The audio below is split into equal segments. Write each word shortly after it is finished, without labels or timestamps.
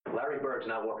Larry Bird's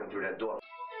not walking through that door.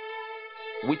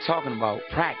 We talking about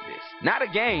practice. Not a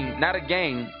game.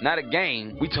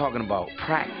 We talking about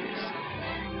practice.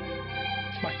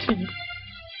 It's my team.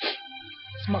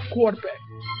 It's my quarterback.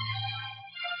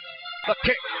 The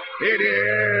kick. It is.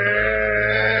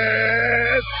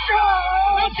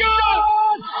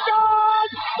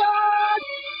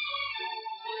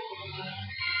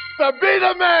 To be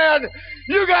the man,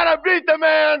 you gotta beat the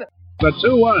man. The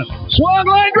 2-1. Swung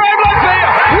line drive left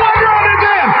field. One run is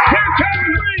in. Here comes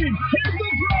Green. Here's the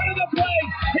throw to the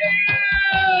plate. He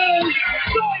is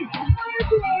safe.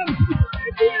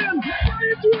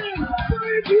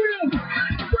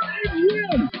 Braves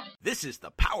win. This is the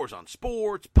Powers on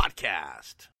Sports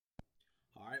podcast.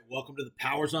 All right, welcome to the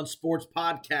Powers on Sports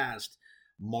podcast,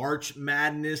 March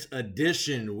Madness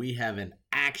edition. We have an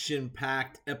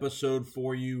action-packed episode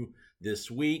for you this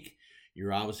week.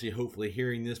 You're obviously hopefully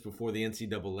hearing this before the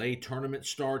NCAA tournament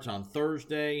starts on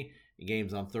Thursday. The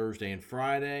game's on Thursday and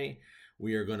Friday.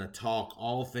 We are going to talk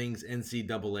all things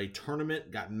NCAA tournament.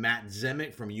 Got Matt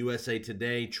Zemek from USA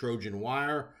Today, Trojan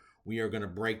Wire. We are going to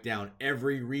break down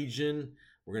every region.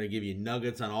 We're going to give you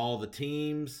nuggets on all the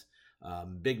teams,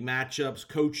 big matchups,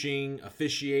 coaching,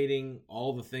 officiating,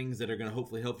 all the things that are going to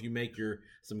hopefully help you make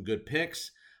some good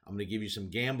picks. I'm going to give you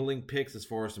some gambling picks as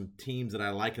far as some teams that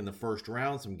I like in the first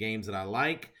round, some games that I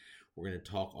like. We're going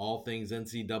to talk all things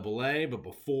NCAA, but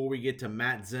before we get to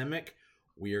Matt Zemek,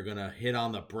 we are going to hit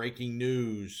on the breaking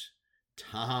news.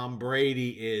 Tom Brady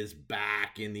is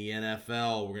back in the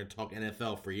NFL. We're going to talk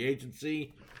NFL free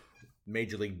agency.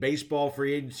 Major League Baseball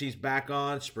free agency is back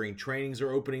on. Spring trainings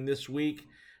are opening this week.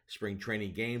 Spring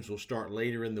training games will start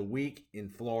later in the week in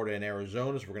Florida and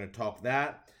Arizona, so we're going to talk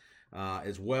that.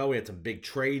 As well, we had some big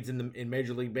trades in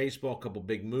Major League Baseball, a couple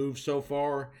big moves so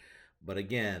far. But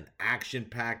again,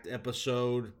 action-packed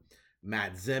episode.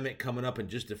 Matt Zemek coming up in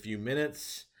just a few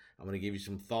minutes. I'm going to give you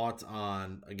some thoughts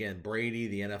on, again, Brady,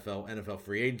 the NFL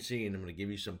free agency, and I'm going to give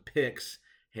you some picks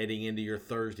heading into your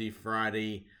Thursday,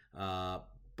 Friday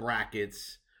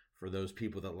brackets for those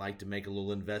people that like to make a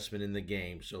little investment in the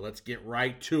game. So let's get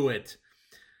right to it.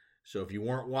 So if you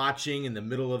weren't watching in the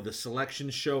middle of the selection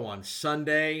show on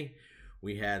Sunday,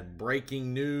 we had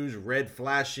breaking news, red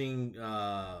flashing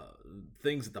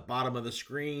things at the bottom of the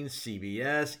screen,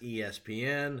 CBS,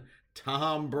 ESPN,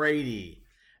 Tom Brady,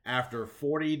 after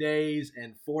 40 days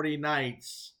and 40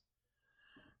 nights,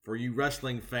 for you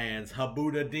wrestling fans,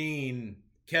 Habuda Dean,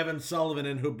 Kevin Sullivan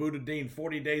and Habuda Dean,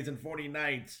 40 days and 40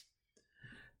 nights.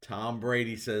 Tom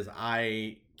Brady says,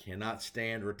 I cannot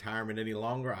stand retirement any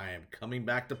longer. I am coming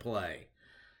back to play.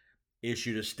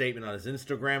 Issued a statement on his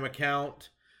Instagram account.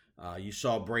 You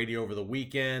saw Brady over the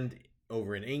weekend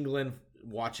over in England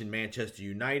watching Manchester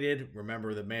United.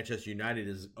 Remember that Manchester United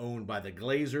is owned by the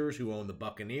Glazers, who own the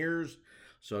Buccaneers.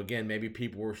 So again, maybe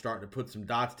people were starting to put some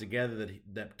dots together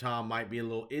that Tom might be a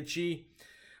little itchy.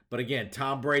 But again,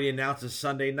 Tom Brady announces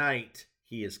Sunday night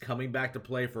he is coming back to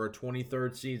play for a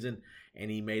 23rd season, and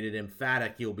he made it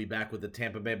emphatic he'll be back with the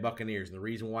Tampa Bay Buccaneers. And the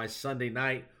reason why Sunday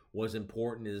night was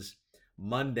important is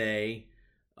Monday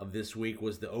of this week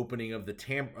was the opening of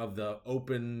the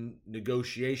open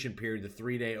negotiation period, the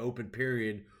 3-day open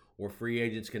period where free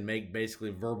agents can make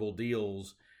basically verbal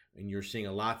deals, and you're seeing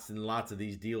lots and lots of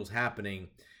these deals happening.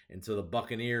 And so the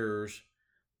Buccaneers,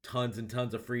 tons and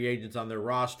tons of free agents on their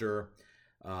roster,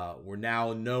 were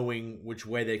now knowing which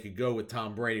way they could go with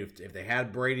Tom Brady. If they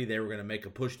had Brady, they were going to make a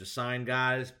push to sign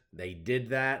guys. They did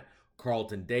that.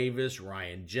 Carlton Davis,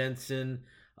 Ryan Jensen,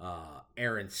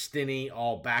 Aaron Stinney,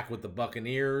 all back with the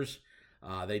Buccaneers.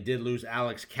 They did lose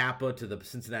Alex Kappa to the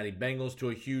Cincinnati Bengals to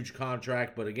a huge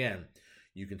contract. But again,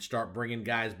 you can start bringing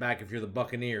guys back if you're the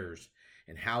Buccaneers.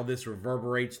 And how this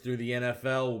reverberates through the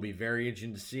NFL will be very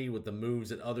interesting to see with the moves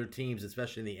that other teams,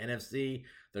 especially in the NFC,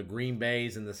 the Green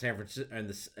Bays and the San Francisco and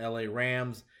the LA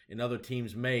Rams and other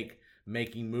teams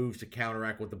making moves to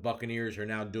counteract what the Buccaneers are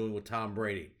now doing with Tom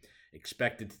Brady.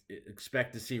 Expect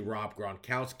to see Rob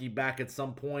Gronkowski back at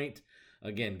some point.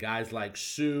 Again, guys like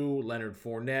Sue, Leonard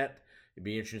Fournette. It'd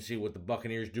be interesting to see what the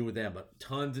Buccaneers do with them. But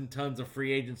tons and tons of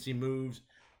free agency moves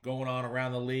going on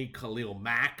around the league. Khalil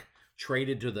Mack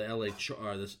traded to the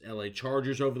LA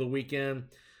Chargers over the weekend.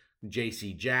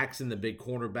 J.C. Jackson, the big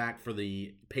cornerback for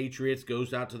the Patriots,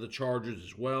 goes out to the Chargers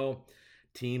as well.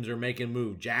 Teams are making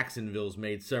moves. Jacksonville's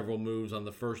made several moves on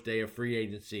the first day of free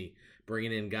agency,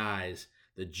 bringing in guys.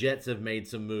 The Jets have made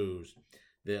some moves.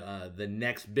 The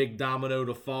next big domino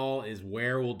to fall is,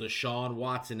 where will Deshaun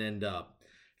Watson end up?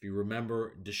 If you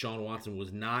remember, Deshaun Watson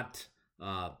was not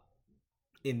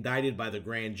indicted by the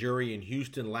grand jury in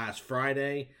Houston last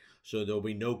Friday, so there'll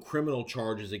be no criminal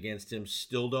charges against him.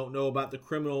 Still don't know about the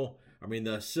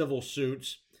civil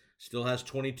suits. Still has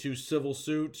 22 civil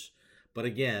suits. But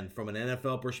again, from an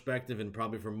NFL perspective and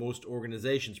probably from most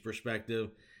organizations' perspective,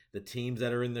 the teams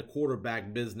that are in the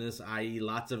quarterback business, i.e.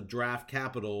 lots of draft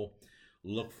capital,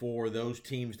 look for those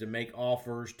teams to make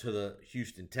offers to the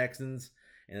Houston Texans.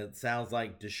 And it sounds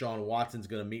like Deshaun Watson's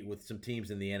going to meet with some teams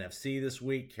in the NFC this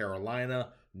week.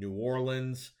 Carolina, New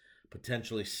Orleans,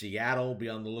 potentially Seattle. Be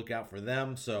on the lookout for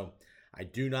them. So I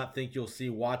do not think you'll see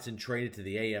Watson traded to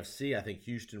the AFC. I think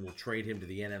Houston will trade him to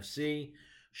the NFC.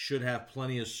 Should have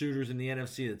plenty of suitors in the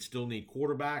NFC that still need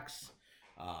quarterbacks.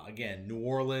 Again, New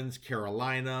Orleans,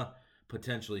 Carolina,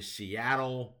 potentially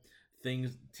Seattle.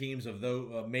 Teams of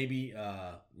those,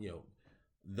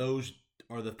 those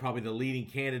are probably the leading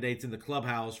candidates in the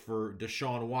clubhouse for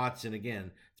Deshaun Watson.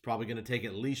 Again, it's probably going to take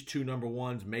at least 2 number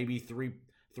ones, maybe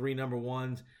three number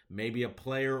ones, maybe a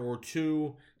player or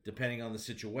two, depending on the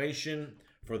situation,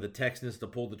 for the Texans to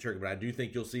pull the trigger. But I do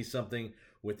think you'll see something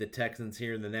with the Texans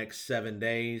here in the next 7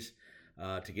 days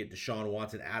to get Deshaun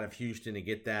Watson out of Houston and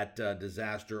get that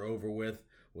disaster over with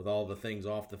all the things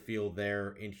off the field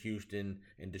there in Houston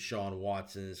and Deshaun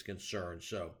Watson is concerned.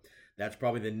 So that's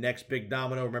probably the next big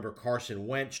domino. Remember, Carson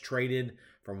Wentz traded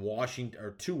from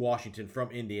to Washington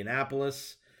from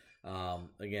Indianapolis.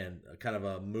 Again, kind of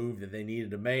a move that they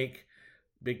needed to make.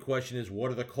 Big question is,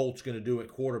 what are the Colts going to do at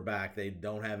quarterback? They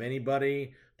don't have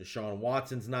anybody. Deshaun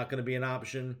Watson's not going to be an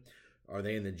option. Are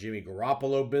they in the Jimmy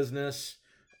Garoppolo business?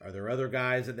 Are there other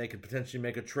guys that they could potentially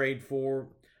make a trade for?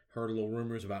 Heard a little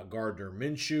rumors about Gardner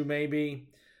Minshew maybe.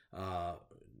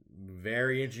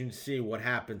 Very interesting to see what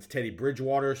happens. Teddy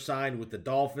Bridgewater signed with the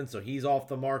Dolphins, so he's off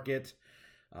the market.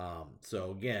 So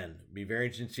again, be very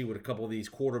interesting to see what a couple of these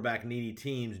quarterback needy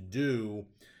teams do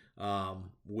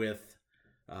with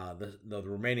the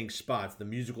remaining spots. The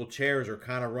musical chairs are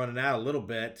kind of running out a little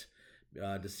bit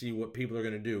to see what people are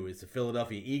going to do. Is the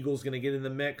Philadelphia Eagles going to get in the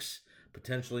mix,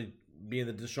 potentially be in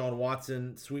the Deshaun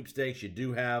Watson sweepstakes? You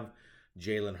do have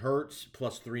Jalen Hurts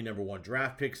plus 3 number 1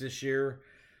 draft picks this year.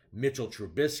 Mitchell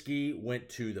Trubisky went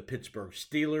to the Pittsburgh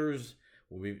Steelers.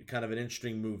 Will be kind of an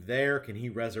interesting move there. Can he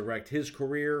resurrect his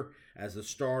career as the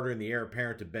starter and the heir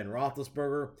apparent to Ben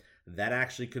Roethlisberger? That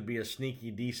actually could be a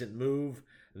sneaky, decent move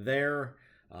there.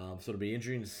 So it'll be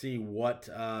interesting to see what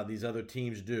these other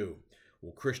teams do.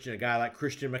 Will a guy like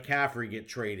Christian McCaffrey get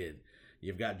traded?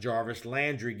 You've got Jarvis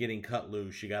Landry getting cut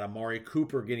loose. You got Amari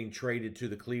Cooper getting traded to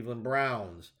the Cleveland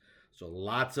Browns. So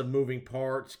lots of moving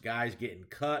parts, guys getting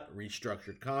cut,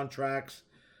 restructured contracts,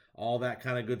 all that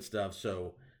kind of good stuff.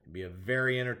 So it'll be a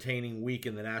very entertaining week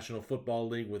in the National Football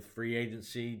League with free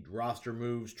agency, roster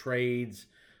moves, trades,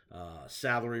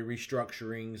 salary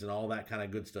restructurings, and all that kind of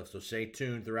good stuff. So stay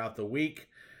tuned throughout the week.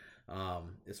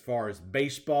 As far as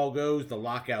baseball goes, the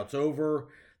lockout's over.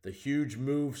 The huge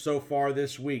move so far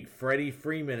this week, Freddie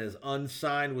Freeman is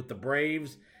unsigned with the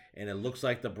Braves, and it looks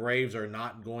like the Braves are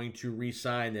not going to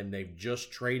re-sign them. They've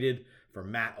just traded for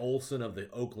Matt Olson of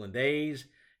the Oakland A's,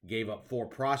 gave up 4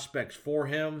 prospects for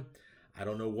him. I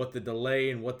don't know what the delay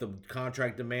and what the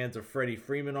contract demands of Freddie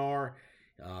Freeman are,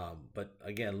 but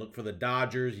again, look for the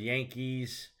Dodgers,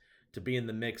 Yankees to be in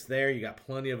the mix there. You got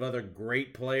plenty of other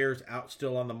great players out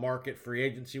still on the market free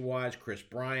agency-wise. Chris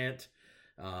Bryant.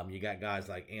 You got guys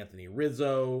like Anthony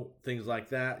Rizzo, things like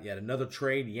that. You had another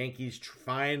trade. Yankees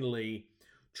finally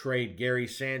trade Gary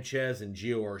Sanchez and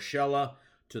Gio Urshela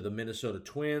to the Minnesota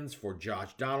Twins for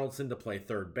Josh Donaldson to play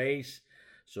third base.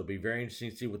 So it'll be very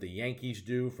interesting to see what the Yankees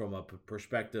do from a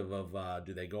perspective of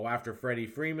do they go after Freddie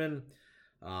Freeman?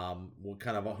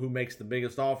 Who makes the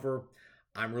biggest offer?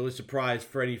 I'm really surprised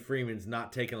Freddie Freeman's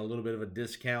not taking a little bit of a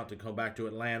discount to come back to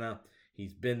Atlanta.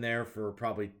 He's been there for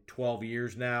probably 12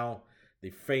 years now, the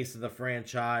face of the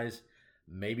franchise.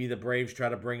 Maybe the Braves try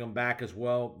to bring him back as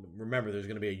well. Remember, there's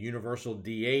going to be a universal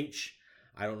DH.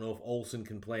 I don't know if Olson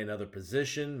can play another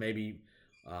position. Maybe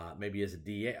as a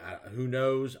DH. Who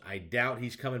knows? I doubt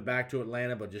he's coming back to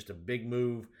Atlanta, but just a big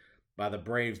move by the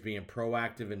Braves being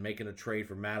proactive and making a trade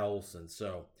for Matt Olson.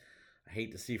 So I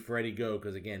hate to see Freddie go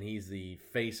because, again, he's the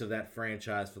face of that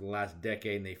franchise for the last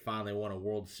decade, and they finally won a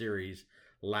World Series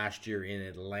last year in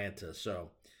Atlanta. So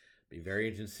be very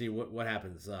interesting to see what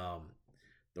happens.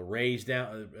 The Rays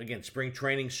down again. Spring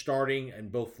training starting in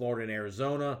both Florida and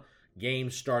Arizona.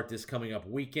 Games start this coming up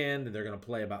weekend, and they're going to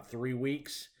play about 3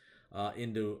 weeks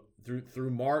through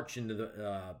March into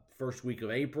the first week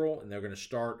of April, and they're going to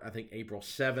start I think April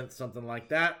 7th, something like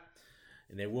that.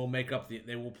 And they will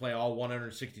they will play all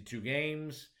 162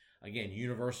 games. Again,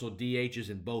 universal DHs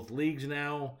in both leagues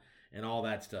now, and all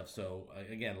that stuff. So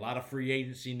again, a lot of free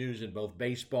agency news in both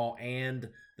baseball and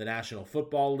the National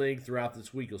Football League throughout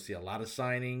this week. You'll see a lot of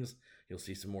signings. You'll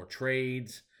see some more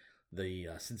trades. The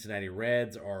Cincinnati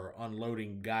Reds are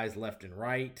unloading guys left and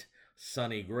right.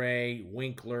 Sonny Gray,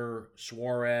 Winkler,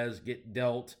 Suarez get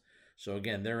dealt. So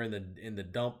again, they're in the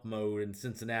dump mode in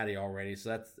Cincinnati already.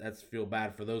 So that's feel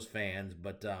bad for those fans,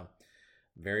 but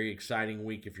very exciting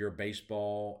week if you're a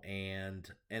baseball and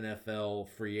NFL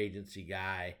free agency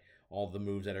guy. All the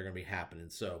moves that are going to be happening.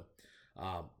 So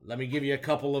let me give you a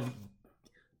couple of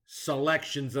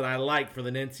selections that I like for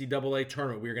the NCAA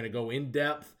tournament. We're going to go in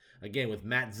depth again with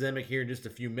Matt Zemek here in just a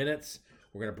few minutes.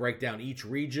 We're going to break down each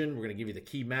region. We're going to give you the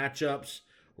key matchups.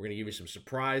 We're going to give you some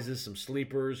surprises, some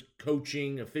sleepers,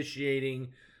 coaching, officiating,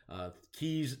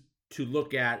 keys to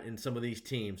look at in some of these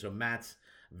teams. So Matt's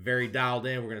very dialed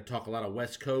in. We're going to talk a lot of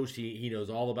West Coast. He knows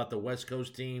all about the West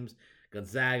Coast teams.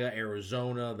 Gonzaga,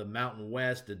 Arizona, the Mountain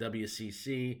West, the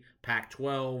WCC,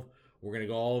 Pac-12. We're going to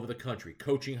go all over the country.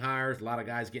 Coaching hires, a lot of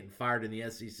guys getting fired in the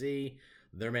SEC.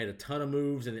 They're made a ton of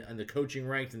moves in the coaching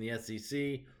ranks in the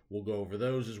SEC. We'll go over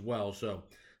those as well. So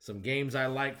some games I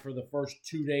like for the first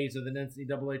 2 days of the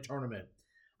NCAA tournament.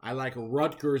 I like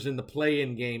Rutgers in the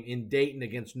play-in game in Dayton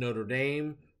against Notre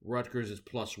Dame. Rutgers is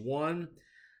 +1.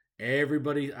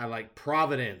 I like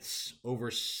Providence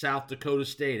over South Dakota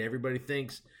State. Everybody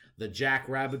thinks the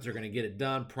Jackrabbits are going to get it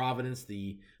done. Providence,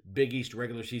 the Big East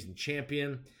regular season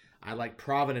champion. I like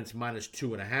Providence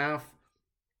 -2.5.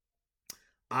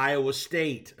 Iowa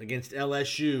State against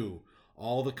LSU.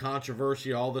 All the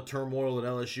controversy, all the turmoil at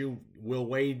LSU. Will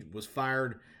Wade was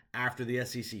fired after the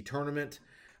SEC tournament.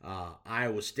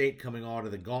 Iowa State coming out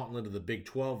of the gauntlet of the Big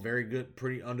 12. Very good,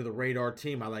 pretty under-the-radar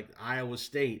team. I like Iowa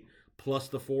State plus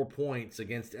the 4 points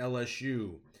against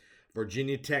LSU.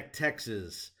 Virginia Tech,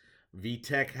 Texas.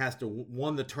 VTech has to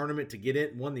won the tournament to get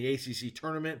in, won the ACC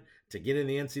tournament to get in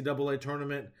the NCAA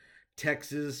tournament.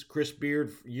 Texas, Chris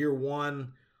Beard, year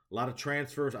one, a lot of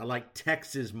transfers. I like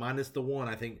Texas -1.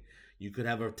 I think you could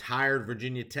have a tired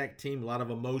Virginia Tech team, a lot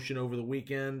of emotion over the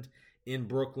weekend in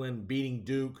Brooklyn, beating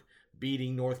Duke,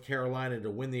 beating North Carolina to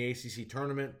win the ACC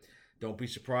tournament. Don't be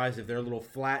surprised if they're a little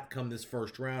flat come this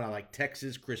first round. I like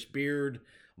Texas, Chris Beard,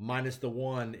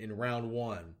 -1 in round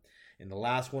one. And the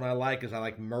last one I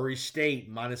like Murray State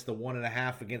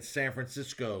 -1.5 against San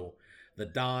Francisco. The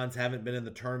Dons haven't been in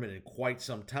the tournament in quite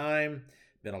some time.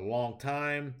 Been a long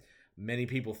time. Many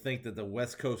people think that the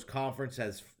West Coast Conference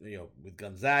has, with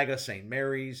Gonzaga, St.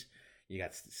 Mary's, you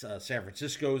got San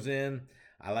Francisco's in.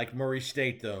 I like Murray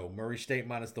State, though. Murray State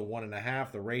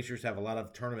 -1.5. The Racers have a lot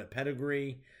of tournament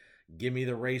pedigree. Give me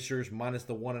the Racers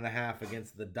 -1.5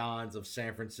 against the Dons of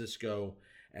San Francisco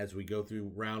as we go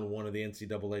through round one of the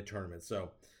NCAA tournament.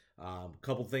 So a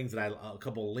couple things a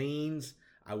couple leans.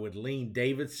 I would lean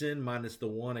Davidson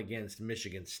 -1 against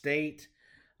Michigan State.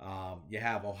 You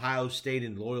have Ohio State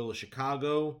and Loyola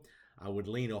Chicago. I would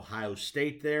lean Ohio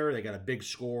State there. They got a big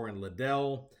score in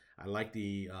Liddell. I like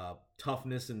the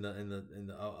toughness of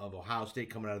Ohio State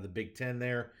coming out of the Big Ten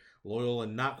there. Loyola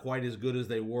not quite as good as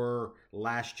they were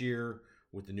last year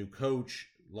with the new coach.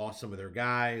 Lost some of their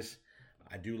guys.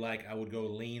 I would go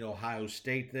lean Ohio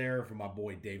State there for my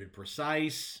boy David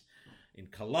Precise in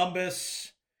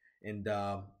Columbus. And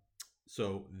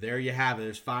so there you have it.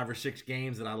 There's 5 or 6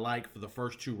 games that I like for the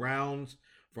first 2 rounds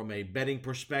from a betting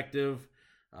perspective.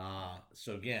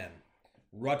 So again,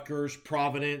 Rutgers,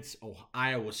 Providence,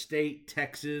 Iowa State,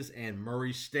 Texas, and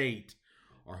Murray State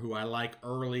are who I like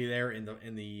early there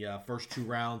in the first 2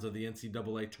 rounds of the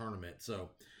NCAA tournament.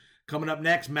 So coming up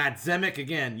next, Matt Zemek,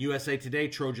 again, USA Today,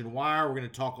 Trojan Wire. We're going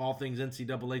to talk all things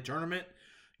NCAA tournament.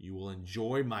 You will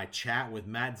enjoy my chat with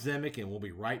Matt Zemek, and we'll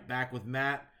be right back with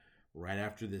Matt right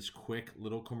after this quick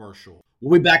little commercial.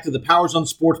 We'll be back to the Powers on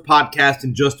Sports podcast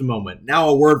in just a moment. Now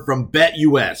a word from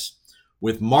BetUS.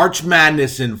 With March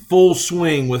Madness in full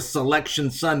swing with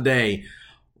Selection Sunday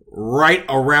right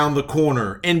around the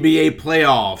corner, NBA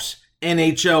playoffs,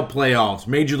 NHL playoffs,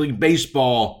 Major League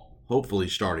Baseball, hopefully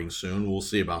starting soon. We'll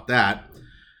see about that.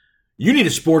 You need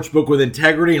a sports book with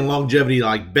integrity and longevity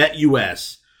like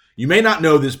BetUS. You may not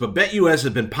know this, but BetUS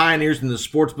has been pioneers in the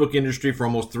sportsbook industry for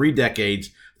almost 3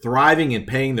 decades, thriving and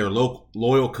paying their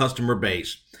loyal customer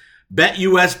base.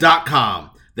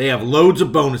 BetUS.com. They have loads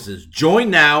of bonuses. Join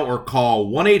now or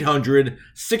call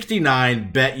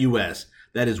 1-800-69-BET-US.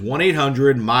 That is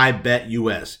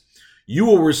 1-800-MY-BET-US. You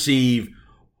will receive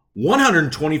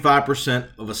 125%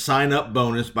 of a sign-up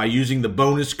bonus by using the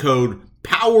bonus code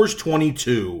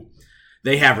POWERS22.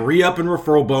 They have re-up and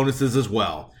referral bonuses as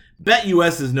well.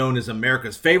 BetUS is known as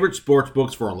America's favorite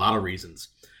sportsbooks for a lot of reasons.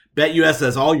 BetUS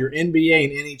has all your NBA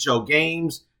and NHL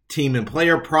games, team and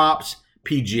player props,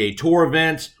 PGA Tour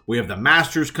events. We have the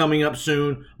Masters coming up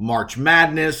soon, March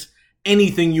Madness.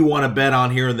 Anything you want to bet on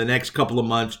here in the next couple of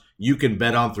months, you can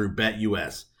bet on through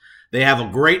BetUS. They have a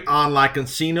great online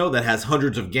casino that has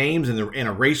hundreds of games and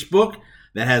a race book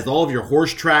that has all of your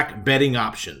horse track betting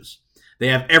options. They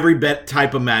have every bet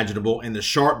type imaginable, and the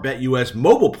Sharp Bet US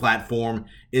mobile platform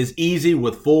is easy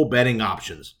with full betting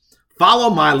options. Follow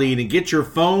my lead and get your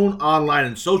phone, online,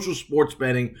 and social sports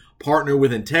betting partner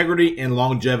with integrity and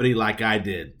longevity like I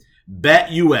did.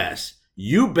 Bet US.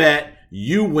 You bet,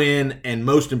 you win, and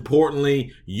most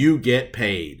importantly, you get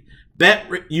paid. Bet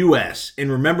US.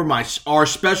 And remember your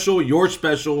special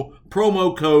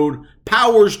promo code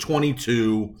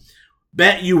POWERS22.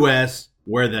 Bet US,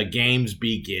 where the games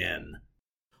begin.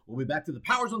 We'll be back to the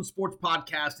Powers on Sports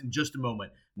podcast in just a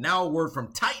moment. Now a word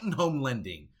from Titan Home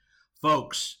Lending.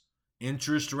 Folks,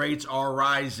 interest rates are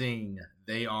rising.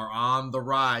 They are on the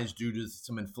rise due to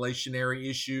some inflationary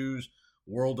issues,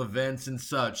 world events, and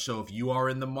such. So if you are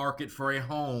in the market for a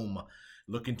home,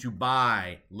 looking to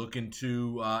buy, looking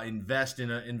to invest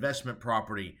in an investment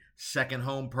property, second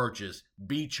home purchase,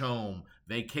 beach home,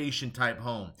 vacation type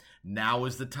home, now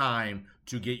is the time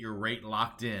to get your rate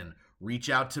locked in. Reach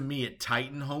out to me at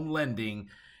Titan Home Lending.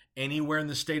 Anywhere in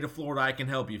the state of Florida, I can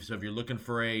help you. So if you're looking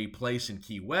for a place in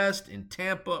Key West, in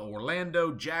Tampa,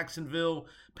 Orlando, Jacksonville,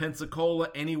 Pensacola,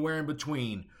 anywhere in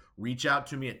between, reach out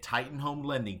to me at Titan Home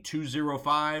Lending,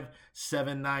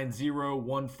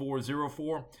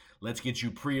 205-790-1404. Let's get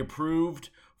you pre-approved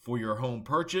for your home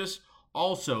purchase.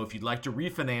 Also, if you'd like to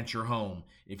refinance your home,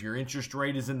 if your interest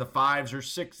rate is in the 5s or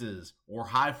 6s or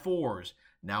high 4s,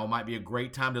 now might be a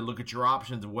great time to look at your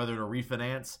options of whether to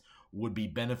refinance would be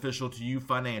beneficial to you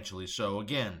financially. So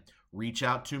again, reach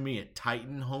out to me at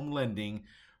Titan Home Lending,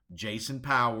 Jason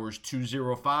Powers,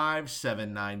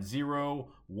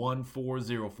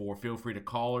 205-790-1404. Feel free to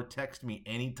call or text me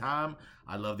anytime.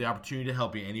 I love the opportunity to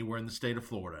help you anywhere in the state of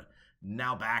Florida.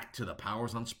 Now back to the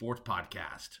Powers on Sports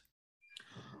podcast.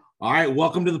 All right,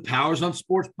 welcome to the Powers on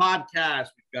Sports podcast.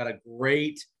 We've got a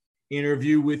great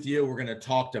interview with you. We're going to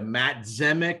talk to Matt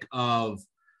Zemek of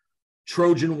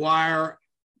Trojan Wire,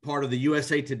 part of the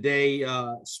USA Today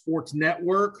Sports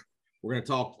Network. We're going to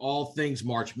talk all things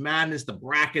March Madness. The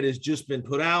bracket has just been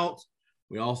put out.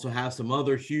 We also have some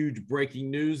other huge breaking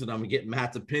news that I'm going to get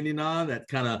Matt's opinion on. That's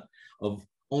kind of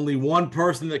only one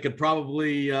person that could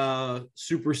probably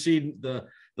supersede the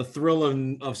thrill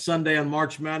of Sunday on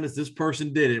March Madness. This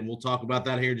person did it, and we'll talk about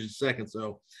that here in just a second.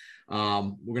 So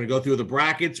we're going to go through the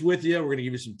brackets with you. We're going to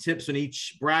give you some tips on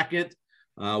each bracket.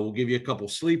 We'll give you a couple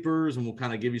sleepers, and we'll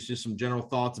kind of give you just some general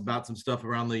thoughts about some stuff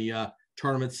around the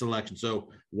tournament selection. So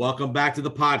welcome back to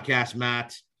the podcast,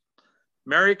 Matt.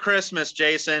 Merry Christmas,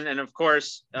 Jason. And of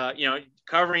course,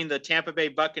 covering the Tampa Bay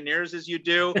Buccaneers as you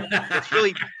do,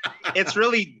 it's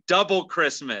really double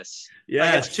Christmas.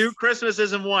 Yes. Like it's two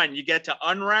Christmases in one. You get to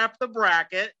unwrap the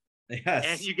bracket. Yes.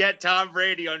 And you get Tom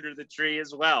Brady under the tree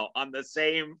as well on the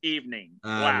same evening.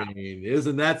 Wow. I mean,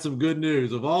 isn't that some good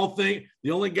news? Of all things,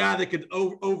 the only guy that could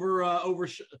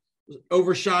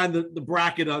overshine the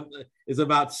bracket is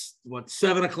about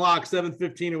 7 o'clock,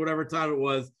 7:15 or whatever time it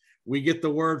was. We get the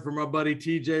word from our buddy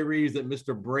TJ Reeves that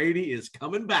Mr. Brady is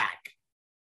coming back.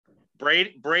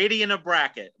 Brady in a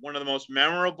bracket, one of the most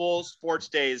memorable sports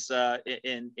days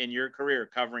in your career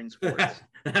covering sports.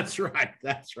 That's right.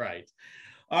 That's right.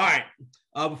 All right.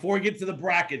 Before we get to the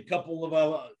bracket, a couple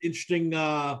of interesting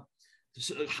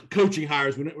coaching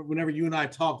hires. Whenever you and I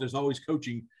talk, there's always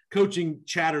coaching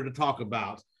chatter to talk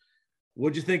about.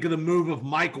 What'd you think of the move of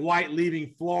Mike White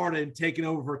leaving Florida and taking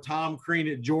over for Tom Crean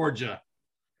at Georgia?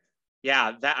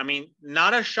 Yeah,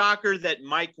 not a shocker that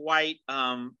Mike White,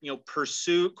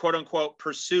 pursued, quote unquote,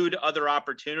 pursued other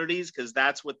opportunities, because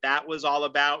that's what that was all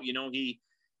about. You know, he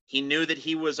knew that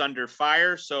he was under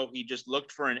fire, so he just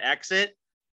looked for an exit.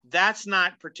 That's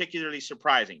not particularly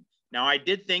surprising. Now, I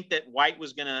did think that White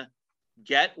was going to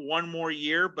get one more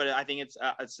year, but I think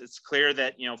it's clear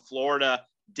that, Florida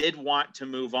did want to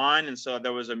move on. And so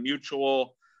there was a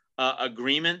mutual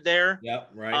agreement there. Yep.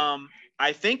 Right.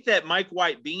 I think that Mike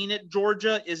White being at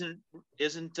Georgia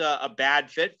isn't a bad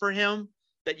fit for him,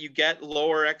 that you get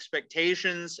lower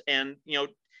expectations. And,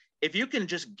 if you can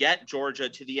just get Georgia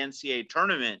to the NCAA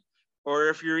tournament, or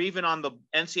if you're even on the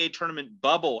NCAA tournament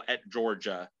bubble at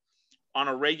Georgia on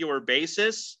a regular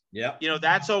basis,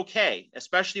 that's okay,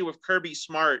 especially with Kirby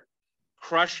Smart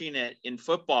crushing it in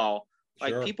football.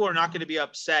 Like, sure. People are not going to be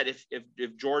upset if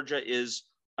Georgia is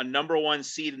a number one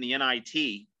seed in the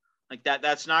NIT. Like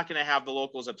that's not going to have the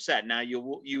locals upset. Now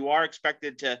you are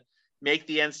expected to make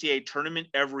the NCAA tournament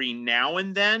every now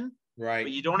and then, right?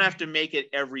 But you don't have to make it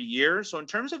every year. So in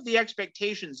terms of the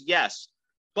expectations, yes,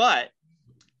 but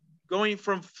going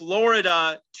from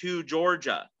Florida to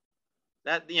Georgia,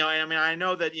 that, I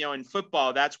know that, in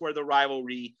football, that's where the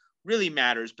rivalry really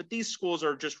matters. But these schools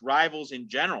are just rivals in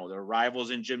general. They're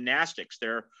rivals in gymnastics.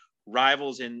 They're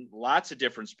rivals in lots of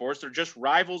different sports. They're just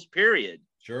rivals, period.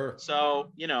 Sure.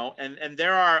 So, and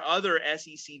there are other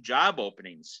SEC job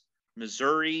openings,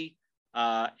 Missouri,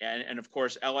 and of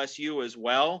course LSU as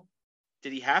well.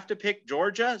 Did he have to pick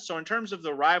Georgia? So in terms of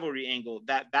the rivalry angle,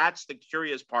 that's the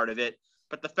curious part of it.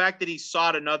 But the fact that he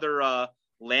sought another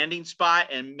landing spot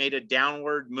and made a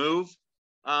downward move,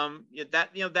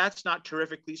 that's not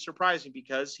terrifically surprising,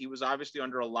 because he was obviously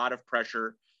under a lot of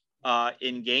pressure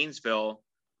in Gainesville.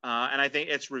 And I think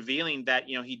it's revealing that,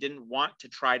 he didn't want to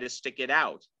try to stick it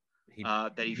out,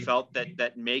 that he felt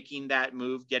that making that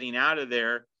move, getting out of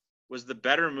there, was the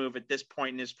better move at this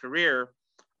point in his career.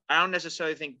 I don't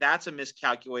necessarily think that's a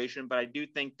miscalculation, but I do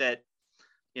think that,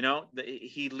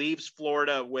 he leaves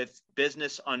Florida with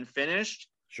business unfinished.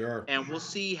 Sure. And we'll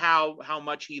see how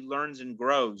much he learns and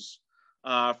grows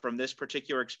from this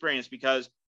particular experience, because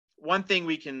one thing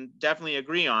we can definitely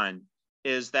agree on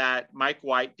is that Mike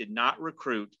White did not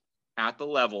recruit at the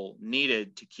level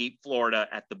needed to keep Florida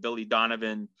at the Billy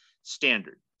Donovan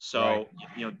standard. So,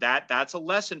 right. That's a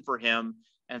lesson for him.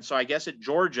 And so I guess at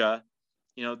Georgia,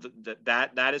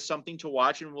 that is something to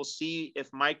watch, and we'll see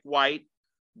if Mike White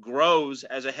grows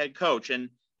as a head coach. And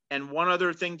one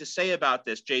other thing to say about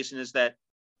this, Jason, is that,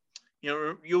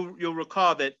 you'll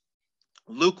recall that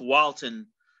Luke Walton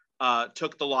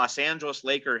took the Los Angeles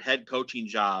Lakers head coaching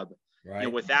job,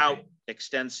 right, without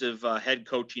extensive head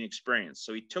coaching experience.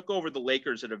 So he took over the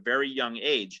Lakers at a very young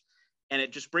age. And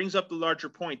it just brings up the larger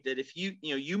point that if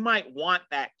you might want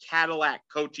that Cadillac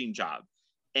coaching job.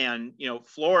 And,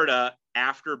 Florida,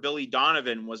 after Billy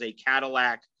Donovan, was a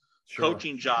Cadillac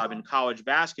coaching job in college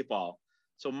basketball.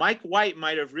 So Mike White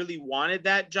might have really wanted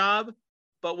that job,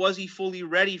 but was he fully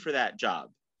ready for that job?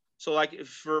 So like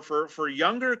for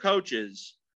younger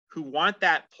coaches who want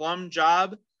that plum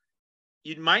job,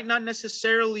 it might not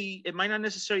necessarily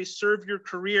serve your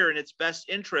career in its best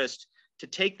interest to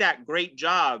take that great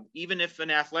job, even if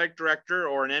an athletic director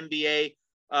or an NBA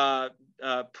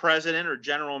president or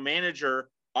general manager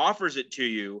offers it to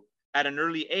you at an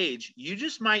early age. You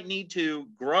just might need to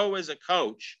grow as a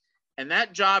coach, and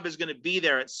that job is going to be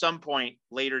there at some point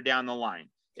later down the line.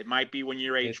 It might be when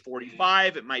you're age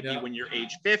 45. It might be when you're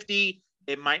age 50.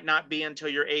 It might not be until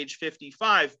you're age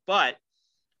 55. But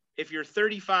if you're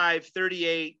 35,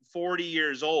 38, 40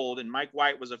 years old, and Mike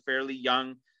White was a fairly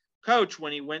young coach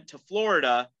when he went to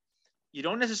Florida, you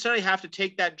don't necessarily have to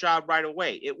take that job right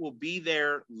away. It will be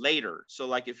there later. So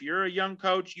like if you're a young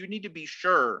coach, you need to be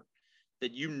sure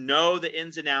that you know the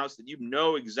ins and outs, that you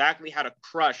know exactly how to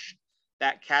crush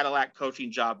that Cadillac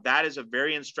coaching job. That is a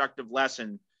very instructive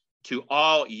lesson to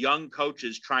all young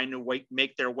coaches trying to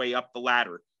make their way up the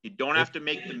ladder. You don't have to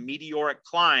make the meteoric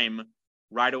climb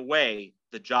right away.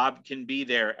 The job can be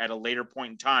there at a later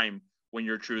point in time when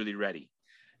you're truly ready.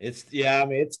 It's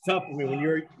tough. I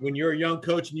mean, when you're a young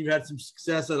coach and you've had some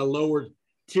success at a lower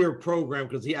tier program,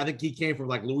 because I think he came from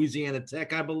like Louisiana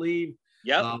Tech, I believe.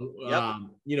 Yep.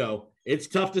 It's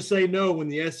tough to say no when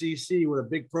the SEC, when a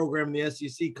big program in the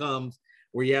SEC comes,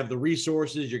 where you have the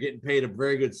resources, you're getting paid a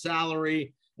very good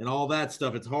salary and all that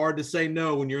stuff. It's hard to say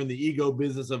no when you're in the ego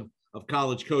business of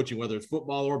college coaching, whether it's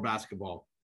football or basketball.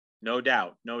 No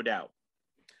doubt.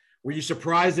 Were you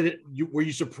surprised that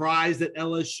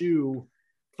LSU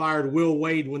fired Will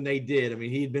Wade when they did? I mean,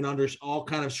 he'd been under all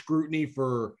kind of scrutiny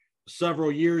for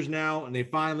several years now, and the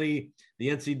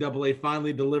NCAA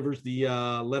finally delivers the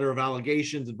letter of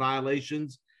allegations and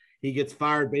violations. He gets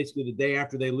fired basically the day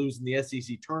after they lose in the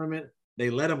SEC tournament. They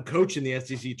let him coach in the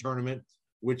SEC tournament,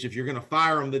 which if you're going to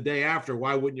fire him the day after,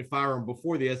 why wouldn't you fire him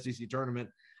before the SEC tournament?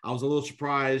 I was a little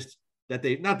surprised that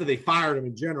not that they fired him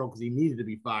in general because he needed to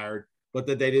be fired, but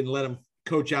that they didn't let him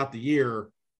coach out the year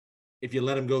if you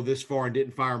let him go this far and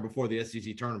didn't fire him before the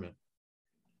SEC tournament.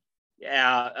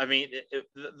 Yeah, I mean,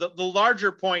 the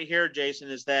larger point here, Jason,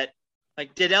 is that,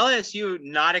 like, did LSU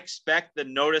not expect the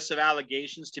notice of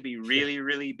allegations to be really,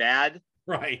 really bad?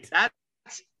 Right.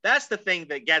 That's the thing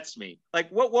that gets me. Like,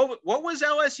 what was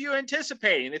LSU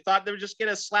anticipating? They thought they would just get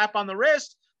a slap on the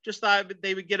wrist, just thought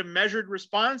they would get a measured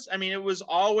response. I mean, it was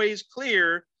always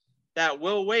clear that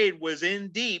Will Wade was in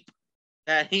deep,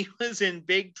 that he was in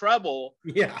big trouble.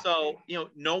 Yeah. So,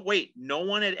 no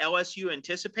one at LSU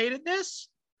anticipated this,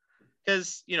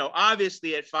 because,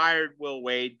 obviously it fired Will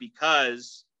Wade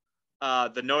because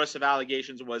the notice of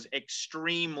allegations was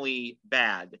extremely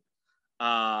bad.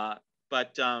 So,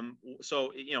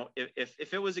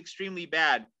 if it was extremely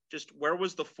bad, just where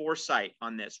was the foresight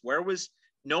on this?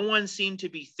 No one seemed to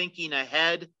be thinking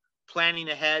ahead, planning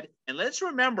ahead. And let's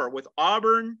remember, with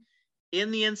Auburn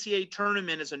in the NCAA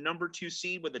tournament as a number 2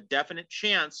 seed with a definite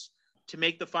chance to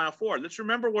make the Final Four. Let's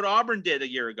remember what Auburn did a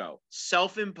year ago.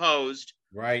 Self-imposed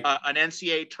Right. An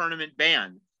NCAA tournament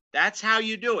ban. That's how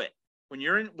you do it. When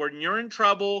you're in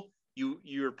trouble,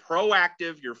 you're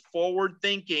proactive, you're forward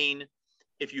thinking.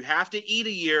 If you have to eat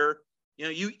a year,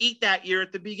 you eat that year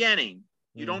at the beginning.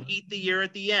 You don't eat the year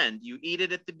at the end. You eat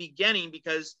it at the beginning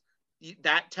because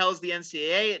that tells the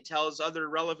NCAA, it tells other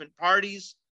relevant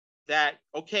parties that,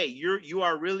 okay, you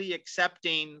are really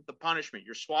accepting the punishment.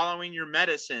 You're swallowing your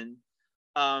medicine.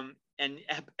 And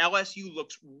LSU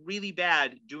looks really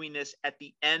bad doing this at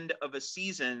the end of a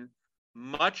season.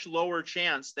 Much lower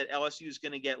chance that LSU is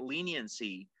going to get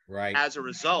leniency as a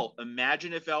result.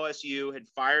 Imagine if LSU had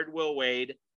fired Will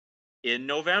Wade in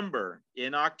November,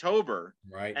 in October,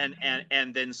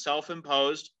 and then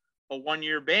self-imposed a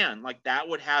 1-year ban. Like, that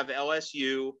would have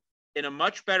LSU in a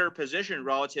much better position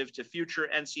relative to future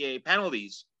NCAA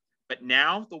penalties. But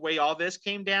now, the way all this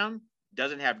came down,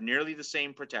 doesn't have nearly the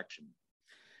same protection.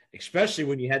 Especially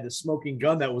when you had the smoking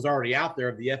gun that was already out there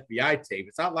of the FBI tape.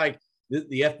 It's not like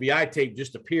the FBI tape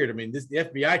just appeared. I mean, the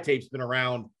FBI tape's been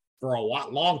around for a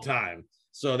long time.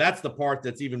 So that's the part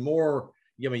that's even more,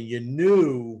 I mean, you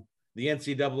knew the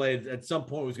NCAA at some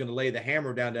point was going to lay the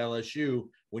hammer down to LSU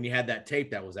when you had that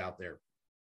tape that was out there.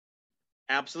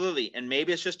 Absolutely. And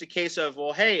maybe it's just a case of,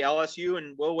 well, hey, LSU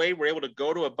and Will Wade were able to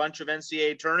go to a bunch of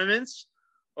NCAA tournaments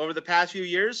over the past few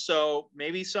years. So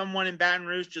maybe someone in Baton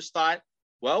Rouge just thought,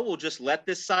 well, we'll just let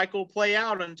this cycle play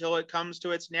out until it comes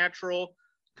to its natural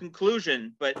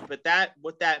conclusion. But what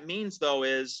that means, though,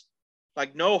 is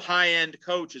like no high-end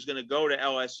coach is going to go to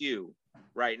LSU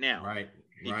right now.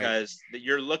 Because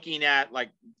you're looking at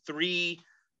like 3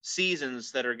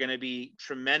 seasons that are going to be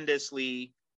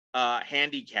tremendously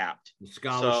handicapped.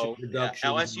 Scholarship production.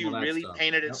 LSU really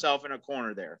painted itself in a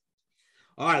corner there.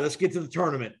 All right, let's get to the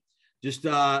tournament. Just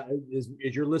as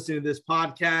you're listening to this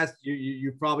podcast,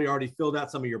 you probably already filled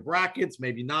out some of your brackets,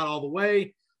 maybe not all the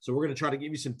way. So we're going to try to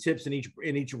give you some tips in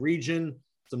each region,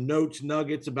 some notes,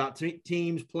 nuggets about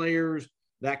teams, players,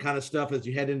 that kind of stuff as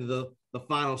you head into the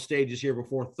final stages here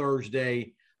before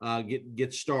Thursday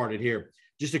get started here.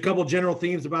 Just a couple general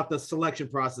themes about the selection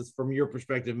process from your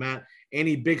perspective, Matt.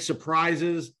 Any big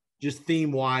surprises, just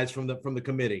theme-wise from the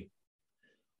committee?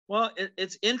 Well,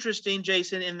 it's interesting,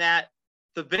 Jason, in that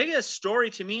the biggest story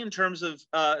to me in terms of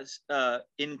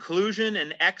inclusion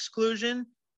and exclusion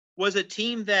was a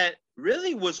team that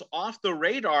really was off the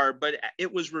radar, but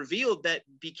it was revealed that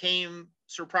became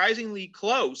surprisingly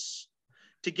close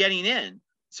to getting in.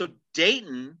 So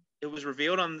Dayton, it was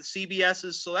revealed on the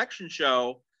CBS's selection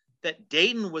show that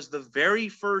Dayton was the very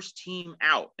first team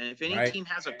out. And if any team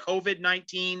has a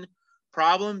COVID-19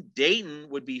 problem, Dayton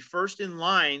would be first in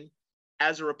line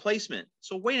as a replacement.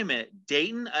 So wait a minute,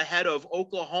 Dayton ahead of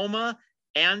Oklahoma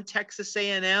and Texas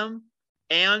A&M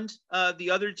and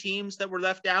the other teams that were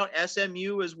left out,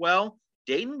 SMU as well.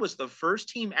 Dayton was the first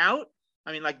team out.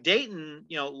 I mean, like Dayton,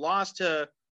 lost to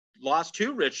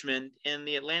Richmond in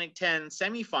the Atlantic 10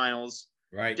 semifinals.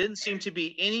 Didn't seem to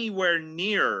be anywhere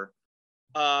near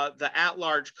the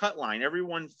at-large cut line.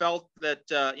 Everyone felt that,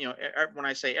 when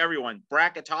I say everyone,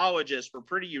 bracketologists were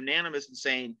pretty unanimous in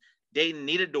saying Dayton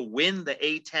needed to win the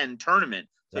A10 tournament.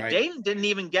 So Dayton didn't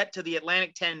even get to the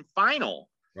Atlantic 10 final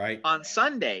on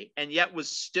Sunday, and yet was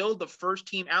still the first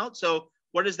team out. So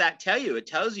what does that tell you? It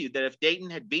tells you that if Dayton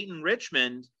had beaten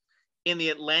Richmond in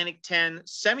the Atlantic 10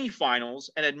 semifinals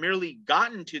and had merely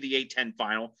gotten to the A10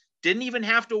 final, didn't even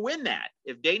have to win that.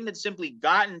 If Dayton had simply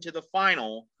gotten to the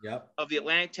final of the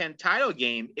Atlantic 10 title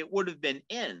game, it would have been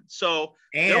in. So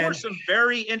there were some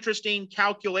very interesting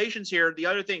calculations here. The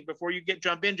other thing, before you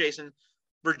jump in, Jason,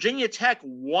 Virginia Tech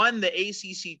won the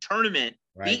ACC tournament,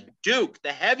 beat Duke,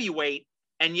 the heavyweight,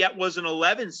 and yet was an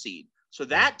 11 seed. So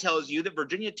that tells you that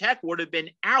Virginia Tech would have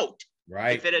been out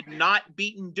if it had not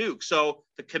beaten Duke. So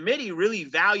the committee really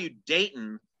valued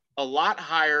Dayton a lot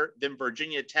higher than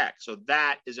Virginia Tech. So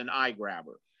that is an eye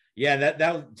grabber. Yeah,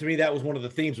 that to me, that was one of the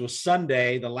themes. Was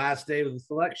Sunday, the last day of the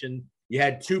selection, you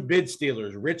had 2 bid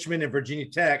stealers, Richmond and Virginia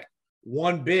Tech,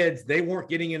 won bids. They weren't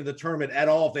getting into the tournament at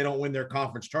all if they don't win their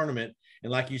conference tournament.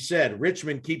 And like you said,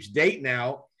 Richmond keeps Dayton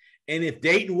out. And if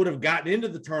Dayton would have gotten into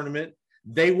the tournament,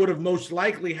 they would have most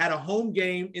likely had a home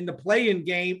game in the play-in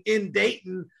game in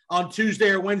Dayton on Tuesday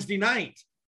or Wednesday night.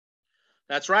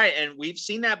 That's right. And we've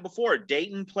seen that before.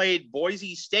 Dayton played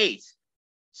Boise State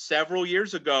several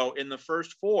years ago in the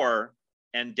first 4,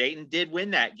 and Dayton did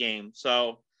win that game.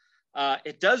 So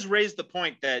it does raise the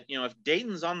point that, if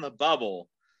Dayton's on the bubble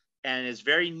and is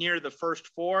very near the first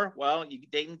 4, well,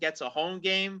 Dayton gets a home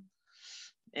game.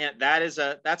 And that's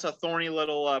a thorny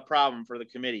little problem for the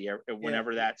committee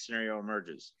whenever that scenario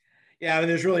emerges. Yeah, I mean,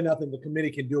 there's really nothing the committee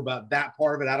can do about that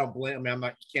part of it. I don't blame. I mean,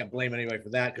 you can't blame anybody for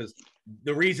that, because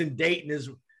the reason Dayton is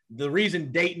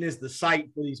the site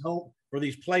for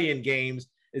these play-in games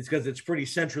is because it's pretty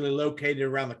centrally located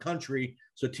around the country,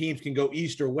 so teams can go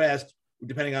east or west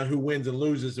depending on who wins and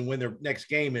loses and when their next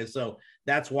game is. So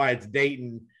that's why it's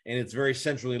Dayton, and it's very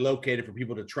centrally located for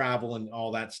people to travel and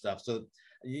all that stuff. So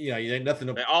you ain't nothing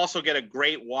to. They also get a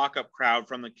great walk-up crowd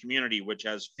from the community, which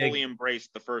has fully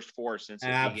embraced the first four since it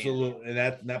absolutely, began.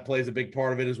 And that plays a big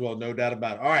part of it as well, no doubt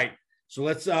about it. All right, so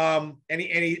let's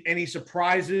any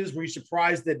surprises? Were you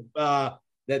surprised that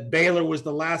that Baylor was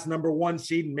the last number 1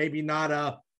 seed, and maybe not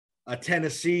a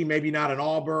Tennessee, maybe not an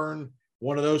Auburn,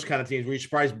 one of those kind of teams? Were you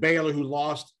surprised Baylor, who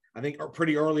lost, I think,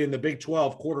 pretty early in the Big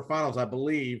 12 quarterfinals, I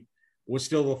believe, was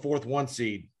still the 4th 1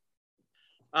 seed?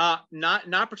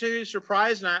 Not particularly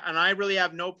surprised, and I really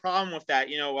have no problem with that.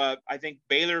 I think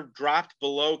Baylor dropped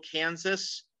below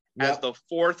Kansas as the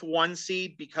 4th 1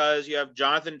 seed because you have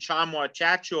Jonathan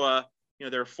Chachua,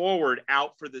 their forward,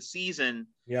 out for the season.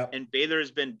 And Baylor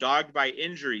has been dogged by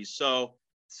injuries. So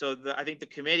I think the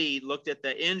committee looked at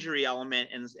the injury element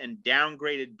and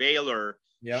downgraded Baylor,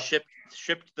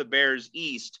 shipped the Bears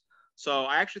east. So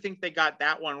I actually think they got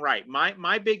that one right.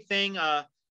 My big thing,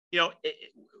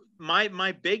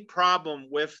 my big problem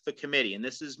with the committee, and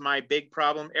this is my big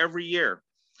problem every year,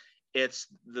 it's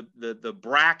the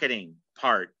bracketing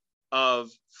part of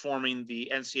forming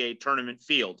the NCAA tournament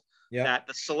field. That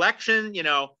the selection,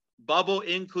 bubble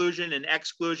inclusion and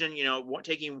exclusion,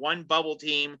 taking one bubble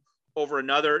team over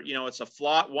another, it's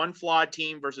one flawed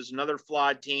team versus another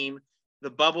flawed team. The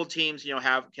bubble teams,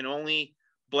 can only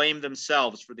blame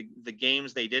themselves for the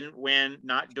games they didn't win,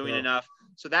 not doing enough.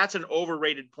 So that's an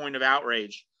overrated point of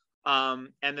outrage.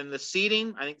 And then the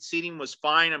seeding, I think seeding was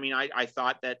fine. I mean, I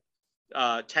thought that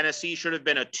Tennessee should have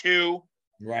been a 2,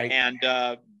 right?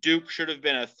 And Duke should have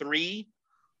been a 3.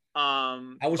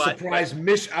 I was surprised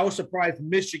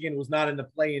Michigan was not in the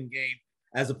play-in game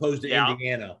as opposed to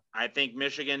Indiana. I think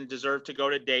Michigan deserved to go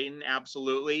to Dayton.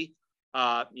 Absolutely.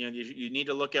 You need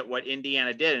to look at what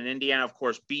Indiana did, and Indiana, of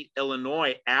course, beat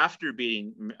Illinois after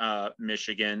beating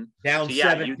Michigan. Down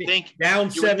 17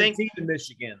 to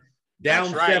Michigan. Down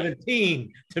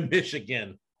 17 to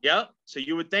Michigan. Yeah. So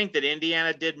you would think that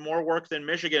Indiana did more work than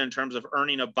Michigan in terms of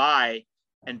earning a bye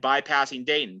and bypassing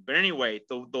Dayton. But anyway,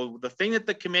 the thing that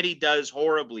the committee does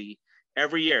horribly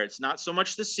every year, it's not so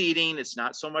much the seeding, it's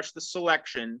not so much the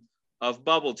selection of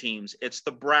bubble teams, it's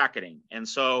the bracketing. And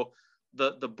so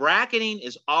the bracketing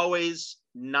is always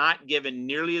not given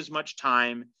nearly as much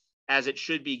time as it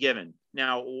should be given.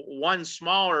 Now, one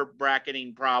smaller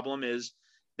bracketing problem is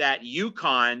that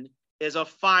UConn is a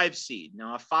 5 seed.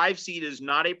 Now, a 5 seed is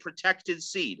not a protected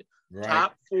seed. Right.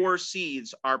 Top 4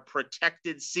 seeds are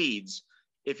protected seeds.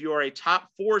 If you are a top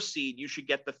 4 seed, you should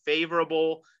get the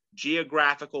favorable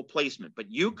geographical placement.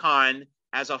 But UConn,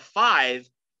 as a 5,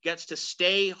 gets to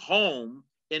stay home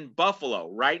in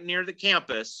Buffalo, right near the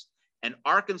campus. And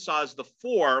Arkansas is the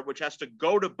 4, which has to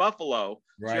go to Buffalo.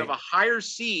 Right. So you have a higher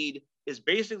seed is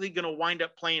basically going to wind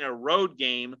up playing a road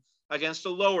game against a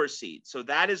lower seed. So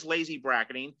that is lazy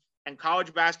bracketing. And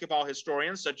college basketball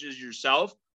historians, such as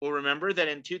yourself, will remember that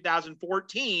in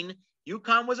 2014,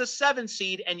 UConn was a 7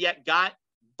 seed and yet got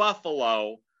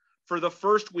Buffalo for the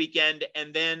first weekend,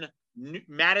 and then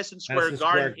Madison Square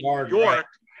Garden in New York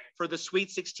for the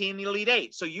Sweet 16 and Elite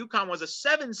 8. So UConn was a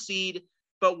 7 seed,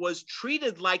 but was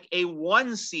treated like a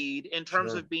 1 seed in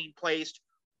terms of being placed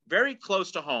very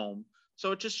close to home.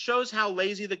 So it just shows how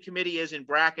lazy the committee is in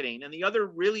bracketing. And the other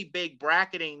really big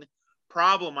bracketing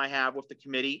problem I have with the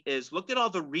committee is look at all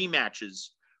the rematches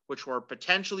which were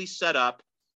potentially set up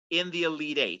in the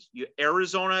Elite 8.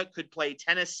 Arizona could play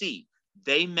Tennessee.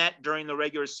 They met during the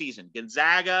regular season.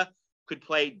 Gonzaga could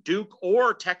play Duke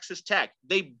or Texas Tech.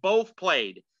 They both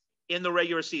played in the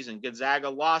regular season. Gonzaga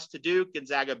lost to Duke.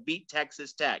 Gonzaga beat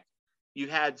Texas Tech. You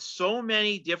had so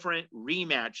many different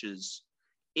rematches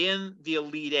in the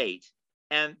Elite 8.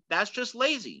 And that's just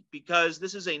lazy because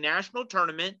this is a national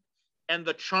tournament, and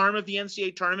the charm of the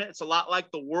NCAA tournament, it's a lot like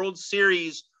the World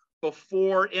Series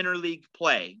before interleague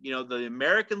play. The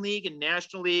American League and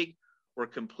National League were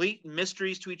complete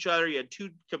mysteries to each other. You had 2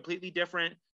 completely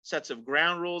different sets of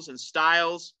ground rules and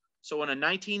styles. So in a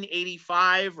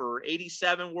 1985 or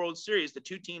 87 World Series, the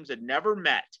 2 teams had never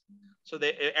met. So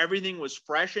everything was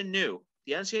fresh and new.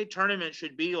 The NCAA tournament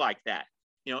should be like that.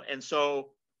 And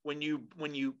so when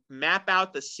you map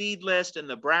out the seed list and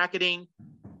the bracketing,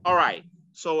 all right,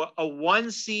 so a 1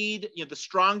 seed, the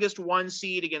strongest 1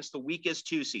 seed against the weakest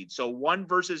 2 seed. So 1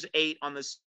 versus 8 on the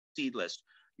seed list.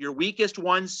 your weakest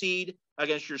 1 seed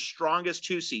against your strongest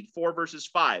 2 seed, 4 versus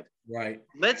 5. Right.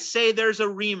 Let's say there's a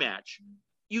rematch.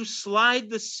 You slide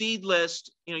the seed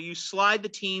list, you slide the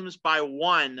teams by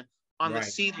 1 on the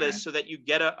seed list so that you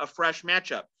get a fresh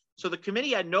matchup. So the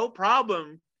committee had no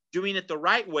problem doing it the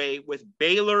right way with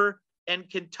Baylor and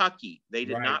Kentucky. They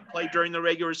did not play during the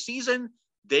regular season.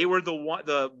 They were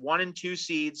the 1 and 2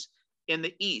 seeds in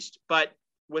the East. But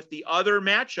with the other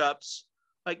matchups,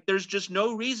 like, there's just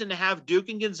no reason to have Duke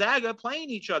and Gonzaga playing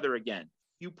each other again.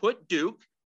 You put Duke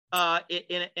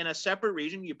in a separate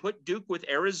region. You put Duke with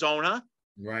Arizona,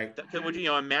 right? A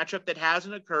matchup that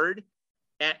hasn't occurred,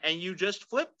 and you just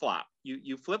flip flop.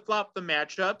 You flip flop the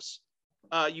matchups.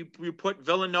 You put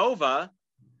Villanova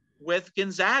with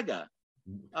Gonzaga.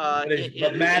 But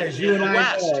Matt, as you and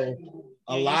I know,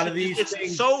 a lot of these it's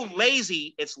things. So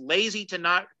lazy. It's lazy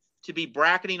to be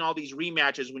bracketing all these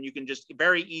rematches when you can just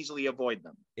very easily avoid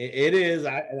them. It is.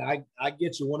 I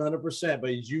get you 100%. But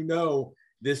as you know,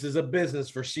 this is a business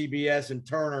for CBS and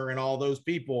Turner and all those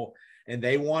people, and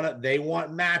they want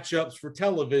matchups for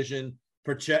television.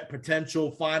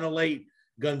 Potential Final 8,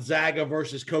 Gonzaga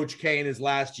versus Coach K in his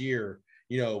last year.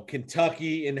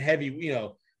 Kentucky in heavy.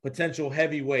 Potential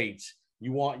heavyweights.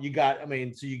 So you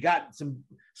got some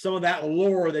of that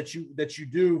allure that you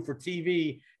do for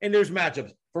TV, and there's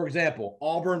matchups. For example,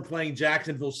 Auburn playing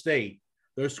Jacksonville State.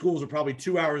 Those schools are probably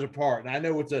 2 hours apart, and I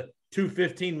know it's a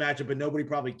 2:15 matchup, and nobody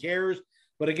probably cares.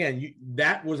 But again,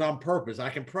 that was on purpose. I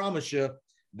can promise you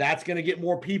that's going to get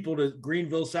more people to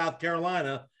Greenville, South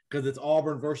Carolina, because it's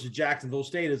Auburn versus Jacksonville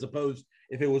State, as opposed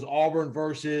if it was Auburn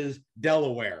versus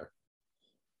Delaware,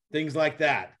 things like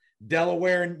that.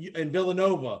 Delaware and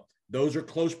Villanova. Those are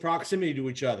close proximity to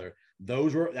each other.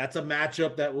 That's a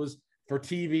matchup that was for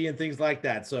TV and things like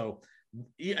that. So,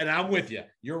 and I'm with you.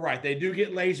 You're right. They do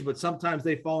get lazy, but sometimes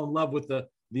they fall in love with the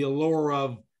allure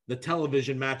of the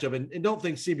television matchup. And don't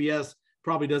think CBS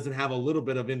probably doesn't have a little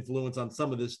bit of influence on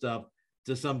some of this stuff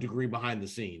to some degree behind the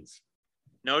scenes.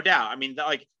 No doubt. I mean,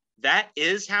 that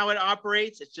is how it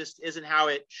operates. It just isn't how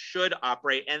it should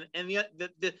operate. And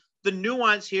the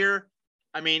nuance here,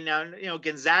 I mean,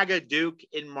 Gonzaga Duke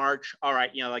in March. All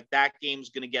right. That game's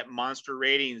going to get monster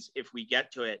ratings if we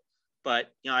get to it.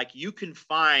 But, you can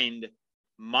find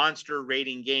monster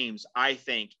rating games, I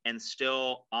think, and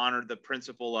still honor the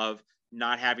principle of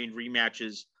not having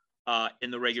rematches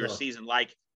in the regular season.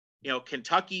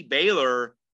 Kentucky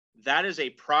Baylor, that is a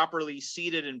properly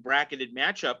seeded and bracketed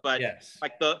matchup. But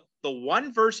the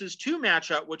 1 versus 2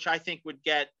 matchup, which I think would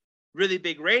get really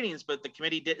big ratings, but the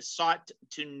committee sought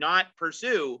to not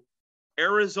pursue,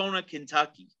 Arizona,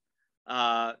 Kentucky.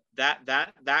 That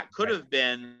could have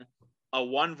been a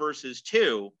 1 versus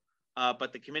 2,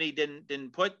 but the committee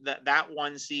didn't put that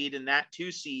 1 seed and that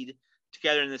 2 seed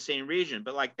together in the same region.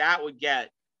 But that would get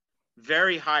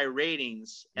very high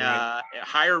ratings,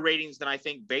 higher ratings than I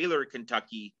think Baylor,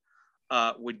 Kentucky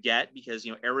would get, because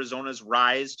Arizona's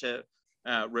rise to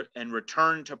and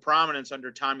return to prominence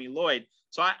under Tommy Lloyd.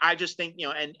 So I just think,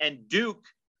 and Duke,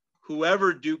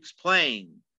 whoever Duke's playing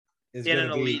in an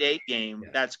Elite 8 game,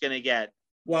 that's going to get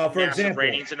for example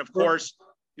ratings. And of course,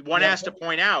 one has to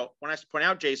point out,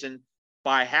 Jason,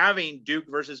 by having Duke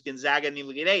versus Gonzaga in the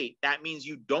Elite 8, that means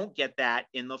you don't get that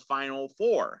in the Final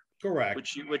 4. Correct.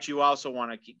 Which you also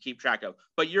want to keep track of.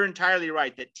 But you're entirely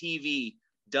right that TV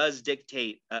does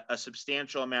dictate a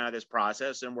substantial amount of this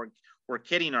process, and we're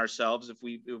kidding ourselves if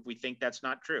we think that's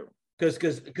not true.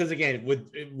 Because again,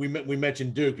 we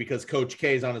mentioned Duke because Coach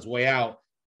K is on his way out.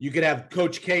 You could have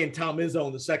Coach K and Tom Izzo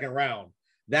in the second round.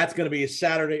 That's going to be a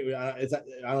Saturday. I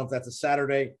don't know if that's a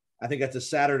Saturday. I think that's a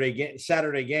Saturday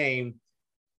game.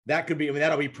 That could be.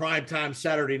 That'll be prime time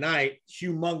Saturday night.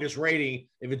 Humongous rating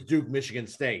if it's Duke, Michigan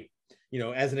State.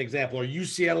 As an example, or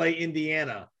UCLA,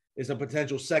 Indiana is a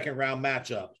potential second round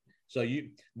matchup. So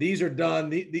these are done.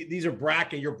 These are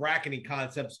your bracketing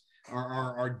concepts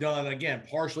are done again,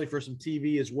 partially for some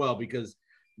TV as well, because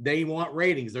they want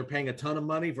ratings. They're paying a ton of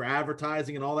money for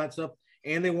advertising and all that stuff.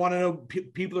 And they want to know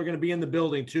people are going to be in the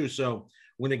building too. So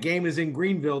when the game is in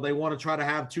Greenville, they want to try to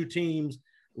have 2 teams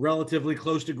relatively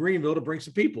close to Greenville to bring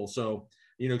some people. So,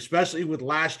 especially with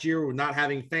last year with not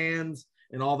having fans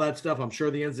and all that stuff, I'm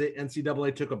sure the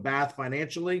NCAA took a bath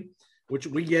financially, which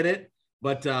we get it.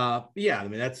 But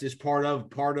that's just part of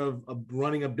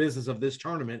running a business of this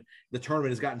tournament. The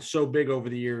tournament has gotten so big over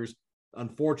the years.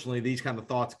 Unfortunately, these kind of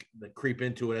thoughts that creep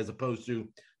into it, as opposed to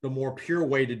the more pure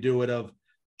way to do it of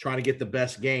trying to get the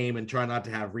best game and try not to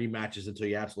have rematches until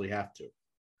you absolutely have to.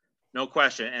 No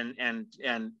question.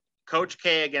 And Coach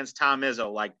K against Tom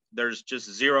Izzo, there's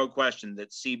just zero question that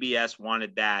CBS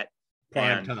wanted that.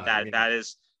 Prime time,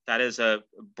 that That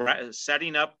is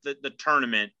setting up the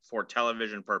tournament for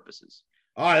television purposes.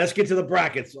 All right, let's get to the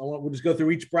brackets. We'll just go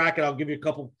through each bracket. I'll give you a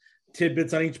couple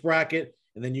tidbits on each bracket,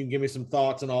 and then you can give me some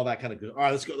thoughts and all that kind of good. All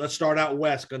right, let's go. Let's start out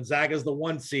west. Gonzaga's the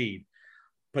 1 seed.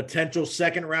 Potential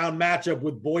second round matchup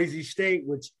with Boise State,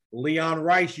 which Leon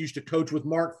Rice used to coach with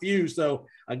Mark Few. So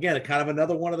again, kind of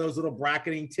another one of those little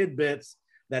bracketing tidbits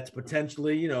that's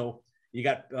potentially, you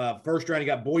got first round, you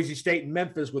got Boise State and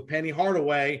Memphis with Penny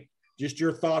Hardaway. Just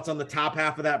your thoughts on the top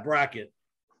half of that bracket.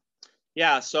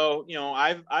 Yeah, so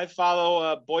I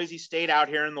follow Boise State out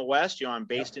here in the West. I'm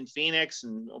based in Phoenix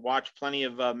and watch plenty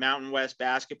of Mountain West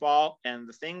basketball. And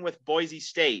the thing with Boise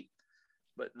State,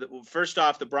 first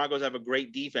off, the Broncos have a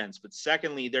great defense, but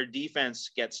secondly, their defense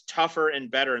gets tougher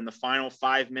and better in the final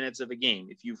 5 minutes of a game.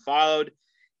 If you followed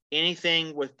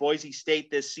anything with Boise State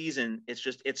this season,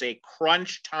 it's a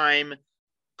crunch time,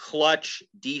 clutch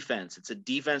defense. It's a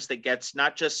defense that gets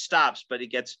not just stops, but it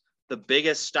gets the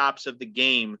biggest stops of the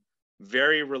game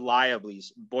very reliably.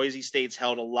 Boise State's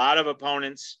held a lot of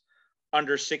opponents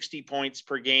under 60 points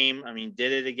per game. I mean,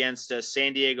 did it against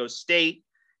San Diego State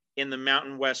in the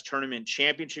Mountain West Tournament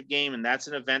Championship game, and that's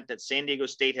an event that San Diego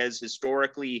State has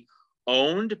historically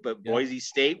owned, but Boise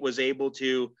State was able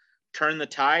to turn the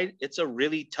tide. That's a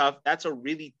really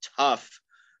tough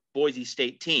Boise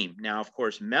State team. Now, of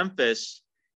course, Memphis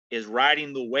is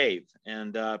riding the wave,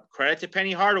 and credit to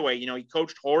Penny Hardaway. He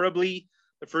coached horribly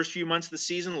the first few months of the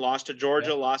season, lost to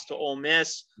Georgia, lost to Ole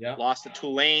Miss, lost to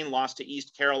Tulane, lost to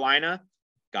East Carolina,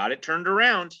 got it turned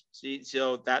around.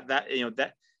 So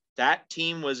that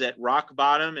team was at rock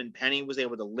bottom, and Penny was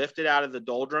able to lift it out of the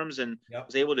doldrums and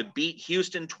was able to beat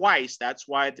Houston twice. That's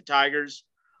why the Tigers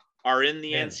are in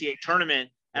the NCAA tournament.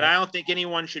 And I don't think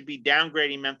anyone should be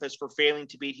downgrading Memphis for failing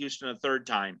to beat Houston a third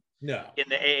time in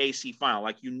the AAC final.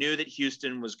 Like, you knew that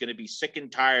Houston was going to be sick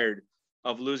and tired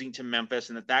of losing to Memphis,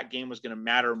 and that game was going to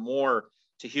matter more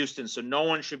to Houston. So no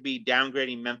one should be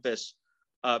downgrading Memphis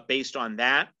based on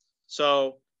that.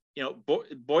 So,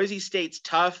 Boise State's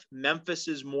tough. Memphis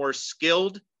is more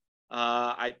skilled.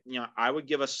 I would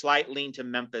give a slight lean to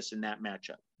Memphis in that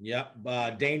matchup.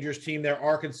 Yep. Dangerous team there.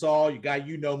 Arkansas,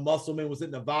 Musselman was at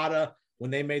Nevada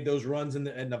when they made those runs in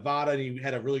Nevada, and he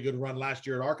had a really good run last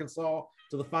year at Arkansas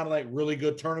to the Final Eight. Really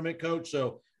good tournament coach.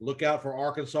 So look out for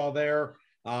Arkansas there.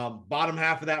 Bottom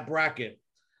half of that bracket,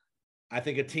 I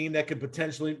think a team that could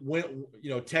potentially win,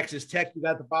 Texas Tech, you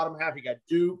got the bottom half, you got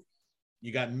Duke,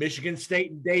 you got Michigan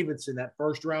State and Davidson, that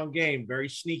first round game, very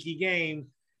sneaky game.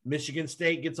 Michigan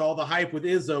State gets all the hype with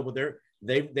Izzo, but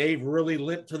they've really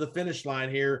limped to the finish line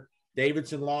here.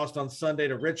 Davidson lost on Sunday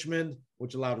to Richmond,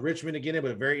 which allowed Richmond to get in,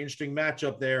 but a very interesting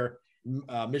matchup there,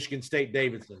 Michigan State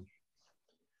Davidson.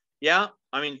 Yeah,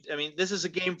 I mean, this is a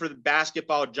game for the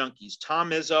basketball junkies.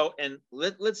 Tom Izzo, and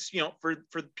let's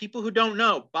for people who don't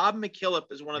know, Bob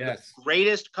McKillop is one of the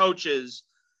greatest coaches,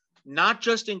 not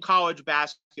just in college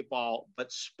basketball,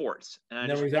 but sports. And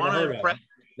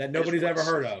nobody's ever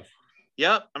heard of.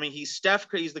 Yep, I mean, he's Steph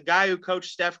Curry. He's the guy who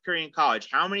coached Steph Curry in college.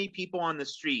 How many people on the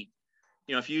street,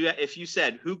 if you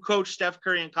said who coached Steph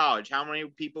Curry in college, how many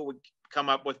people would come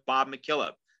up with Bob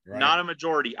McKillop? Right. Not a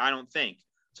majority, I don't think.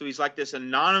 So he's like this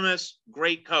anonymous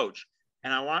great coach.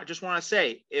 And I just want to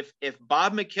say, if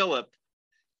Bob McKillop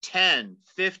 10,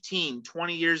 15,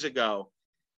 20 years ago,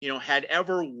 had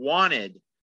ever wanted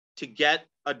to get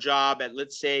a job at,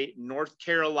 let's say, North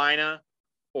Carolina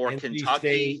or NC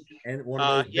Kentucky, State and one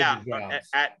of those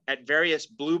at various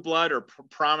blue blood or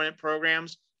prominent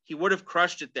programs, he would have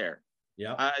crushed it there.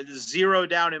 Yeah, zero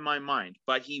doubt in my mind.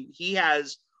 But he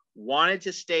has wanted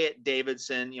to stay at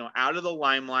Davidson, out of the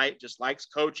limelight, just likes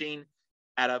coaching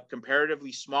at a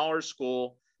comparatively smaller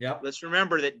school. Yeah. Let's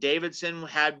remember that Davidson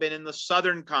had been in the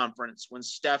Southern Conference when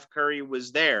Steph Curry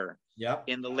was there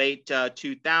in the late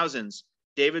 2000s.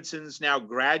 Davidson's now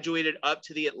graduated up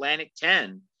to the Atlantic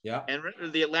 10. Yeah. And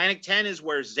the Atlantic 10 is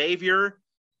where Xavier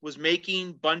was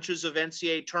making bunches of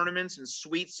NCAA tournaments and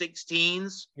Sweet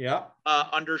 16s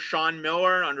under Sean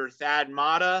Miller, under Thad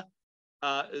Matta.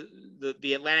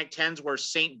 The Atlantic 10s where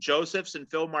St. Joseph's and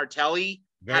Phil Martelli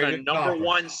had a number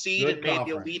one seed and made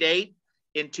the Elite Eight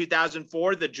in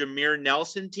 2004. The Jameer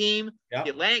Nelson team. Yep. The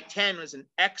Atlantic 10 was an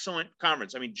excellent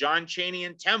conference. I mean, John Chaney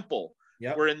and Temple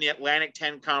were in the Atlantic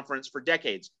 10 conference for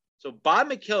decades. So Bob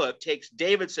McKillop takes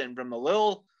Davidson from the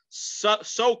little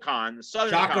SoCon, the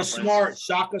Southern Conference.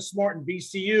 Shaka Smart and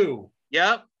VCU.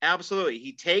 Yep, absolutely.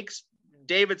 He takes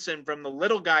Davidson from the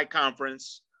little guy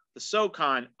conference, the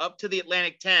SoCon, up to the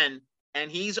Atlantic 10,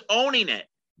 and he's owning it.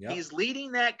 Yep. He's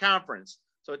leading that conference.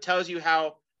 So it tells you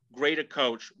how great a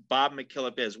coach Bob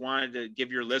McKillop is. Wanted to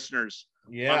give your listeners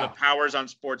on the Powers on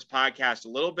Sports podcast a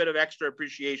little bit of extra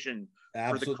appreciation for the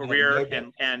Absolutely. career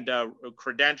No and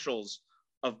credentials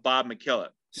of Bob McKillop.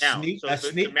 Now, the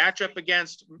matchup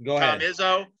against Tom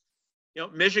Izzo,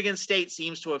 Michigan State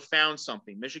seems to have found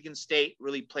something. Michigan State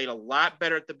really played a lot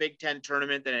better at the Big Ten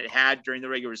tournament than it had during the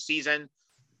regular season.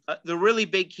 The really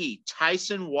big key,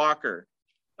 Tyson Walker,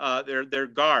 their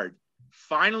guard,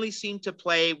 finally seemed to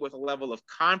play with a level of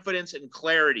confidence and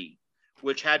clarity,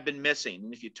 which had been missing.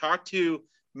 And if you talk to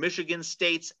Michigan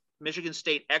State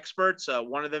experts,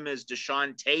 one of them is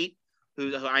Deshaun Tate,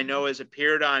 who I know has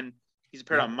appeared on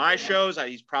my shows.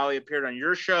 He's probably appeared on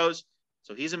your shows.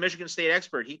 So he's a Michigan State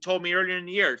expert. He told me earlier in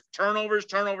the year, turnovers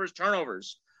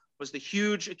was the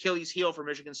huge Achilles heel for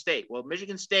Michigan State. Well,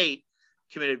 Michigan State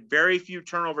committed very few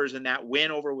turnovers in that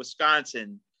win over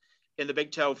Wisconsin in the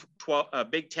Big Ten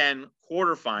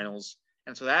quarterfinals.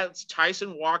 And so that's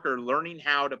Tyson Walker learning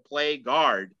how to play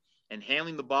guard and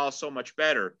handling the ball so much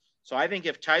better. So I think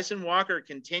if Tyson Walker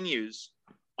continues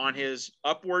on his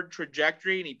upward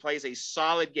trajectory and he plays a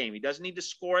solid game, he doesn't need to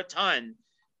score a ton,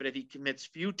 but if he commits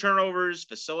few turnovers,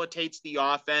 facilitates the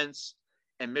offense,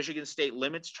 and Michigan State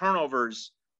limits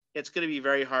turnovers, it's going to be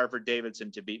very hard for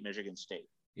Davidson to beat Michigan State.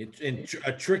 It's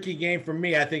a tricky game for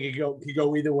me. I think it could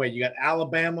go either way. You got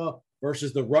Alabama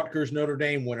versus the Rutgers Notre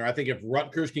Dame winner. I think if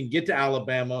Rutgers can get to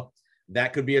Alabama,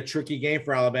 that could be a tricky game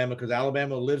for Alabama because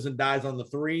Alabama lives and dies on the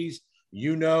threes.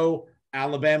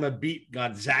 Alabama beat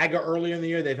Gonzaga earlier in the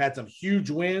year. They've had some huge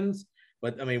wins,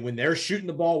 but I mean, when they're shooting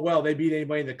the ball well, they beat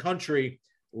anybody in the country.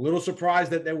 A little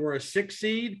surprised that they were a 6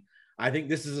 seed. I think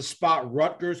this is a spot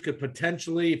Rutgers could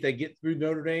potentially, if they get through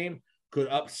Notre Dame, could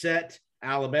upset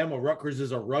Alabama. Rutgers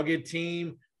is a rugged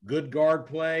team, good guard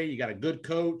play. You got a good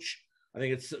coach. I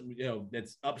think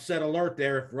it's upset alert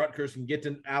there if Rutgers can get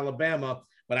to Alabama.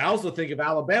 But I also think if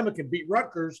Alabama can beat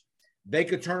Rutgers, they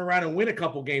could turn around and win a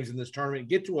couple games in this tournament and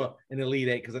get to an Elite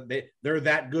Eight because they're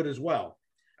that good as well.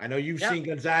 I know you've seen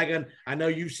Gonzaga. And I know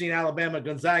you've seen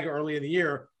Gonzaga early in the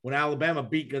year when Alabama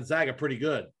beat Gonzaga pretty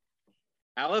good.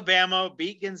 Alabama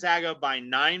beat Gonzaga by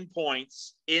 9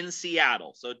 points in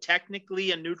Seattle. So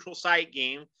technically a neutral site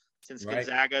game since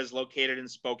Gonzaga is located in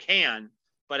Spokane,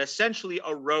 but essentially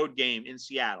a road game in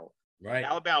Seattle. Right.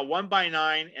 Alabama won by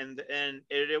 9, and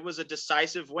it was a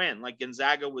decisive win. Like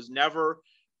Gonzaga was never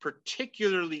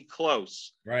particularly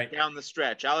close down the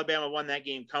stretch. Alabama won that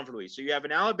game comfortably. So you have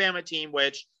an Alabama team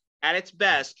which at its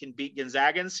best can beat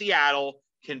Gonzaga and Seattle,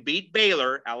 can beat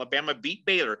Baylor. Alabama beat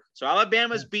Baylor. So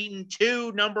Alabama's beaten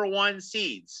 2 number 1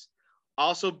 seeds,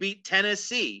 also beat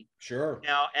Tennessee. Sure.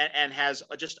 Now, and has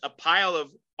just a pile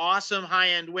of awesome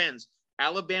high-end wins.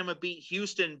 Alabama beat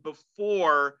Houston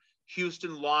before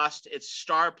Houston lost its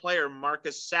star player,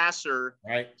 Marcus Sasser,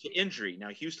 to injury. Now,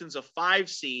 Houston's a 5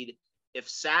 seed. If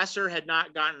Sasser had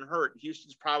not gotten hurt,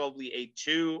 Houston's probably a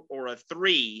 2 or a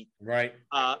 3. Right.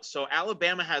 So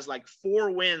Alabama has like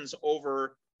 4 wins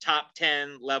over top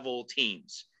 10 level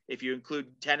teams, if you include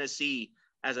Tennessee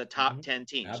as a top 10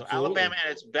 team. Absolutely. So Alabama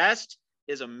at its best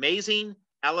is amazing.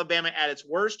 Alabama at its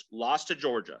worst lost to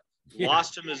Georgia,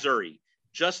 lost to Missouri,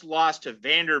 just lost to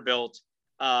Vanderbilt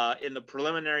in the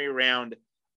preliminary round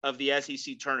of the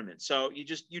SEC tournament. So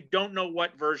you don't know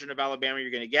what version of Alabama you're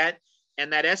going to get.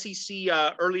 And that SEC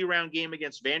early round game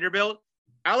against Vanderbilt,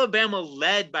 Alabama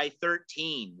led by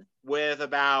 13 with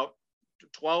about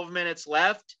 12 minutes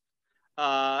left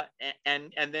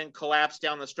and then collapsed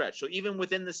down the stretch. So even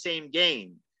within the same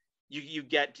game, you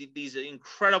get these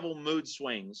incredible mood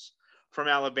swings from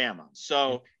Alabama.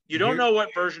 So you don't know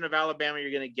what version of Alabama you're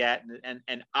going to get.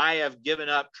 And I have given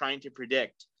up trying to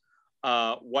predict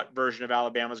what version of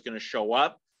Alabama is going to show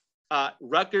up.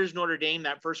 Rutgers, Notre Dame,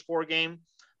 that first 4 game,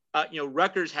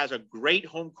 Rutgers has a great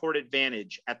home court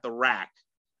advantage at the RAC,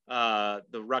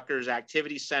 the Rutgers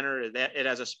Activity Center. It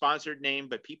has a sponsored name,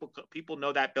 but people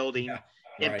know that building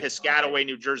in Piscataway,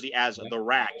 New Jersey as the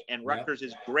RAC, and Rutgers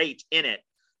is great in it.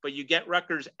 But you get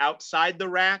Rutgers outside the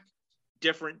RAC,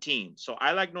 different team. So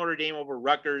I like Notre Dame over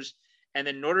Rutgers, and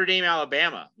then Notre Dame,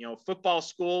 Alabama. Football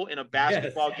school in a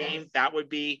basketball game, that would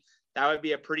be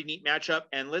a pretty neat matchup.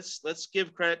 And let's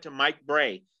give credit to Mike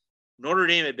Brey. Notre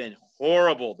Dame had been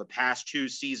horrible the past 2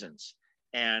 seasons,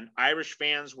 and Irish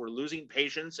fans were losing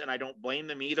patience, and I don't blame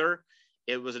them either.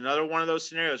 It was another one of those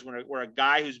scenarios where a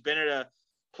guy who's been at a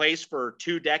place for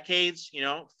 2 decades,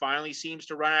 finally seems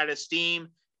to run out of steam.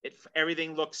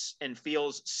 Everything looks and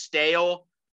feels stale,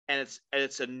 and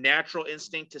it's a natural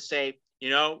instinct to say,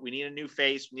 we need a new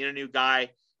face, we need a new guy,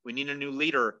 we need a new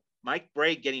leader. Mike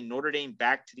Brey getting Notre Dame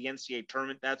back to the NCAA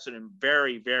tournament, that's a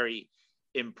very, very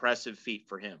impressive feat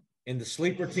for him. And the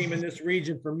sleeper team in this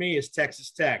region for me is Texas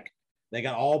Tech. They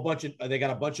got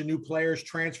a bunch of new players,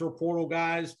 transfer portal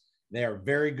guys. They are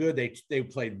very good. They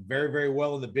played very, very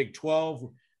well in the Big 12,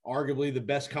 arguably the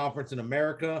best conference in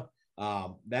America.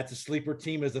 That's a sleeper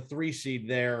team as a 3 seed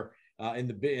there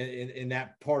in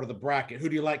that part of the bracket. Who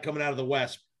do you like coming out of the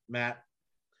West, Matt?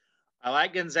 I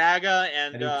like Gonzaga,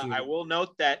 and I will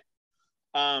note that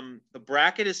the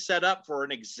bracket is set up for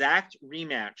an exact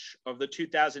rematch of the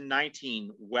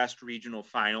 2019 West Regional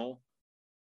Final.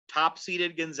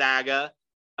 Top-seeded Gonzaga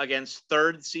against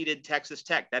third-seeded Texas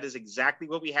Tech. That is exactly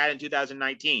what we had in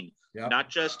 2019. Yep.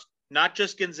 Not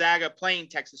just Gonzaga playing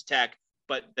Texas Tech,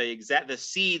 but the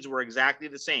seeds were exactly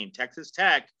the same. Texas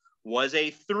Tech was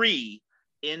a 3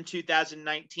 in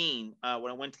 2019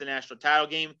 when it went to the national title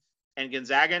game, and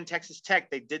Gonzaga and Texas Tech,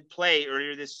 they did play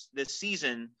earlier this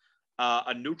season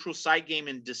a neutral site game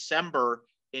in December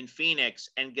in Phoenix,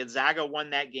 and Gonzaga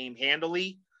won that game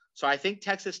handily. So I think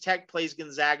Texas Tech plays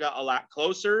Gonzaga a lot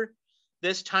closer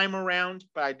this time around,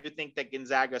 but I do think that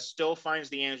Gonzaga still finds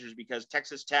the answers because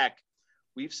Texas Tech,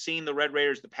 we've seen the Red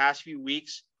Raiders the past few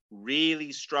weeks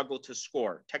really struggle to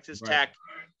score. Texas Tech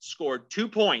scored 2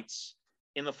 points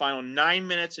in the final 9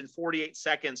 minutes and 48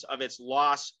 seconds of its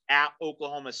loss at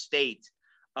Oklahoma State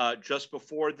just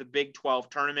before the Big 12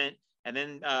 tournament, and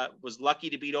then was lucky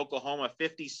to beat Oklahoma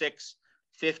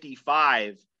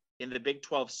 56-55 in the Big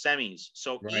 12 semis.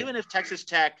 So even if Texas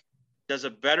Tech does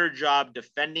a better job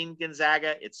defending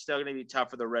Gonzaga, it's still going to be tough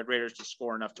for the Red Raiders to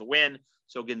score enough to win.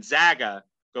 So Gonzaga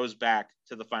goes back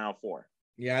to the Final Four.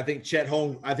 Yeah, I think Chet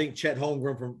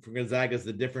Holmgren from Gonzaga is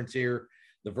the difference here.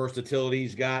 The versatility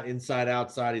he's got inside,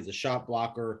 outside. He's a shot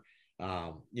blocker.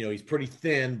 He's pretty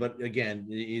thin, but again,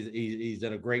 he's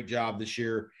done a great job this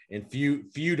year. And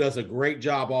Few does a great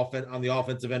job on the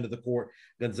offensive end of the court.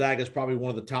 Gonzaga is probably one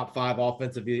of the top 5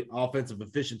 offensive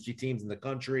efficiency teams in the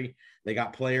country. They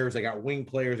got players, they got wing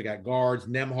players, they got guards.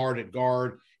 Nembhard at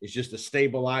guard is just a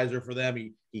stabilizer for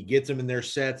them. He gets them in their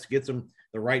sets, gets them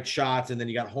the right shots, and then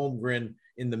you got Holmgren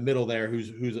in the middle there, who's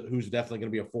definitely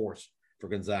going to be a force for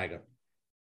Gonzaga.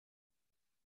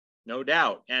 No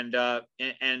doubt. And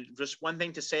just one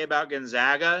thing to say about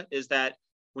Gonzaga is that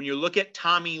when you look at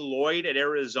Tommy Lloyd at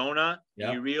Arizona,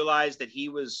 you realize that he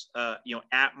was,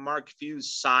 at Mark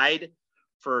Few's side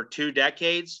for 2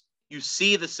 decades. You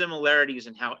see the similarities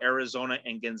in how Arizona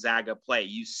and Gonzaga play.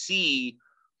 You see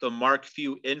the Mark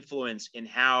Few influence in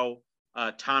how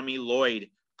Tommy Lloyd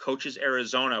coaches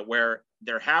Arizona, where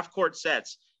their half-court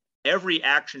sets, every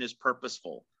action is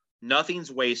purposeful.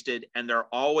 Nothing's wasted, and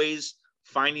they're always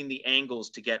finding the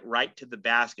angles to get right to the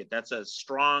basket. That's a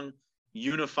strong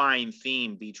unifying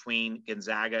theme between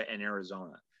Gonzaga and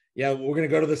Arizona. Yeah, we're going to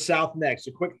go to the South next.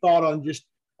 A quick thought on just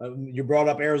you brought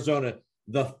up Arizona.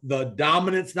 The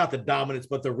dominance, not the dominance,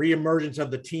 but the reemergence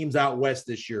of the teams out west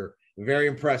this year. Very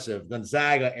impressive.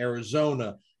 Gonzaga,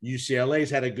 Arizona, UCLA's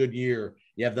had a good year.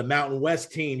 You have the Mountain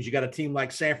West teams. You got a team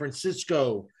like San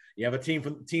Francisco. You have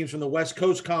teams from the West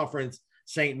Coast Conference,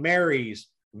 St. Mary's.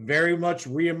 Very much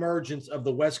reemergence of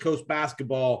the West Coast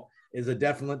basketball is a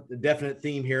definite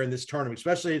theme here in this tournament,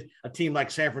 especially a team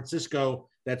like San Francisco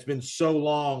that's been so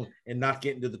long and not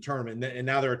getting to the tournament, and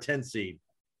now they're a 10 seed.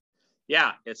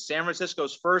 Yeah, it's San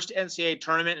Francisco's first NCAA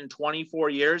tournament in 24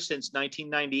 years since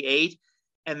 1998,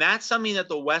 and that's something that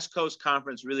the West Coast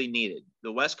Conference really needed.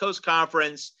 The West Coast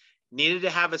Conference needed to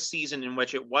have a season in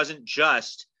which it wasn't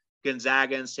just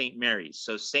Gonzaga and St. Mary's.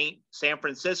 So San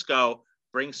Francisco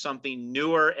brings something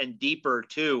newer and deeper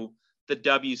to the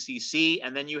WCC.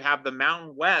 And then you have the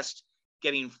Mountain West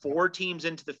getting 4 teams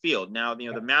into the field. Now,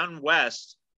 the Mountain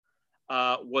West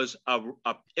was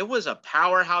a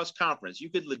powerhouse conference. You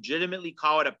could legitimately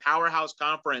call it a powerhouse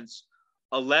conference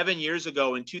 11 years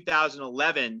ago in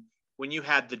 2011, when you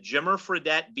had the Jimmer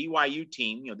Fredette BYU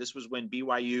team. This was when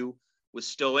BYU was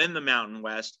still in the Mountain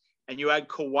West. And you had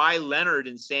Kawhi Leonard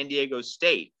in San Diego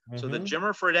State. Mm-hmm. So the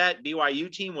Jimmer Fredette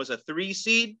BYU team was a 3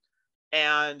 seed,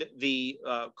 and the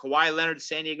Kawhi Leonard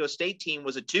San Diego State team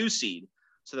was a 2 seed.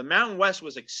 So the Mountain West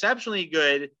was exceptionally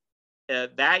good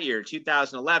that year,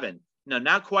 2011. Now,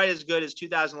 not quite as good as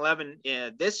 2011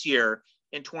 this year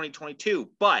in 2022,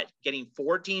 but getting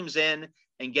 4 teams in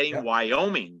and getting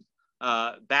Wyoming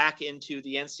back into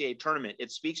the NCAA tournament,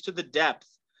 it speaks to the depth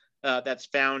that's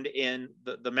found in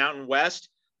the Mountain West.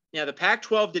 Now, the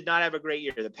Pac-12 did not have a great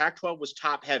year. The Pac-12 was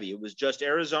top heavy. It was just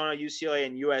Arizona, UCLA,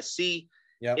 and USC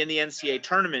in the NCAA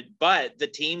tournament. But the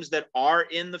teams that are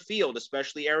in the field,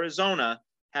 especially Arizona,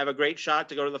 have a great shot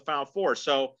to go to the Final Four.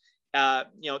 So,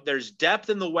 there's depth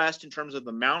in the West in terms of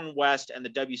the Mountain West and the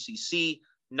WCC.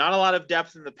 Not a lot of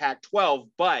depth in the Pac-12,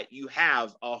 but you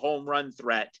have a home run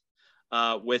threat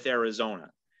with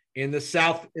Arizona. In the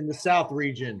South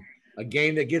region, a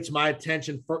game that gets my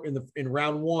attention in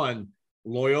round 1.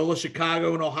 Loyola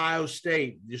Chicago and Ohio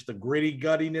State. Just the gritty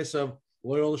guttiness of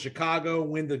Loyola Chicago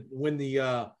win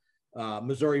the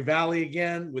Missouri Valley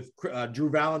again with Drew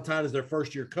Valentine as their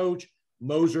first-year coach.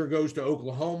 Moser goes to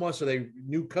Oklahoma, so they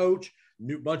new coach,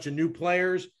 bunch of new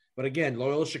players. But again,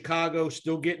 Loyola Chicago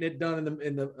still getting it done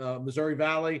in the Missouri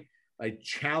Valley. A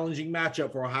challenging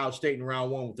matchup for Ohio State in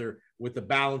round one with the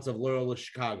balance of Loyola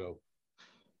Chicago.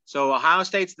 So Ohio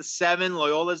State's the 7,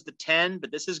 Loyola's the 10,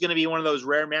 but this is going to be one of those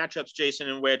rare matchups, Jason,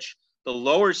 in which the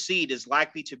lower seed is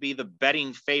likely to be the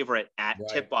betting favorite at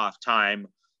tip-off time.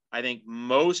 I think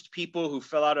most people who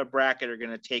fill out a bracket are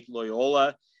going to take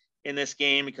Loyola in this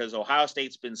game because Ohio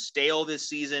State's been stale this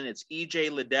season. It's E.J.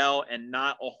 Liddell and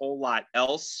not a whole lot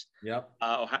else. Yep.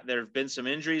 There have been some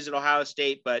injuries at Ohio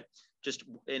State, but just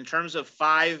in terms of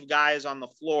 5 guys on the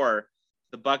floor,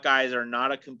 the Buckeyes are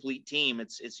not a complete team.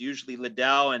 It's usually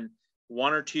Liddell and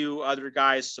 1 or 2 other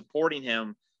guys supporting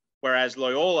him, whereas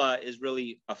Loyola is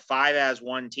really a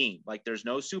 5-as-1 team. Like there's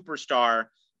no superstar,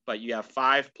 but you have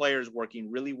 5 players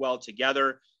working really well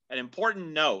together. An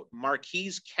important note,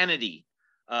 Marquise Kennedy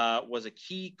was a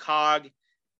key cog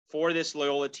for this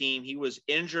Loyola team. He was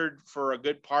injured for a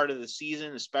good part of the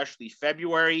season, especially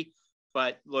February,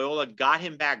 but Loyola got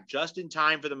him back just in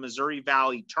time for the Missouri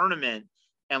Valley tournament.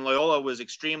 And Loyola was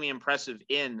extremely impressive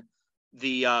in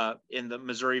the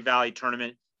Missouri Valley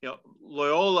tournament. You know,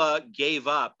 Loyola gave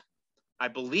up, I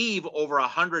believe, over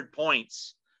 100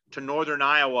 points to Northern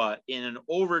Iowa in an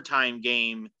overtime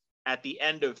game at the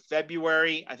end of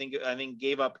February. I think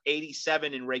gave up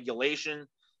 87 in regulation,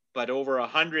 but over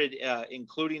 100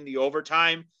 including the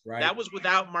overtime. Right. That was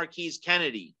without Marquise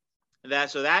Kennedy. And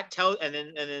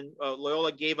then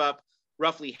Loyola gave up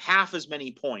roughly half as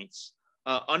many points,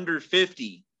 under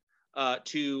 50,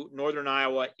 to Northern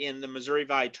Iowa in the Missouri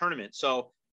Valley tournament.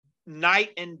 So night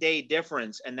and day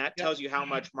difference, and that tells you how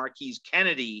much Marquise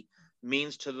Kennedy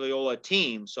means to the Loyola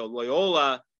team. So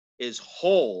Loyola is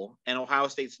whole, and Ohio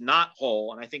State's not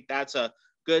whole, and I think that's a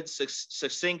good,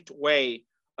 succinct way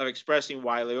of expressing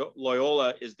why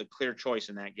Loyola is the clear choice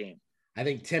in that game. I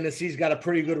think Tennessee's got a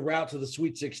pretty good route to the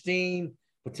Sweet 16,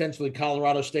 potentially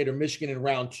Colorado State or Michigan in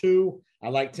round 2. I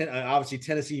like obviously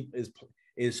Tennessee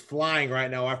is flying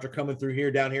right now after coming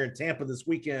through down here in Tampa this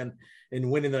weekend and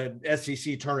winning the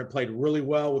SEC tournament. Played really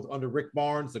well under Rick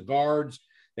Barnes, the guards.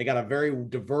 They got a very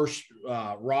diverse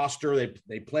roster.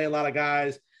 They play a lot of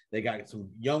guys. They got some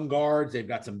young guards. They've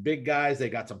got some big guys. They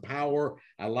got some power.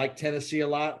 I like Tennessee a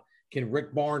lot. Can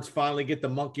Rick Barnes finally get the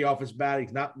monkey off his back?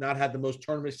 He's not had the most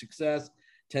tournament success.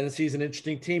 Tennessee's an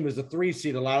interesting team as a 3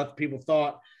 seed. A lot of people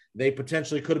thought they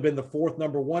potentially could have been the 4th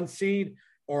number 1 seed,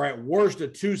 or at worst a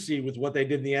 2 seed with what they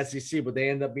did in the SEC, but they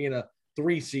end up being a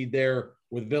 3 seed there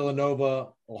with Villanova,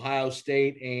 Ohio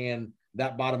State, and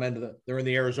that bottom end they're in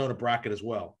the Arizona bracket as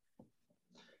well.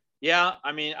 Yeah,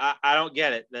 I mean, I don't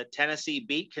get it. That Tennessee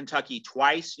beat Kentucky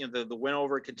twice. You know, the win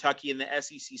over Kentucky in the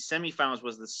SEC semifinals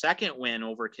was the 2nd win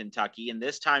over Kentucky, and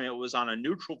this time it was on a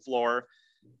neutral floor,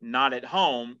 not at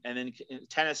home. And then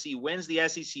Tennessee wins the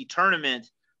SEC tournament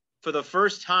for the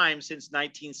first time since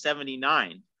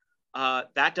 1979.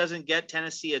 That doesn't get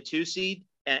Tennessee a 2 seed,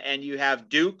 and you have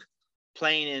Duke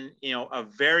playing in a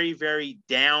very, very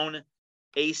down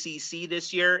ACC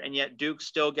this year, and yet Duke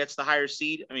still gets the higher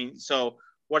seed. I mean, so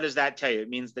what does that tell you? It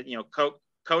means that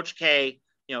Coach K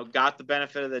got the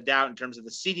benefit of the doubt in terms of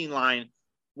the seeding line.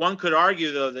 One could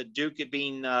argue though that Duke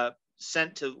being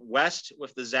sent to West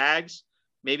with the Zags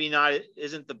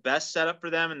isn't the best setup for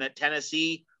them, and that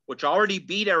Tennessee, which already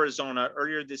beat Arizona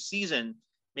earlier this season,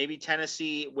 maybe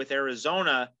Tennessee with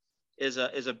Arizona is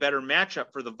a better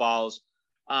matchup for the Vols.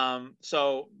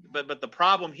 But the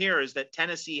problem here is that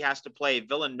Tennessee has to play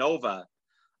Villanova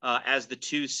as the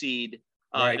 2 seed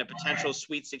in a potential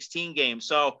Sweet 16 game.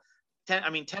 So,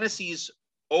 Tennessee's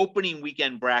opening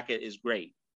weekend bracket is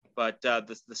great, but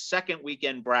the second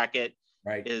weekend bracket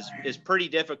is pretty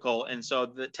difficult. And so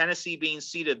the Tennessee being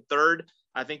seeded 3rd,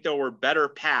 I think there were better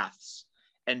paths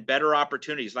and better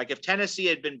opportunities. Like if Tennessee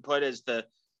had been put as the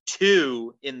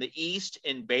 2 in the East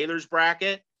in Baylor's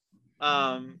bracket,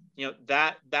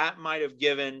 that might have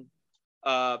given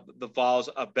the Vols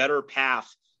a better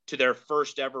path to their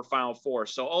first ever Final Four.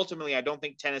 So ultimately, I don't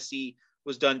think Tennessee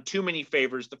was done too many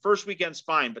favors. The first weekend's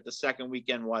fine, but the second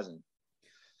weekend wasn't.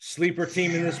 Sleeper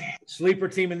team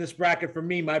in this bracket for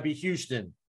me might be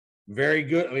Houston. Very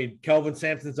good. I mean, Kelvin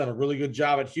Sampson's done a really good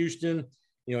job at Houston.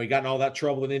 He got in all that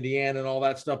trouble in Indiana and all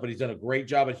that stuff, but he's done a great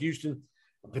job at Houston.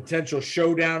 A potential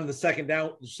showdown in the second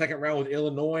round with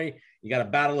Illinois. You got a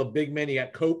battle of big men. You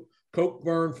got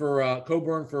Coburn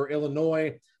for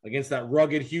Illinois against that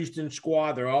rugged Houston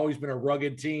squad. They've always been a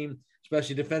rugged team,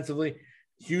 especially defensively.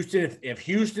 Houston, if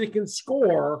Houston can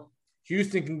score,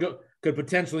 Houston could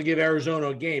potentially give Arizona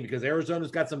a game because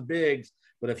Arizona's got some bigs.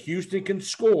 But if Houston can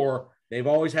score, they've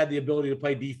always had the ability to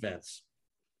play defense.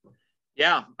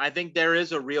 Yeah, I think there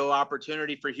is a real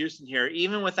opportunity for Houston here,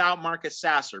 even without Marcus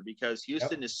Sasser, because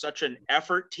Houston is such an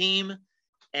effort team.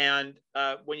 And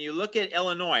when you look at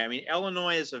Illinois, I mean,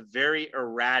 Illinois is a very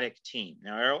erratic team.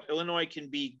 Now, Illinois can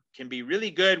be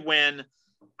really good when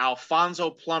Alfonso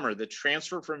Plummer, the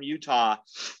transfer from Utah,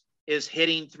 is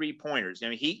hitting 3-pointers. I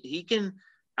mean, he can.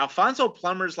 Alfonso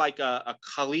Plummer's like a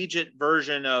collegiate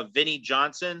version of Vinnie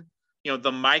Johnson,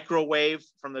 the microwave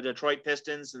from the Detroit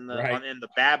Pistons and the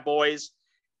Bad Boys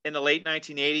in the late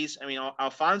 1980s. I mean,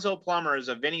 Alfonso Plummer is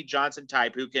a Vinnie Johnson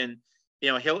type who can,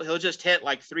 he'll just hit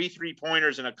like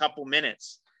 3-pointers in a couple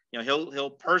minutes. He'll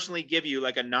personally give you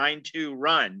like a 9-2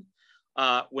 run.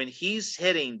 When he's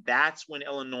hitting, that's when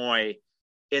Illinois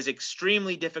is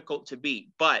extremely difficult to beat.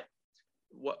 But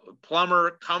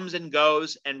Plummer comes and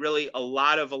goes, and really a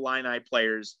lot of Illini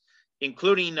players,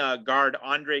 including guard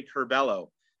Andre Curbelo,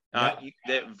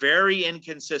 they're very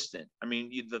inconsistent. I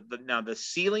mean, now the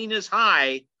ceiling is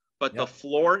high, but the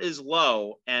floor is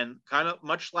low, and kind of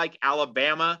much like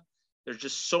Alabama, there's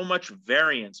just so much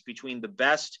variance between the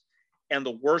best and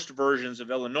the worst versions of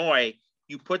Illinois.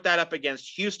 You put that up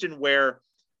against Houston, where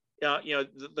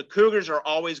the Cougars are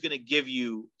always going to give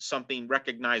you something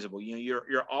recognizable.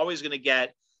 You're always going to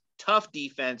get tough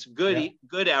defense,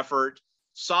 good effort,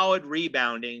 solid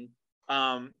rebounding.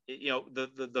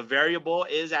 The variable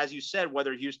is, as you said,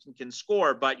 whether Houston can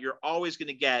score, but you're always going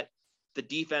to get the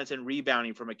defense and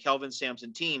rebounding from a Kelvin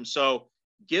Sampson team. So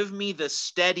give me the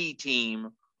steady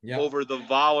team over the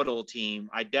volatile team.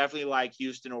 I definitely like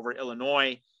Houston over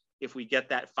Illinois if we get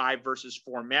that 5 versus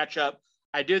 4 matchup.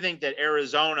 I do think that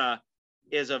Arizona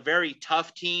is a very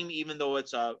tough team, even though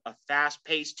it's a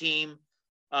fast-paced team,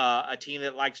 a team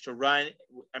that likes to run.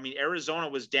 I mean, Arizona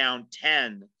was down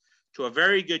 10 to a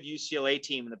very good UCLA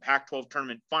team in the Pac-12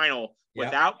 tournament final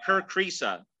without Kirk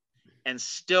Kriisa, and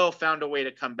still found a way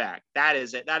to come back. That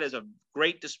is a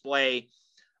great display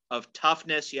of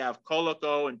toughness. You have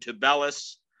Koloko and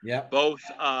Tubelis, both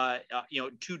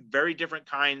two very different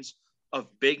kinds of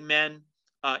big men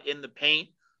in the paint.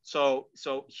 So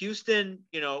Houston,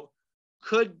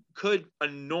 could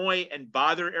annoy and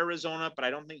bother Arizona, but I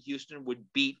don't think Houston would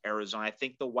beat Arizona. I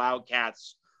think the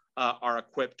Wildcats are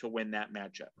equipped to win that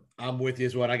matchup. I'm with you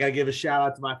as well. I got to give a shout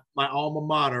out to my alma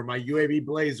mater, my UAB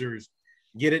Blazers.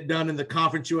 Get it done in the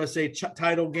Conference USA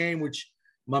title game, which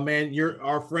my man,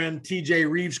 our friend TJ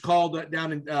Reeves called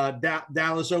down in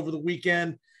Dallas over the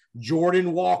weekend.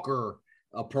 Jordan Walker,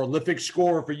 a prolific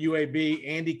scorer for UAB.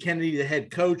 Andy Kennedy, the head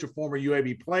coach, a former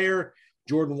UAB player.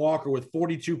 Jordan Walker with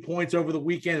 42 points over the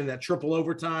weekend in that triple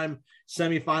overtime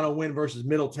semifinal win versus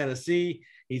Middle Tennessee.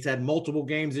 He's had multiple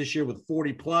games this year with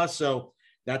 40 plus. So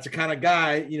that's the kind of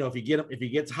guy, if he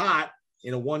gets hot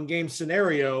in a 1-game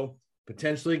scenario,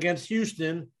 potentially against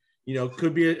Houston,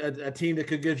 could be a team that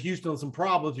could give Houston some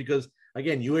problems because,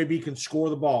 again, UAB can score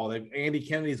the ball. Andy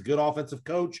Kennedy is a good offensive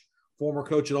coach, former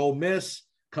coach at Ole Miss,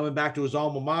 coming back to his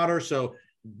alma mater. So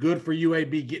good for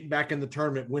UAB getting back in the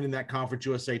tournament, winning that Conference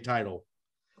USA title.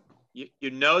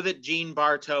 You know that Gene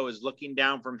Bartow is looking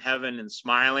down from heaven and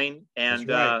smiling.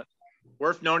 And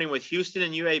worth noting with Houston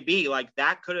and UAB, like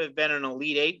that could have been an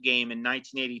Elite Eight game in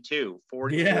 1982,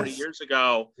 40 years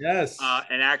ago. Yes.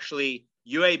 And actually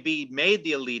UAB made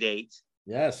the Elite Eight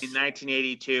in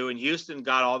 1982, and Houston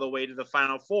got all the way to the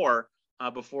Final Four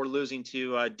before losing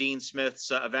to Dean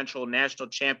Smith's eventual national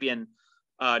champion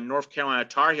North Carolina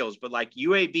Tar Heels. But like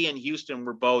UAB and Houston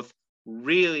were both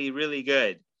really, really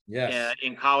good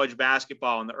in college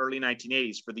basketball in the early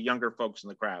 1980s for the younger folks in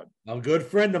the crowd. A good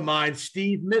friend of mine,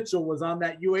 Steve Mitchell, was on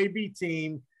that UAB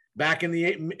team back in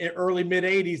the early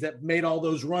mid-'80s that made all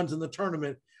those runs in the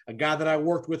tournament, a guy that I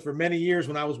worked with for many years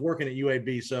when I was working at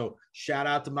UAB. So shout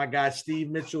out to my guys, Steve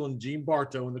Mitchell and Gene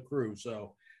Bartow and the crew.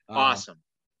 So awesome.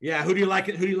 Yeah. Who do you like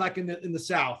in the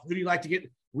South? Who do you like to get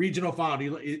regional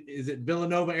final? Is it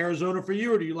Villanova, Arizona for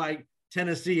you, or do you like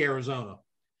Tennessee, Arizona?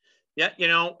 Yeah.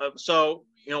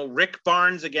 Rick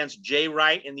Barnes against Jay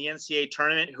Wright in the NCAA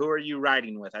tournament. Who are you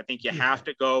riding with? I think you have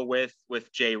to go with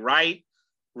Jay Wright.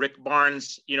 Rick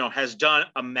Barnes, has done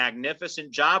a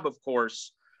magnificent job, of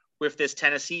course, with this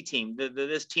Tennessee team.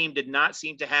 This team did not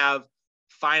seem to have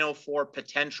Final Four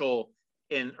potential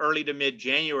in early to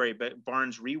mid-January, but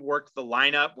Barnes reworked the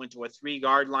lineup, went to a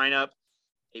 3-guard lineup.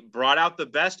 It brought out the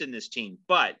best in this team.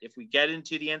 But if we get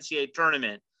into the NCAA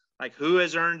tournament, like who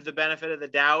has earned the benefit of the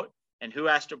doubt and who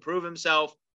has to prove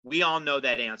himself, we all know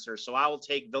that answer. So I will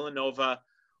take Villanova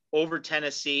over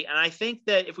Tennessee. And I think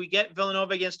that if we get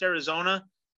Villanova against Arizona,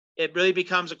 it really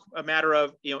becomes a matter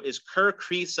of, is Kerr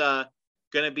Kriisa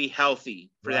going to be healthy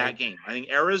for that game? I think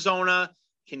Arizona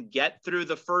can get through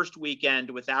the first weekend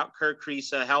without Kerr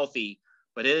Kriisa healthy,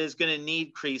 but it is going to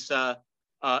need Kriisa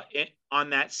on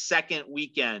that second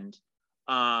weekend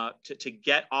to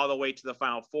get all the way to the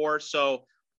Final Four. So,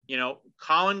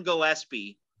 Colin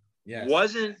Gillespie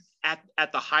wasn't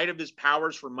at the height of his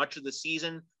powers for much of the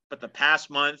season, but the past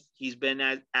month he's been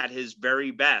at his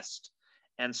very best.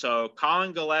 And so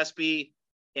Colin Gillespie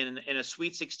in a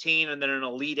Sweet 16 and then an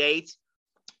Elite 8,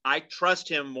 I trust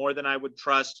him more than I would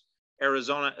trust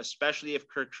Arizona, especially if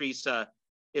Kerr Kriisa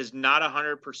is not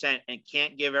 100% and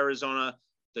can't give Arizona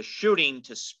the shooting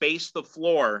to space the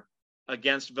floor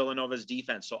against Villanova's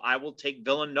defense. So I will take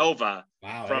Villanova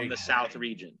from the South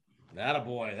region.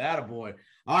 Attaboy.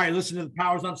 All right, listen to the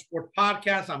Powers on Sports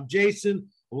podcast. I'm Jason,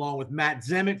 along with Matt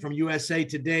Zemek from USA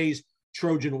Today's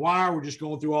Trojan Wire. We're just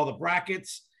going through all the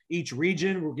brackets, each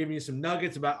region. We're giving you some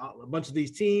nuggets about a bunch of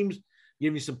these teams,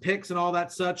 giving you some picks and all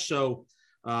that such. So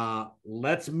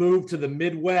let's move to the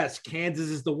Midwest. Kansas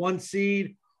is the 1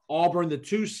 seed, Auburn the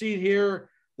 2 seed here.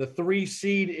 The 3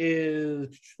 seed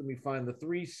is, let me find the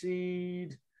 3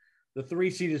 seed. The 3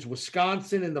 seed is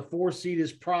Wisconsin, and the 4 seed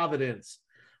is Providence.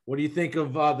 What do you think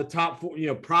of the top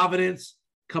 4? Providence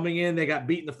coming in, they got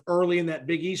beaten early in that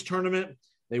Big East tournament.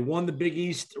 They won the Big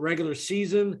East regular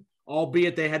season,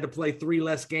 albeit they had to play 3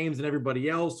 less games than everybody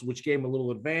else, which gave them a little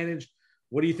advantage.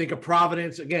 What do you think of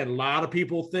Providence? Again, a lot of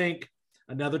people think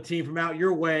another team from out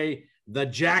your way, the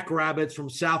Jackrabbits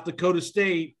from South Dakota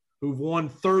State, who've won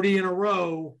 30 in a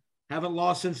row, haven't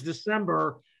lost since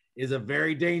December, is a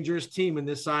very dangerous team in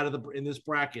this side of in this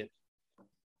bracket.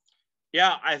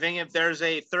 Yeah, I think if there's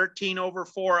a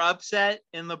 13-over-4 upset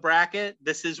in the bracket,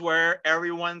 this is where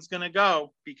everyone's going to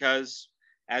go because,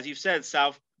 as you said,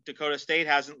 South Dakota State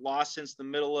hasn't lost since the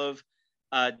middle of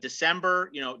December.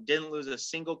 Didn't lose a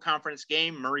single conference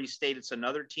game. Murray State, it's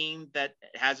another team that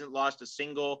hasn't lost a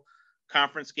single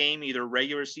conference game, either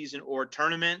regular season or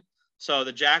tournament. So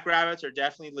the Jackrabbits are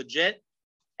definitely legit.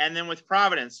 And then with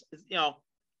Providence,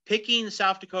 picking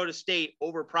South Dakota State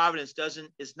over Providence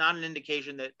is not an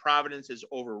indication that Providence is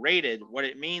overrated. What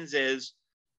it means is,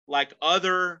 like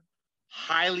other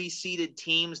highly seeded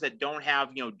teams that don't have,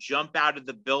 jump out of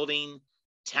the building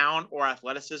talent or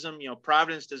athleticism,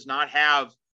 Providence does not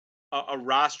have a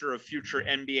roster of future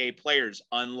NBA players,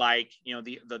 unlike,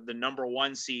 the number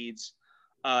 1 seeds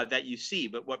that you see.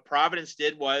 But what Providence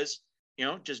did was,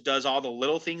 just does all the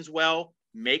little things well,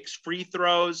 makes free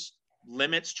throws,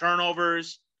 limits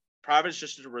turnovers. Providence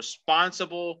just is a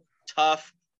responsible,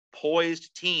 tough,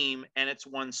 poised team, and it's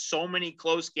won so many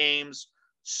close games,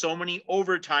 so many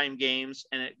overtime games,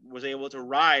 and it was able to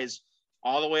rise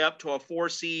all the way up to a 4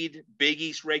 seed Big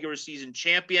East regular season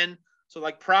champion. So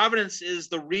Providence is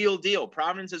the real deal.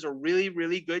 Providence is a really,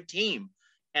 really good team,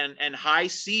 and high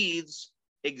seeds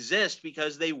exist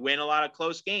because they win a lot of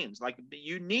close games.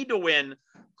 You need to win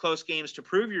close games to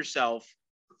prove yourself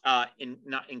in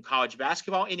college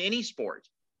basketball, in any sport.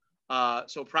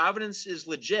 So Providence is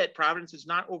legit. Providence is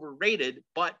not overrated,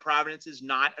 but Providence is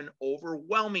not an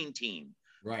overwhelming team.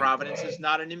 Right. Providence is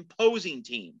not an imposing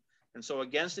team. And so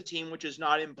against a team which is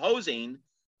not imposing,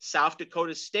 South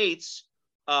Dakota State's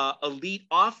elite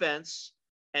offense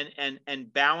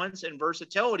and balance and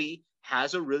versatility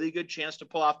has a really good chance to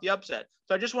pull off the upset.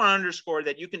 So I just want to underscore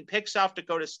that you can pick South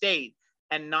Dakota State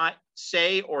and not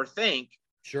say or think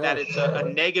that it's a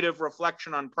negative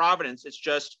reflection on Providence. It's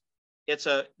just,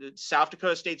 South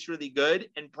Dakota State's really good,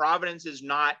 and Providence is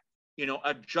not,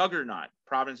 a juggernaut.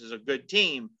 Providence is a good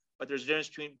team, but there's a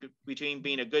difference between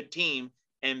being a good team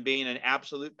and being an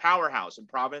absolute powerhouse. And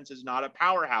Providence is not a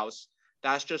powerhouse.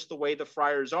 That's just the way the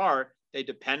Friars are. They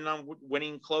depend on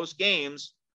winning close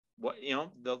games.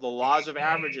 The laws of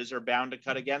averages are bound to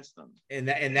cut against them. And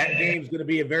that game's going to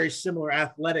be a very similar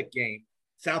athletic game.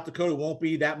 South Dakota won't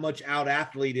be that much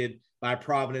out-athleted by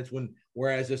Providence,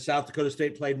 whereas if South Dakota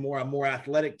State played a more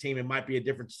athletic team, it might be a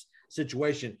different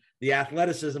situation. The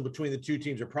athleticism between the two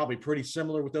teams are probably pretty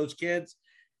similar with those kids.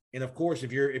 And of course,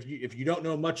 if you don't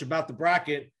know much about the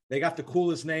bracket, they got the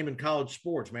coolest name in college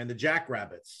sports, man, the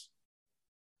Jackrabbits.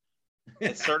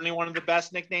 It's certainly one of the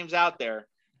best nicknames out there.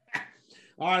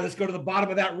 All right, let's go to the bottom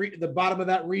of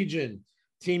that region.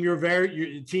 Team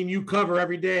you cover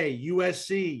every day,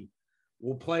 USC.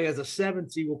 Will play as a 7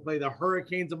 seed. We'll play the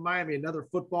Hurricanes of Miami, another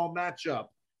football matchup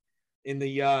in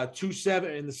the 7-10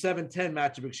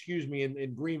 matchup,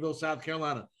 in Greenville, South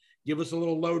Carolina. Give us a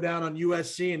little lowdown on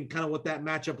USC and kind of what that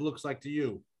matchup looks like to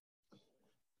you.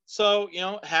 So,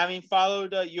 having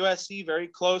followed USC very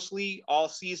closely all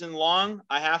season long,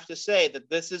 I have to say that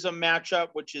this is a matchup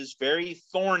which is very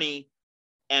thorny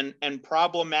and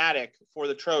problematic for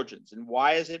the Trojans. And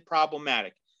why is it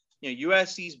problematic?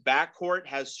 USC's backcourt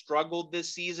has struggled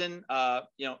this season.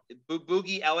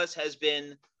 Boogie Ellis has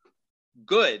been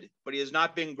good, but he has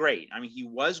not been great. I mean, he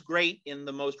was great in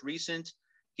the most recent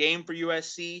game for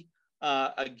USC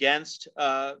against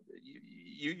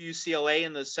UCLA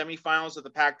in the semifinals of the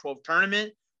Pac-12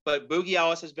 tournament. But Boogie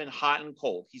Ellis has been hot and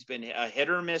cold. He's been a hit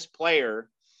or miss player,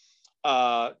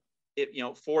 for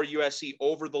USC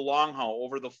over the long haul,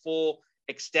 over the full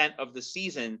extent of the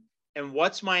season. And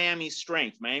what's Miami's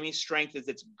strength? Miami's strength is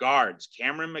its guards: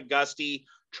 Cameron McGusty,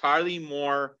 Charlie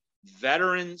Moore,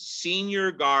 veteran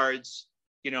senior guards,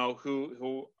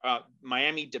 who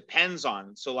Miami depends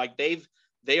on. So like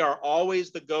they are always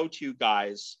the go-to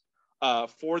guys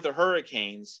for the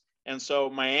Hurricanes. And so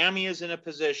Miami is in a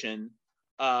position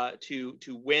to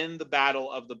win the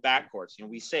battle of the backcourts.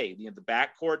 We say the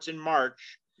backcourts in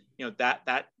March,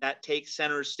 that takes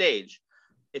center stage.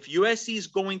 If USC is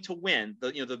going to win,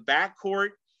 the backcourt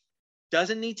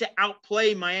doesn't need to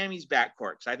outplay Miami's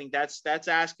backcourt. So I think that's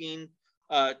asking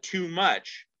too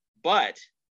much. But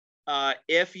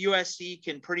if USC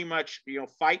can pretty much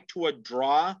fight to a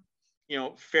draw,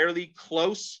 fairly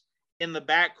close in the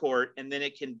backcourt, and then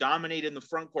it can dominate in the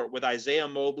front court with Isaiah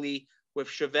Mobley, with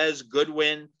Chavez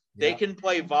Goodwin, they can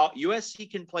play USC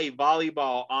can play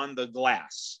volleyball on the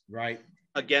glass, right,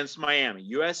 against Miami.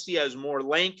 USC has more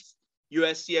length.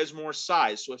 USC has more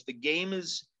size. So if the game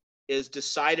is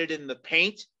decided in the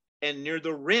paint and near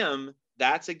the rim,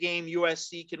 that's a game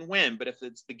USC can win. But if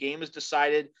the game is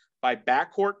decided by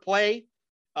backcourt play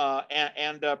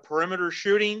and perimeter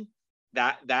shooting,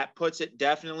 that puts it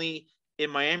definitely in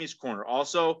Miami's corner.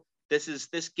 Also,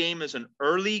 this game is an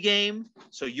early game,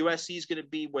 so USC is going to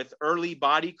be with early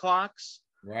body clocks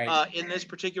in this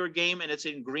particular game, and it's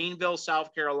in Greenville,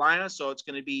 South Carolina, so it's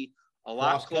going to be a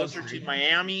lot closer to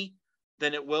Miami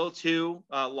than it will to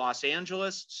Los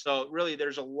Angeles. So really,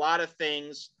 there's a lot of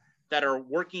things that are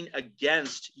working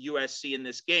against USC in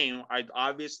this game. I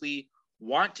obviously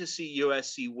want to see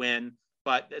USC win,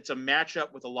 but it's a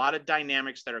matchup with a lot of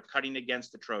dynamics that are cutting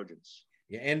against the Trojans.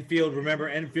 Yeah, Enfield, remember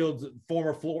Enfield's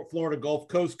former Florida Gulf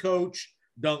Coast coach,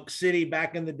 Dunk City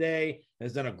back in the day,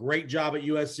 has done a great job at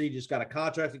USC, just got a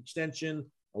contract extension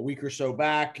a week or so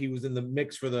back. He was in the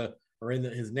mix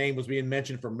his name was being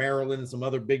mentioned for Maryland and some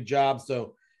other big jobs.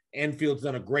 So Enfield's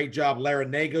done a great job.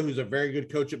 Larinaga, who's a very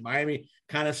good coach at Miami,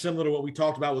 kind of similar to what we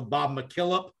talked about with Bob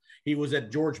McKillop. He was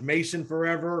at George Mason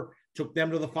forever, took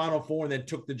them to the Final Four, and then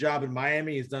took the job in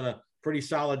Miami. He's done a pretty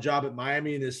solid job at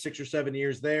Miami in his 6 or 7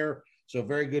 years there. So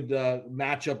very good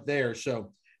matchup there.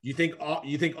 So you think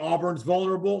Auburn's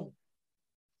vulnerable?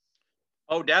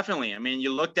 Oh, definitely. I mean,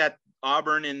 you looked at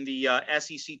Auburn in the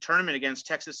SEC tournament against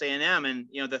Texas A&M. And,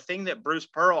 the thing that Bruce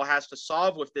Pearl has to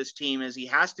solve with this team is he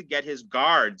has to get his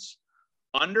guards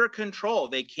under control.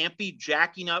 They can't be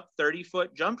jacking up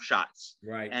 30-foot jump shots.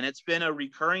 Right. And it's been a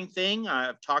recurring thing.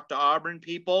 I've talked to Auburn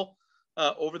people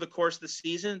over the course of the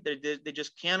season. They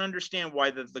just can't understand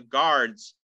why the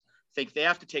guards think they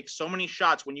have to take so many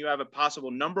shots when you have a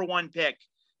possible number 1 pick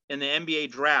in the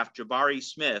NBA draft, Jabari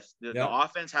Smith. The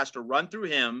offense has to run through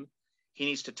him. He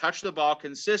needs to touch the ball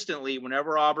consistently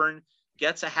whenever Auburn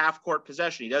gets a half-court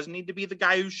possession. He doesn't need to be the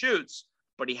guy who shoots,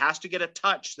 but he has to get a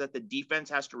touch that the defense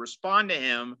has to respond to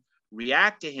him,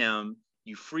 react to him.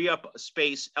 You free up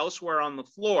space elsewhere on the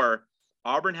floor.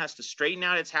 Auburn has to straighten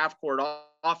out its half-court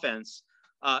offense.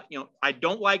 I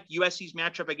don't like USC's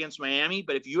matchup against Miami,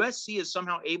 but if USC is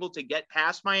somehow able to get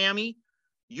past Miami,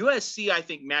 USC, I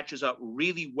think, matches up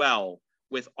really well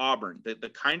with Auburn.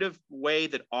 The kind of way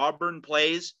that Auburn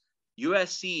plays,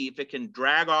 USC, if it can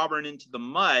drag Auburn into the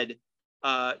mud,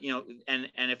 and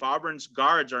if Auburn's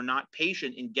guards are not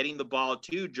patient in getting the ball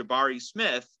to Jabari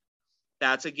Smith,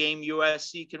 that's a game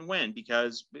USC can win,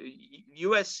 because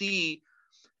USC,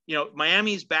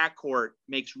 Miami's backcourt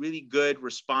makes really good,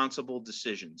 responsible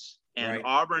decisions, and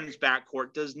Auburn's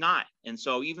backcourt does not. And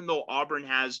so even though Auburn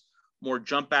has more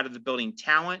jump out of the building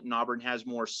talent, and Auburn has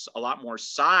a lot more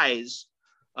size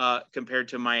compared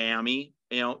to Miami,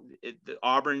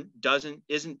 Auburn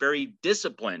isn't very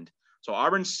disciplined. So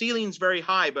Auburn's ceiling's very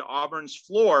high, but Auburn's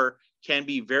floor can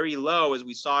be very low, as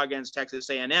we saw against Texas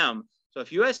A&M. So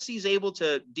if USC is able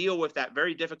to deal with that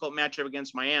very difficult matchup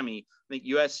against Miami, I think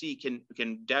USC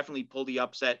can definitely pull the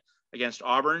upset against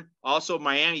Auburn. Also,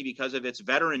 Miami, because of its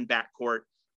veteran backcourt,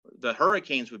 the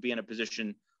Hurricanes would be in a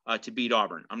position to beat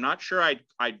Auburn. I'm not sure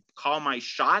I'd call my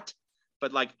shot,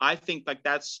 but I think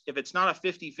that's, if it's not a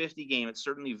 50-50 game, it's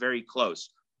certainly very close,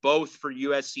 both for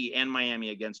USC and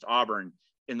Miami against Auburn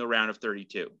in the round of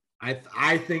 32.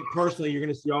 I think personally you're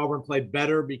going to see Auburn play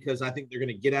better because I think they're going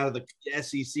to get out of the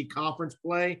SEC conference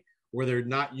play where they're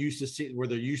not used to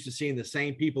seeing the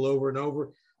same people over and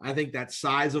over. I think that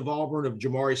size of Auburn of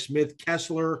Jamari Smith,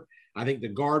 Kessler, I think the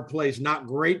guard play is not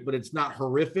great, but it's not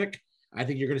horrific. I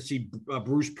think you're going to see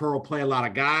Bruce Pearl play a lot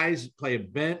of guys, play a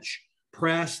bench,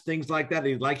 press, things like that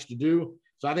he likes to do.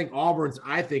 So I think Auburn's,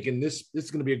 and this is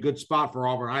going to be a good spot for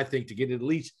Auburn, I think, to get at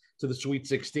least to the Sweet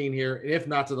 16 here, and if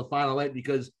not to the Final Eight,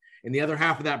 because in the other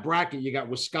half of that bracket, you got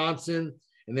Wisconsin,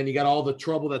 and then you got all the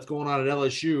trouble that's going on at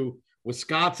LSU.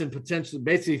 Wisconsin potentially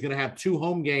basically is going to have 2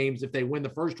 home games if they win the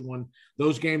first one.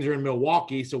 Those games are in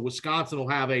Milwaukee, so Wisconsin will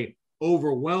have a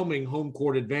overwhelming home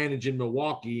court advantage in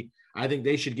Milwaukee. I think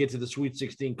they should get to the Sweet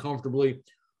 16 comfortably.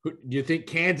 Do you think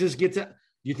Kansas gets it?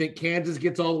 Do you think Kansas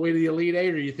gets all the way to the Elite Eight,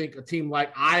 or do you think a team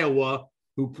like Iowa,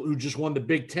 who just won the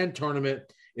Big Ten tournament,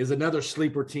 is another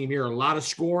sleeper team here? A lot of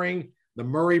scoring. The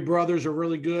Murray brothers are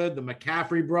really good. The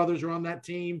McCaffrey brothers are on that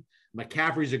team.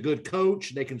 McCaffrey's a good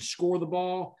coach. They can score the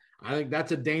ball. I think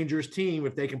that's a dangerous team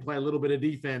if they can play a little bit of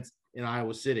defense in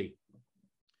Iowa City.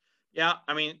 Yeah,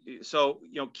 I mean, so,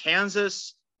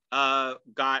 Kansas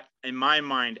got, in my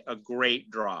mind, a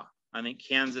great draw. I think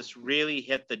Kansas really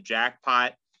hit the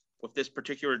jackpot with this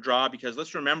particular draw because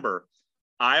let's remember,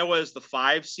 Iowa is the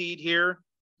 5 seed here.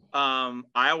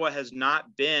 Iowa has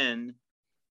not been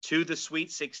to the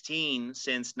Sweet 16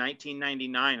 since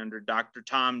 1999 under Dr.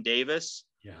 Tom Davis.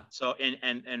 Yeah. So,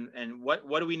 and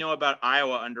what do we know about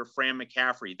Iowa under Fran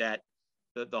McCaffrey? That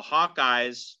the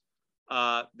Hawkeyes,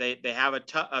 they have a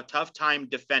tough time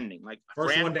defending. Like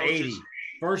first Fran one to coaches, 80.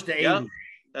 First to 80. Yep,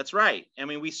 that's right. I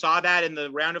mean, we saw that in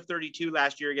the round of 32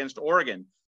 last year against Oregon.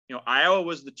 Iowa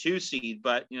was the 2 seed,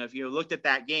 but if you looked at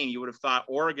that game, you would have thought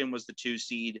Oregon was the 2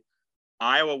 seed.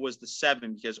 Iowa was the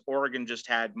 7 because Oregon just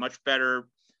had much better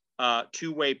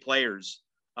two-way players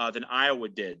than Iowa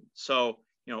did. So,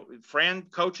 Fran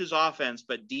coaches offense,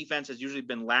 but defense has usually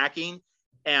been lacking.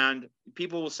 And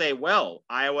people will say, well,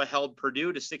 Iowa held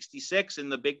Purdue to 66 in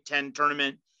the Big Ten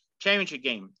tournament championship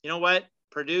game. You know what?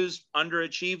 Purdue's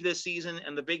underachieved this season,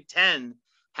 and the Big Ten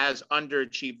has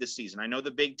underachieved this season. I know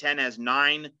the Big Ten has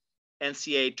 9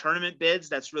 NCAA tournament bids.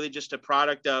 That's really just a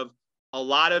product of a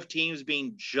lot of teams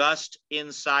being just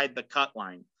inside the cut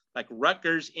line. Like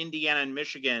Rutgers, Indiana, and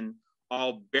Michigan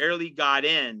all barely got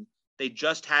in. They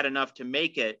just had enough to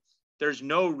make it. There's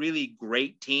no really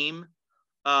great team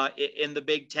in the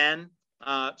Big Ten.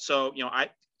 So,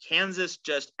 Kansas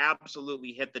just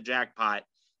absolutely hit the jackpot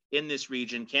in this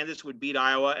region. Kansas would beat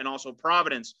Iowa and also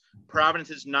Providence. Providence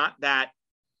is not that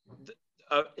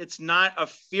it's not a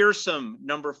fearsome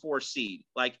number 4 seed.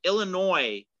 Like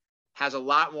Illinois has a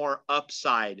lot more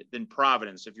upside than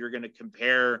Providence if you're going to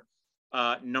compare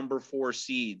number 4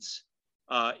 seeds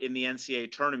in the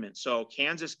NCAA tournament. So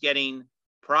Kansas getting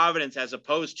Providence as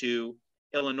opposed to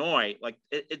Illinois, like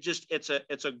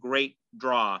it's a great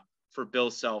draw for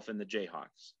Bill Self and the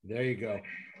Jayhawks. There you go.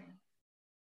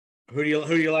 Who do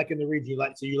you like in the region?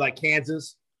 You like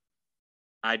Kansas?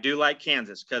 I do like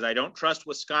Kansas because I don't trust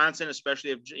Wisconsin,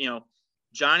 especially if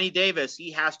Johnny Davis.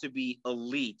 He has to be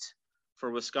elite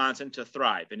for Wisconsin to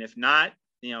thrive, and if not,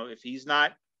 if he's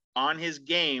not on his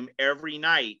game every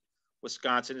night,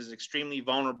 Wisconsin is extremely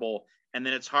vulnerable. And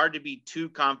then it's hard to be too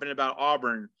confident about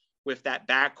Auburn with that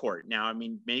backcourt. Now, I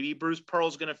mean, maybe Bruce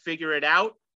Pearl's going to figure it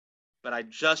out, but I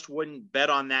just wouldn't bet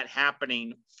on that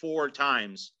happening 4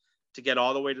 times to get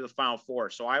all the way to the Final Four.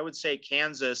 So I would say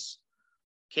Kansas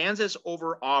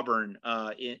over Auburn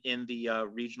in the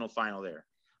regional final there.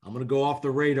 I'm going to go off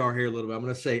the radar here a little bit.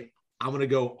 I'm going to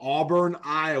go Auburn,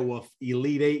 Iowa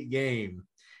Elite 8 game,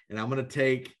 and I'm going to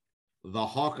take the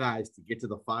Hawkeyes to get to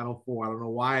the Final Four. I don't know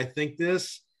why I think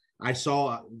this. I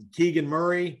saw Keegan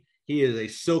Murray. He is a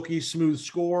silky smooth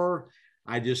scorer.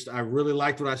 I really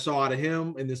liked what I saw out of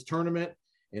him in this tournament.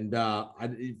 And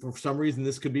for some reason,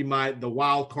 this could be the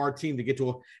wild card team to get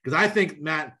to because I think,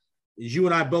 Matt, as you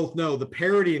and I both know, the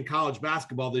parity in college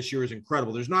basketball this year is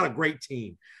incredible. There's not a great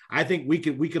team. I think we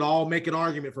could all make an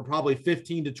argument for probably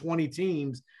 15 to 20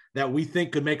 teams that we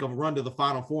think could make a run to the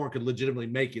Final Four and could legitimately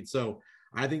make it. So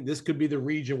I think this could be the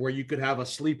region where you could have a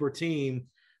sleeper team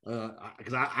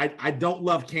because I don't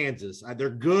love Kansas. They're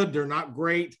good. They're not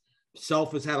great.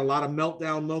 Self has had a lot of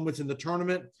meltdown moments in the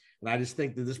tournament. And I just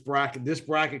think that this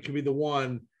bracket could be the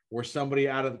one where somebody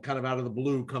out of the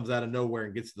blue comes out of nowhere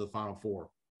and gets to the Final Four.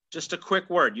 Just a quick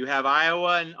word. You have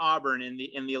Iowa and Auburn in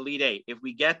the Elite 8. If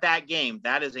we get that game,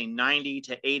 that is a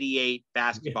 90-88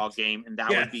 basketball game, and that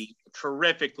would be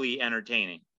terrifically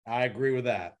entertaining. I agree with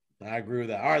that. All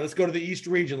right, let's go to the East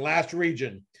region, last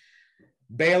region.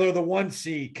 Baylor, the 1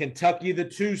 seed, Kentucky, the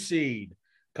 2 seed.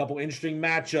 A couple interesting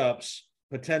matchups.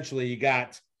 potentially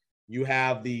you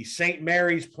have the St.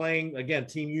 Mary's playing, again,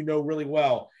 team you know really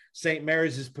well. St.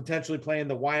 Mary's is potentially playing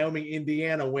the Wyoming,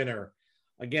 Indiana winner.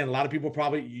 Again, a lot of people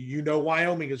probably, you know,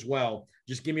 Wyoming as well.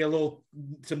 Just give me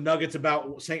some nuggets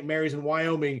about St. Mary's and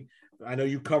Wyoming. I know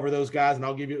you cover those guys, and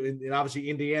I'll give you, and obviously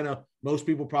Indiana, most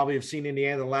people probably have seen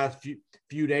Indiana the last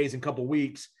few days and couple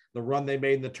weeks, the run they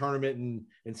made in the tournament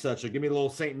and such. So give me a little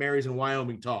St. Mary's and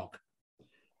Wyoming talk.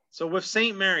 So with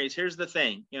St. Mary's, here's the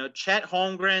thing. You know, Chet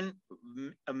Holmgren,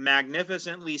 a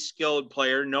magnificently skilled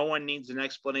player. No one needs an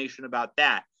explanation about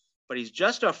that. But he's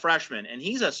just a freshman, and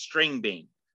he's a string bean.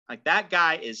 Like, that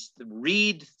guy is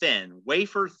reed thin,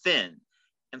 wafer thin.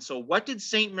 And so what did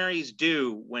St. Mary's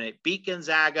do when it beat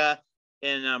Gonzaga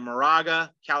in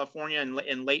Moraga, California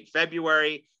in late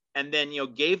February, and then, you know,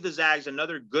 gave the Zags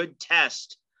another good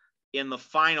test in the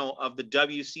final of the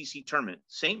WCC tournament?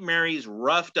 St. Mary's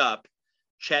roughed up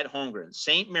Chet Holmgren.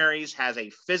 St. Mary's has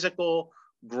a physical,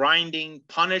 grinding,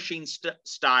 punishing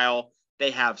style.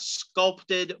 They have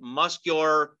sculpted,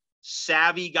 muscular,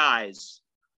 savvy guys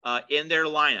in their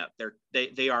lineup.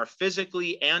 They are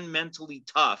physically and mentally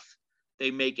tough. They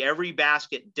make every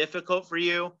basket difficult for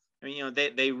you. I mean, you know,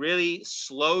 they really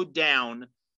slowed down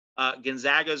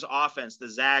Gonzaga's offense.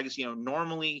 The Zags, you know,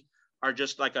 normally are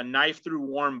just like a knife through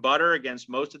warm butter against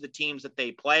most of the teams that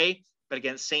they play. But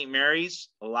against St. Mary's,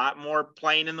 a lot more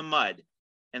playing in the mud.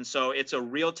 And so it's a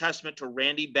real testament to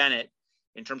Randy Bennett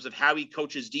in terms of how he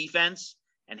coaches defense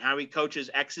and how he coaches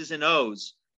X's and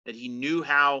O's, that he knew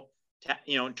how to,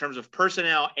 you know, in terms of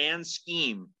personnel and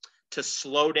scheme, to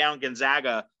slow down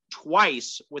Gonzaga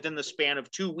twice within the span of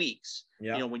 2 weeks.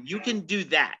 Yeah. You know, when you can do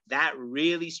that, that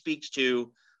really speaks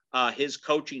to his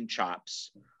coaching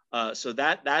chops. So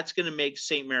that's going to make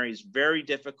St. Mary's very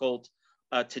difficult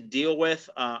to deal with.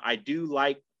 I do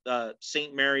like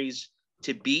St. Mary's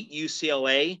to beat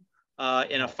UCLA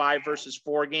in a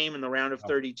 5-4 game in the round of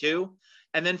 32.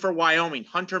 And then for Wyoming,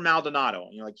 Hunter Maldonado,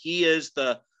 you know, like, he is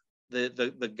the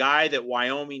guy that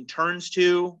Wyoming turns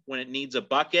to when it needs a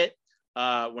bucket,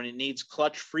 when it needs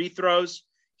clutch free throws.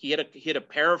 He hit a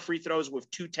pair of free throws with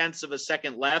 0.2 of a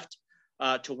second left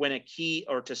to win a key,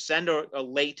 or to send a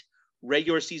late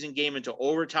regular season game into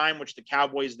overtime, which the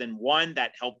Cowboys then won.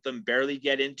 That helped them barely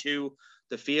get into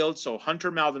the field. So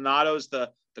Hunter Maldonado's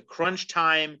the crunch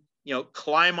time, you know,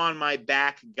 climb on my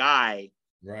back guy.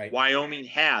 Right. Wyoming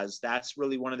has. That's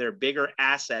really one of their bigger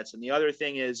assets. And the other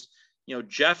thing is, you know,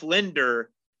 Jeff Linder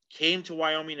came to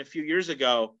Wyoming a few years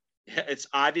ago. It's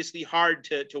obviously hard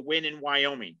to win in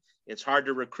Wyoming. It's hard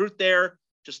to recruit there.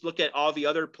 Just look at all the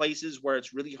other places where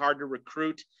it's really hard to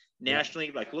recruit nationally.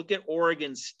 Yeah. Like, look at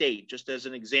Oregon State, just as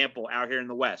an example, out here in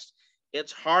the West.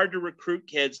 It's hard to recruit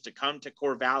kids to come to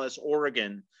Corvallis,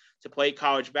 Oregon, to play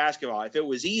college basketball. If it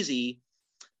was easy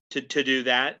to do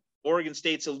that, Oregon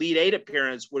State's Elite Eight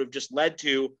appearance would have just led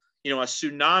to, you know, a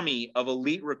tsunami of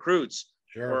elite recruits.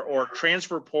 Sure. or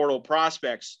transfer portal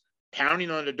prospects pounding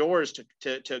on the doors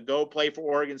to go play for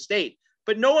Oregon State.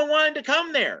 But no one wanted to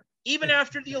come there, even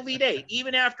after the Elite Eight,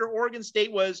 even after Oregon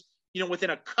State was, you know,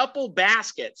 within a couple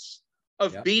baskets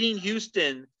of beating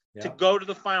Houston to go to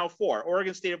the Final Four.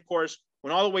 Oregon State, of course,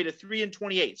 went all the way to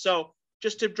 3-28. So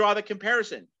just to draw the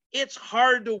comparison, it's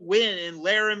hard to win in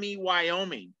Laramie,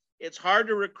 Wyoming. It's hard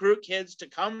to recruit kids to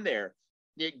come there.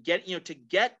 To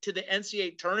get to the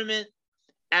NCAA tournament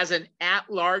as an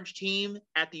at-large team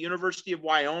at the University of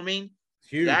Wyoming,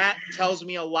 that tells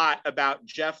me a lot about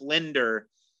Jeff Linder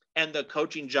and the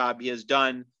coaching job he has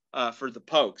done for the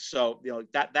Pokes. So, you know,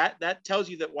 that tells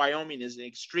you that Wyoming is an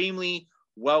extremely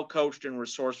well-coached and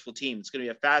resourceful team. It's going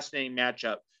to be a fascinating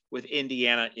matchup with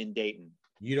Indiana in Dayton.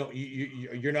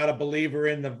 You're not a believer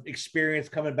in the experience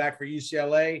coming back for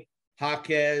UCLA?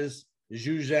 Jaquez,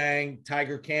 Zhu Zhang,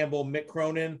 Tiger Campbell, Mick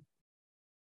Cronin?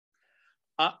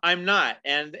 I'm not.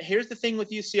 And here's the thing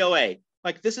with UCLA.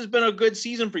 Like, this has been a good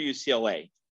season for UCLA,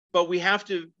 but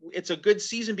it's a good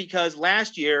season because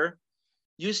last year,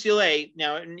 UCLA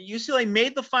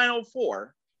made the Final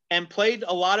Four and played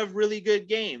a lot of really good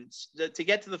games to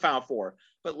get to the Final Four.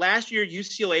 But last year,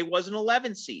 UCLA was an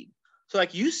 11 seed. So,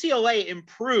 like, UCLA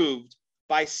improved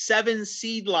by 7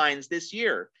 seed lines this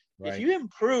year. Right. If you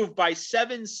improve by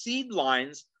 7 seed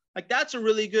lines, like, that's a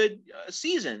really good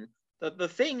season. The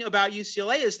thing about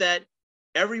UCLA is that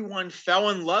everyone fell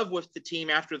in love with the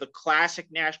team after the classic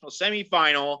national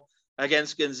semifinal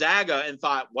against Gonzaga and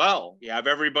thought, well, you have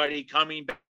everybody coming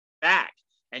back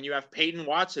and you have Peyton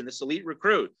Watson, this elite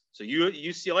recruit. So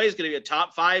UCLA is going to be a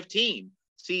top 5 team.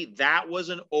 See, that was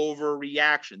an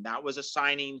overreaction. That was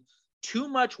assigning too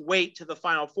much weight to the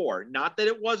Final Four. Not that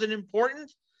it wasn't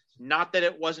important, not that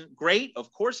it wasn't great.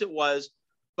 Of course it was.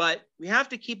 But we have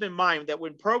to keep in mind that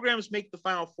when programs make the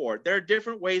Final Four, there are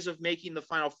different ways of making the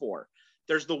Final Four.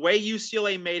 There's the way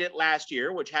UCLA made it last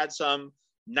year, which had some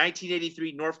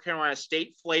 1983 North Carolina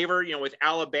State flavor, with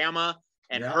Alabama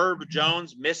and Herb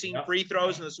Jones missing free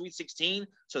throws in the Sweet 16.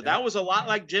 So that was a lot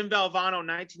like Jim Valvano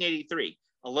 1983.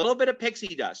 A little bit of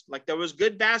pixie dust. Like, there was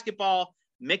good basketball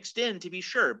mixed in, to be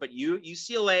sure, but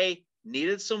UCLA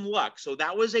needed some luck. So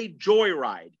that was a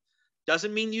joyride.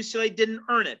 Doesn't mean UCLA didn't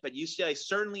earn it, but UCLA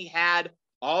certainly had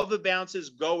all the bounces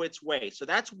go its way. So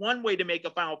that's one way to make a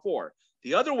Final Four.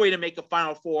 The other way to make a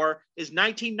Final Four is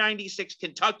 1996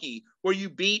 Kentucky, where you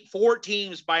beat 4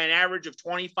 teams by an average of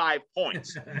 25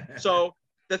 points. So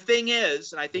the thing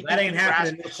is, and I think that ain't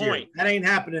happening this year. That ain't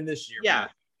happening this year. Yeah. Man.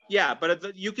 Yeah,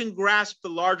 but you can grasp the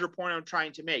larger point I'm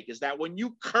trying to make, is that when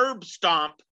you curb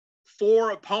stomp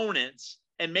 4 opponents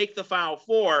and make the Final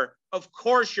Four, of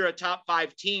course you're a top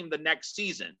 5 team the next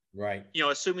season. Right.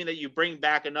 Assuming that you bring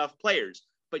back enough players.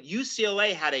 But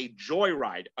UCLA had a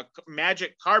joyride, a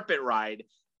magic carpet ride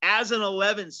as an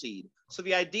 11 seed. So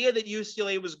the idea that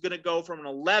UCLA was going to go from an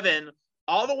 11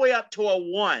 all the way up to a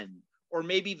 1, or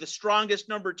maybe the strongest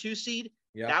number 2 seed,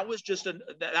 that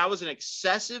was an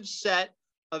excessive set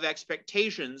of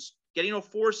expectations. Getting a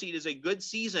 4 seed is a good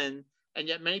season, and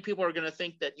yet many people are going to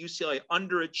think that UCLA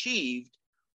underachieved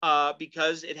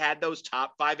because it had those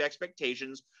top 5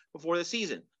 expectations before the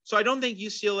season. So I don't think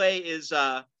UCLA is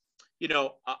a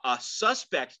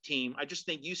suspect team. I just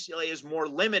think UCLA is more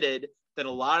limited than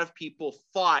a lot of people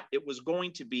thought it was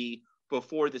going to be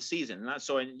before the season.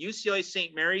 So in UCLA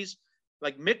St. Mary's,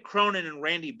 like Mick Cronin and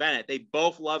Randy Bennett, they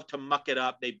both love to muck it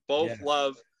up. They both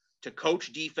love to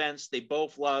coach defense. They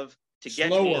both love to get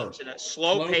games in a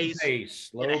slow pace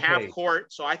in a half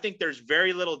court. So I think there's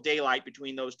very little daylight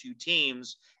between those two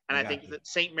teams. And I think that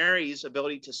St. Mary's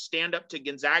ability to stand up to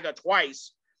Gonzaga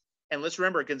twice, and let's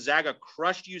remember, Gonzaga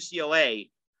crushed UCLA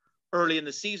early in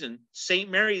the season. St.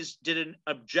 Mary's did an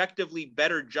objectively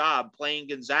better job playing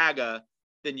Gonzaga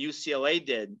than UCLA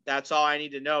did. That's all I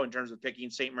need to know in terms of picking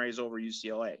St. Mary's over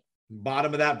UCLA.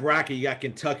 Bottom of that bracket, you got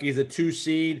Kentucky as a 2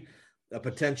 seed, a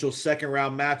potential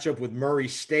second-round matchup with Murray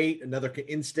State, another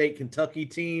in-state Kentucky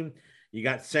team. You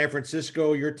got San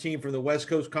Francisco, your team from the West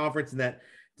Coast Conference, and that,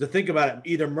 to think about it,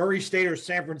 either Murray State or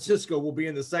San Francisco will be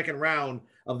in the second round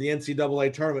of the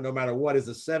NCAA tournament no matter what. Is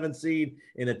a 7 seed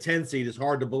and a 10 seed. It's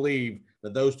hard to believe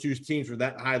that those 2 teams were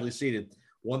that highly seeded.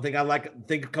 A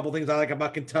couple things I like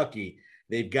about Kentucky.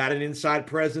 They've got an inside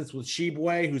presence with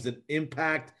Shibwe, who's an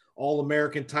impact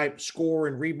All-American type scorer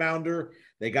and rebounder.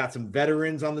 They got some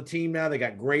veterans on the team now. They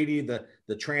got Grady, the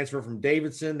transfer from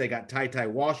Davidson. They got Ty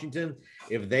Washington.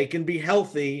 If they can be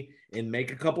healthy and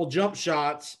make a couple jump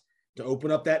shots to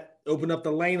open up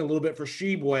the lane a little bit for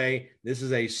Shibwe, this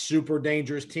is a super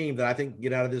dangerous team that I think can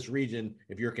get out of this region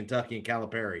if you're Kentucky and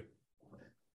Calipari.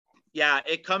 Yeah,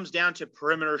 it comes down to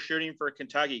perimeter shooting for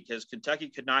Kentucky, because Kentucky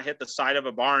could not hit the side of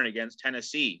a barn against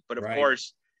Tennessee. But of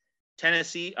course,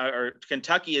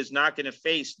 Kentucky is not going to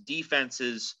face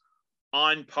defenses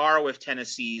on par with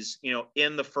Tennessee's,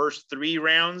 in the first 3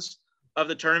 rounds of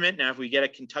the tournament. Now, if we get a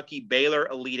Kentucky-Baylor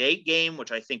Elite 8 game,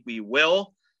 which I think we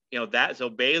will, so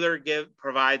Baylor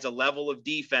provides a level of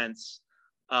defense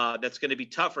that's going to be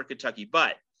tough for Kentucky.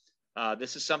 But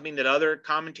this is something that other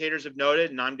commentators have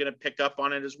noted, and I'm going to pick up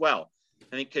on it as well.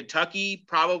 I think Kentucky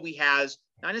probably has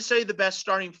not necessarily the best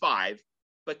starting 5,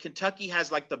 but Kentucky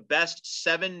has like the best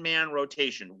 7-man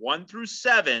rotation, 1 through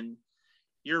 7.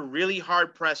 You're really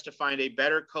hard pressed to find a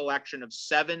better collection of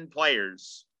 7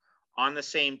 players on the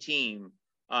same team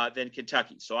than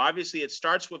Kentucky. So obviously it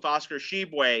starts with Oscar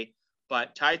Shibwe,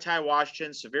 but Ty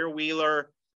Washington, Severe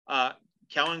Wheeler,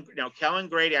 Kellen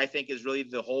Grady, I think, is really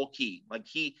the whole key. Like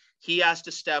he has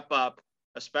to step up,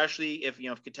 especially if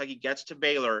Kentucky gets to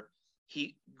Baylor.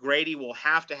 Grady will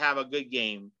have to have a good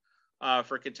game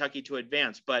for Kentucky to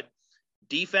advance. But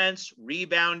defense,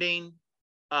 rebounding,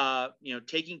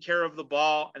 taking care of the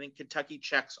ball, I think Kentucky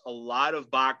checks a lot of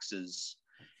boxes.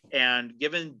 And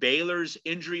given Baylor's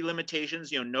injury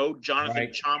limitations, no Jonathan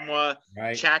Chamwa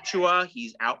Chachua,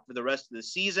 he's out for the rest of the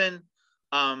season.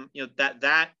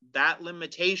 That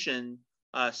limitation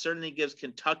certainly gives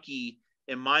Kentucky,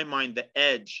 in my mind, the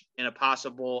edge in a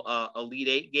possible Elite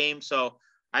 8 game. So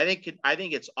I think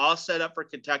it's all set up for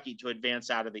Kentucky to advance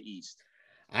out of the East.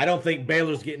 I don't think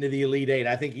Baylor's getting to the Elite 8.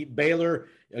 I think Baylor,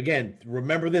 again,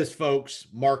 remember this, folks,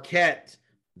 Marquette,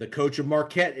 the coach of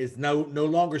Marquette is no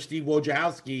longer Steve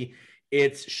Wojciechowski.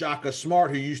 It's Shaka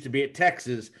Smart, who used to be at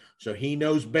Texas. So he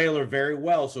knows Baylor very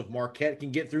well. So if Marquette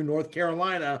can get through North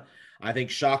Carolina, I think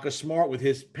Shaka Smart, with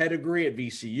his pedigree at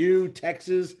VCU,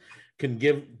 Texas, can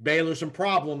give Baylor some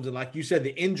problems. And like you said,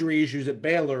 the injury issues at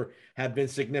Baylor have been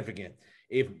significant.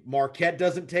 If Marquette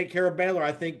doesn't take care of Baylor,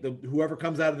 I think whoever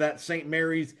comes out of that St.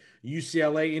 Mary's,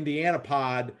 UCLA, Indiana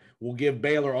pod will give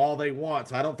Baylor all they want.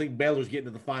 So I don't think Baylor's getting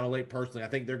to the Final Eight personally. I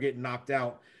think they're getting knocked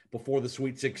out before the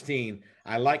Sweet 16.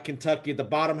 I like Kentucky at the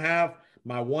bottom half.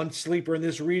 My one sleeper in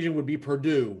this region would be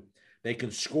Purdue. They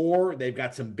can score. They've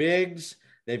got some bigs.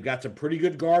 They've got some pretty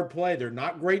good guard play. They're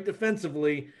not great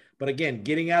defensively, but again,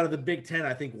 getting out of the Big Ten,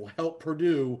 I think, will help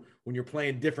Purdue when you're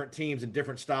playing different teams and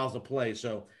different styles of play.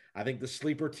 So I think the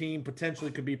sleeper team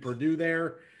potentially could be Purdue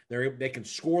there. They can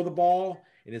score the ball,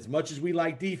 and as much as we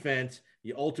like defense,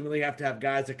 you ultimately have to have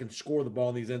guys that can score the ball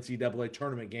in these NCAA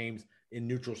tournament games in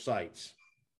neutral sites.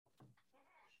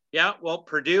 Yeah, well,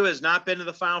 Purdue has not been to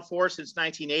the Final Four since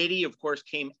 1980. Of course,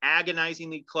 came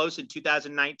agonizingly close in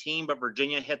 2019, but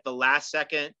Virginia hit the last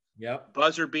second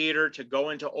buzzer beater to go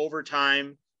into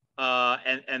overtime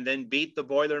and then beat the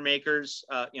Boilermakers,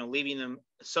 leaving them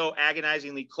so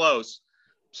agonizingly close.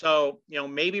 So,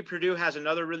 maybe Purdue has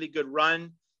another really good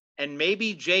run, and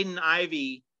maybe Jaden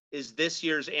Ivey is this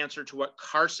year's answer to what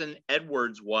Carson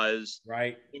Edwards was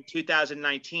in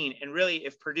 2019. And really,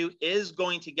 if Purdue is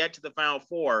going to get to the Final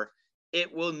Four,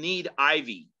 it will need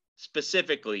Ivey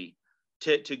specifically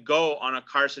to go on a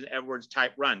Carson Edwards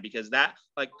type run, because that,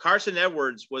 like, Carson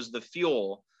Edwards was the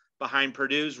fuel behind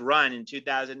Purdue's run in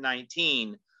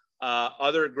 2019.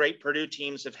 Other great Purdue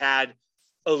teams have had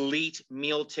elite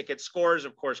meal ticket scorers.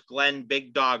 Of course, Glenn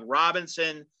Big Dog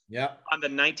Robinson, on the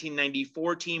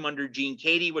 1994 team under Gene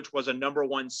Cady, which was a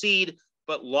 #1 seed,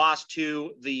 but lost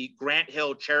to the Grant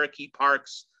Hill Cherokee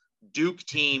Parks Duke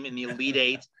team in the Elite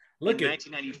Eight in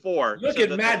 1994. Look at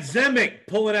Matt Zemek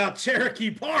pulling out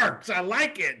Cherokee Parks. I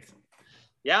like it.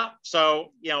 Yeah.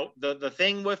 So, the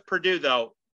thing with Purdue,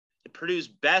 though, Purdue's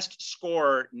best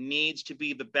scorer needs to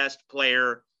be the best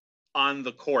player on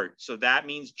the court. So that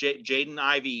means Jaden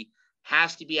Ivey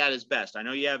has to be at his best. I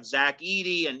know you have Zach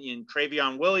Edey and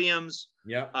Travion Williams.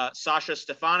 Sasha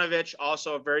Stefanovic,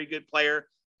 also a very good player,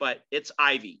 but it's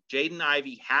Ivey. Jaden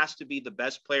Ivey has to be the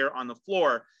best player on the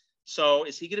floor. So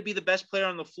is he going to be the best player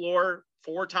on the floor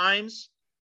 4 times?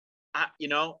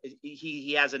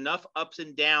 He has enough ups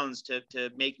and downs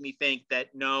to make me think that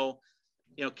no,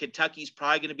 Kentucky's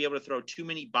probably going to be able to throw too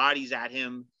many bodies at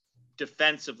him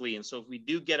defensively. And so if we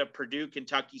do get a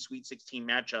Purdue-Kentucky Sweet 16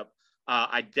 matchup,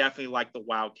 I definitely like the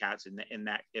Wildcats in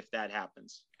that, if that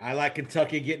happens. I like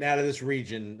Kentucky getting out of this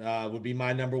region, would be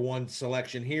my #1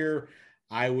 selection here.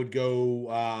 I would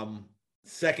go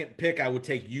second pick. I would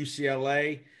take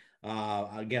UCLA.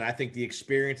 Again, I think the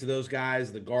experience of those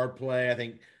guys, the guard play, I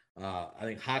think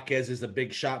Jaquez is a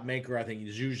big shot maker. I think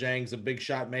Zhu Zhang's a big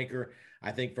shot maker.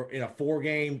 I think in a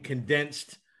 4-game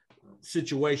condensed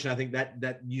situation, I think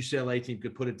that UCLA team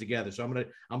could put it together. So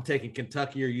I'm taking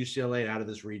Kentucky or UCLA out of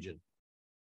this region.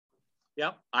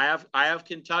 Yep, I have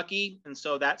Kentucky, and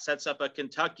so that sets up a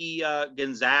Kentucky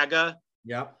Gonzaga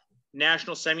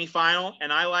national semifinal.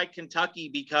 And I like Kentucky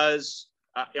because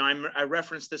I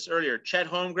referenced this earlier. Chet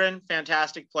Holmgren,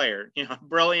 fantastic player,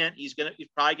 brilliant. He's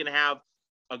probably gonna have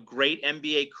a great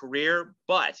NBA career,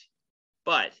 but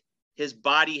his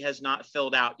body has not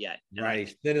filled out yet.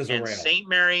 Right, thin as a rail. St.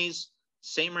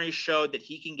 Mary's showed that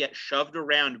he can get shoved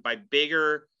around by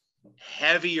bigger,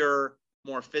 heavier,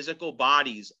 more physical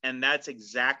bodies, and that's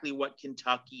exactly what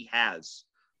Kentucky has.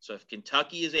 So if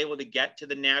Kentucky is able to get to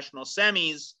the national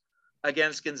semis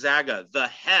against Gonzaga, the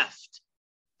heft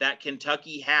that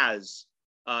Kentucky has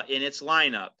in its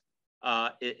lineup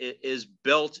is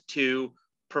built to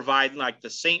provide like the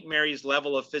St. Mary's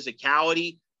level of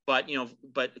physicality, but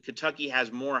Kentucky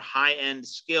has more high-end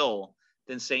skill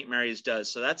than St. Mary's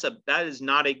does. So that is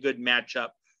not a good matchup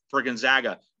for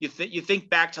Gonzaga. You think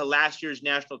back to last year's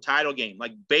national title game,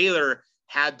 like Baylor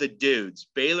had the dudes.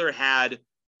 Baylor had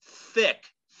thick,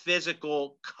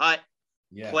 physical, cut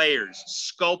players,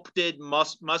 sculpted,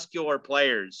 muscular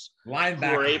players who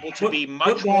were able to be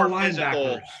much more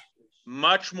physical,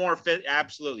 much more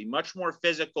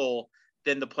physical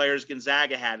than the players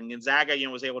Gonzaga had. And Gonzaga,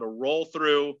 was able to roll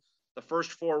through the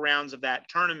first 4 rounds of that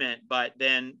tournament, but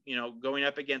then, going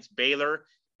up against Baylor,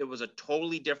 it was a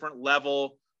totally different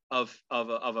level of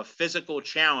a physical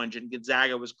challenge, and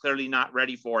Gonzaga was clearly not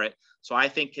ready for it. So I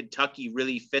think Kentucky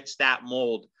really fits that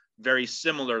mold very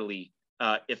similarly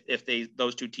if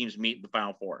those two teams meet in the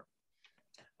Final Four.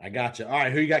 I got you. All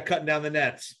right, who you got cutting down the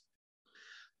nets?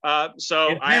 I'm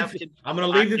going to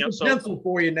leave this pencil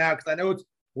for you now, because I know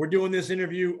we're doing this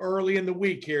interview early in the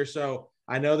week here, so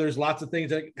I know there's lots of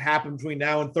things that happen between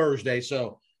now and Thursday.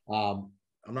 So I'm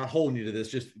not holding you to this.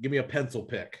 Just give me a pencil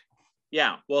pick.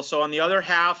 Yeah. Well, so on the other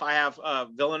half, I have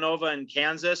Villanova and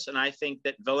Kansas, and I think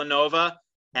that Villanova,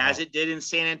 as it did in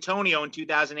San Antonio in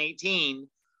 2018,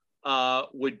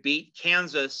 would beat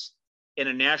Kansas in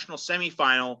a national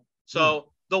semifinal.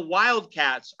 So the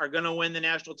Wildcats are going to win the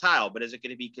national title, but is it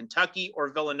going to be Kentucky or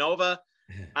Villanova?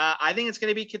 I think it's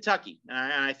going to be Kentucky.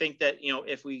 And I think that,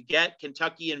 if we get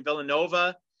Kentucky and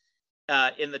Villanova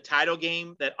in the title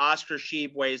game, that Oscar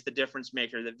Tshiebwe is the difference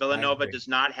maker, that Villanova does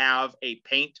not have a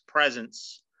paint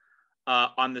presence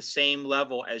on the same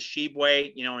level as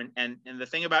Tshiebwe, and the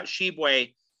thing about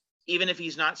Tshiebwe, even if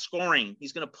he's not scoring,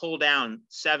 he's going to pull down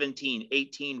 17,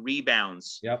 18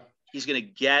 rebounds. Yep. He's going to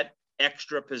get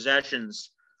extra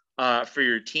possessions for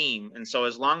your team. And so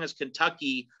as long as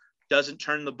Kentucky doesn't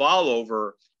turn the ball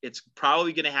over, it's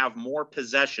probably going to have more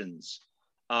possessions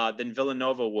than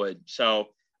Villanova would. So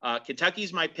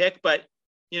Kentucky's my pick, but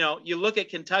you look at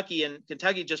Kentucky, and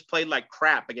Kentucky just played like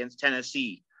crap against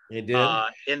Tennessee. It did.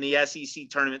 In the SEC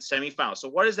tournament semifinal. So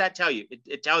what does that tell you?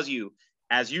 It tells you,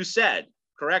 as you said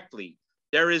correctly,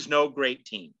 there is no great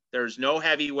team. There's no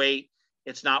heavyweight.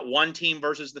 It's not one team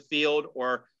versus the field,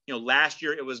 or last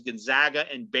year it was Gonzaga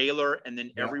and Baylor and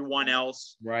then everyone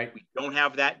else. Right. We don't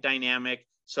have that dynamic.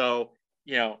 So,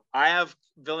 I have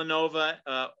Villanova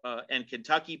and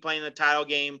Kentucky playing the title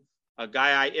game. A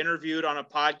guy I interviewed on a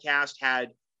podcast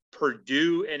had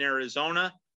Purdue and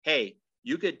Arizona. Hey,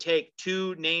 you could take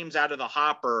two names out of the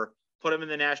hopper, put them in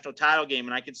the national title game,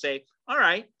 and I could say, all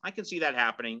right, I can see that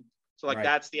happening. So,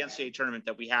 that's the NCAA tournament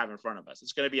that we have in front of us.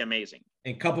 It's going to be amazing.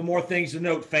 And a couple more things to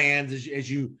note, fans, as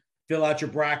you fill out your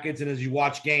brackets and as you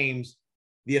watch games,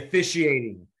 the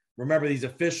officiating. Remember, these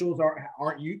officials are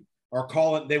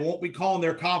calling. They won't be calling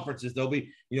their conferences. They'll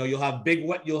be, you'll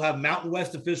have Mountain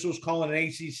West officials calling an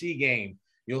ACC game.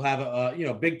 You'll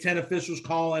have Big Ten officials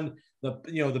calling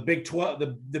the Big 12,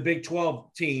 the Big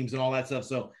 12 teams and all that stuff.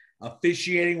 So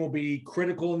officiating will be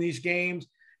critical in these games.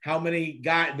 How many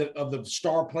of the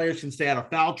star players can stay out of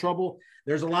foul trouble?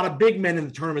 There's a lot of big men in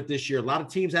the tournament this year. A lot of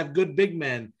teams have good big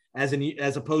men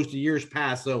as opposed to years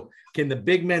past. So can the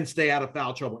big men stay out of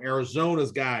foul trouble?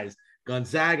 Arizona's guys,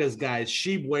 Gonzaga's guys,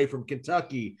 Tshiebwe from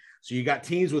Kentucky. So you got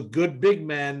teams with good big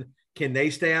men. Can they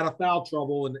stay out of foul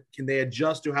trouble, and can they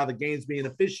adjust to how the game's being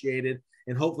officiated?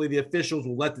 And hopefully the officials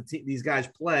will let these guys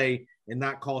play and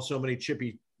not call so many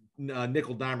chippy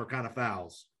nickel dimer kind of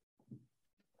fouls.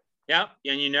 Yeah,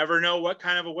 and you never know what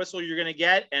kind of a whistle you're going to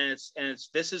get, and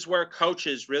this is where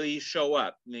coaches really show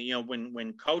up.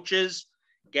 When coaches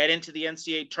get into the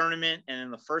NCAA tournament, and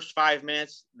in the first 5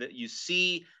 minutes that you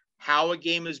see how a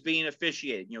game is being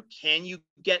officiated, can you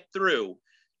get through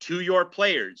to your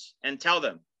players and tell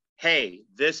them, hey,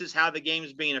 this is how the game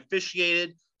is being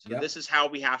officiated. So this is how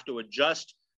we have to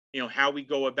adjust, how we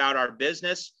go about our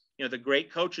business. The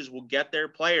great coaches will get their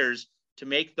players to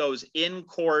make those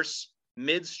in-course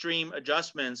midstream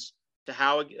adjustments to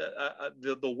how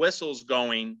the whistle's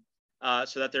going,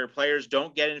 so that their players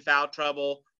don't get in foul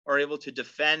trouble, are able to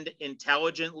defend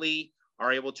intelligently,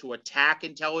 are able to attack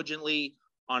intelligently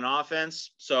on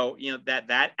offense. So,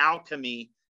 that alchemy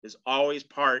is always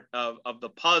part of the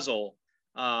puzzle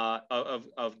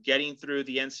of getting through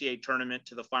the NCAA tournament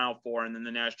to the Final Four and then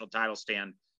the national title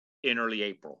stand in early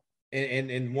April.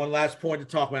 And one last point to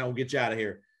talk about, we'll get you out of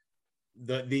here.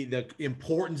 The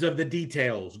importance of the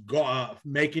details,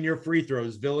 making your free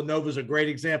throws. Villanova is a great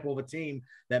example of a team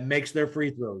that makes their free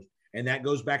throws, and that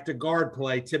goes back to guard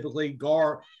play. Typically,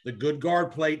 the good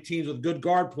guard play teams with good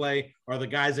guard play are the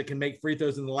guys that can make free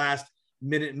throws in the last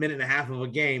minute and a half of a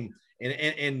game.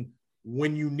 And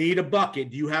when you need a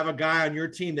bucket, do you have a guy on your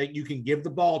team that you can give the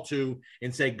ball to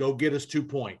and say, "Go get us 2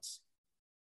 points"?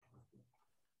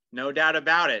 No doubt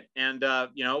about it. And,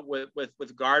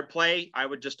 with guard play, I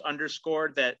would just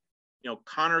underscore that,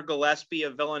 Connor Gillespie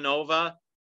of Villanova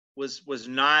was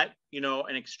not,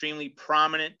 an extremely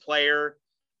prominent player,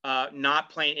 not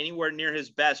playing anywhere near his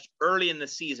best early in the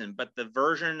season. But the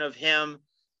version of him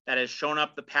that has shown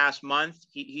up the past month,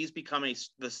 he's become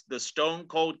the stone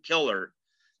cold killer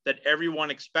that everyone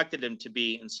expected him to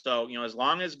be. And so, as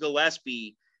long as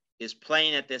Gillespie is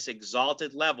playing at this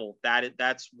exalted level,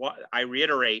 that's what I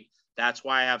reiterate. That's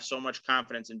why I have so much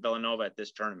confidence in Villanova at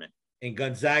this tournament. And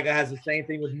Gonzaga has the same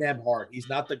thing with Nembhard. He's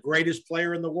not the greatest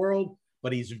player in the world,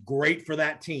 but he's great for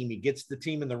that team. He gets the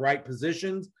team in the right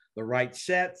positions, the right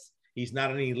sets. He's not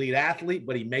an elite athlete,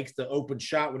 but he makes the open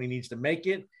shot when he needs to make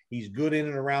it. He's good in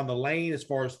and around the lane as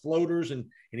far as floaters, and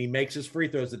he makes his free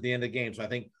throws at the end of the game. So I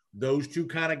think those two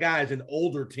kind of guys in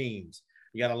older teams,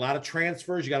 you got a lot of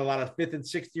transfers. You got a lot of 5th and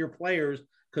 6th year players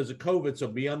because of COVID. So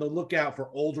be on the lookout for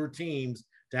older teams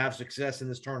to have success in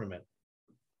this tournament.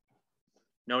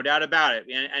 no doubt about it.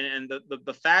 And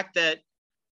the fact that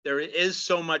there is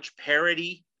so much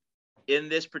parity in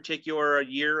this particular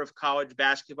year of college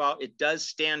basketball, it does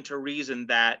stand to reason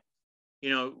that,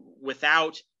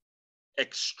 without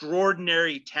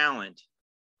extraordinary talent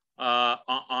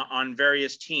on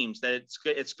various teams, that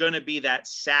it's going to be that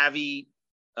savvy,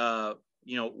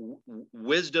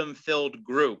 wisdom-filled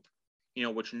group,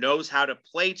 which knows how to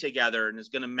play together and is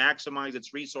going to maximize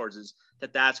its resources,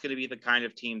 that's going to be the kind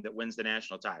of team that wins the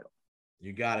national title.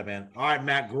 You got it, man. All right,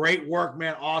 Matt, great work,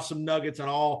 man. Awesome nuggets on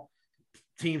all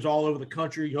teams all over the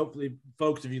country. Hopefully,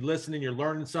 folks, if you're listening, you're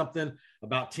learning something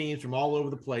about teams from all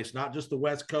over the place, not just the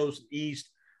West Coast,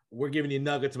 East. We're giving you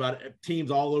nuggets about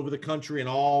teams all over the country and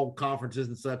all conferences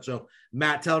and such. So,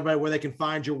 Matt, tell everybody where they can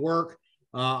find your work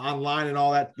online and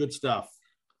all that good stuff.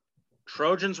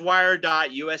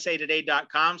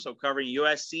 TrojansWire.usatoday.com. So covering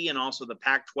USC and also the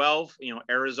Pac-12,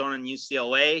 Arizona and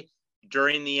UCLA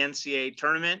during the NCAA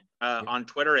tournament. On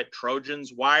Twitter at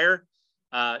Trojans Wire.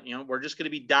 We're just going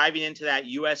to be diving into that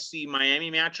USC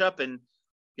Miami matchup, and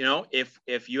if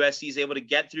USC is able to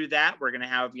get through that, we're going to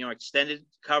have extended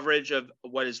coverage of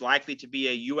what is likely to be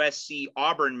a USC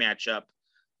Auburn matchup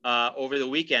over the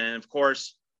weekend. And of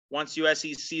course, once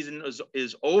USC's season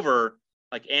is over,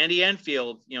 like Andy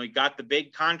Enfield, he got the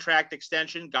big contract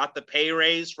extension, got the pay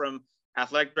raise from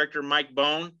athletic director Mike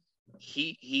Bone.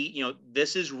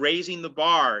 This is raising the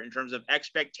bar in terms of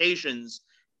expectations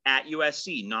at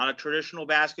USC, not a traditional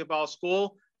basketball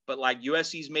school, but like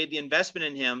USC's made the investment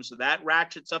in him. So that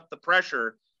ratchets up the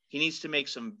pressure. He needs to make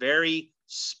some very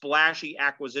splashy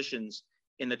acquisitions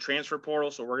in the transfer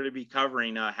portal. So we're going to be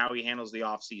covering how he handles the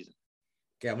offseason.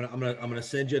 Okay, I'm gonna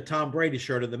send you a Tom Brady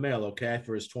shirt in the mail, okay,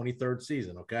 for his 23rd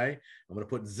season, okay? I'm gonna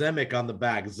put Zemek on the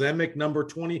back. Zemek number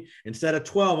 20 instead of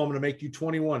 12. I'm gonna make you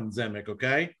 21, Zemek,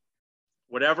 okay?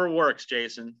 Whatever works,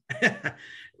 Jason.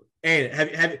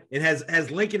 And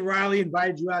has Lincoln Riley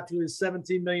invited you out to his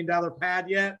 $17 million pad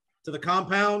yet, to the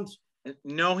compound?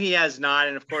 No, he has not.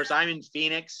 And of course, I'm in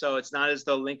Phoenix, so it's not as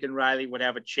though Lincoln Riley would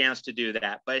have a chance to do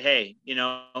that. But hey,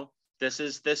 this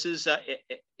is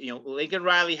Lincoln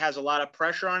Riley has a lot of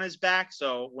pressure on his back.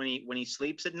 So when he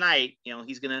sleeps at night,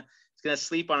 he's gonna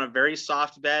sleep on a very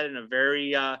soft bed in a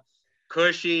very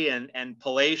cushy and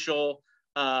palatial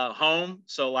home.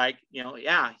 So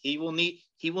he will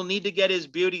need to get his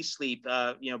beauty sleep,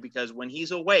 because when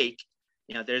he's awake,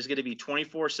 there's going to be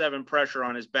 24/7 pressure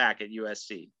on his back at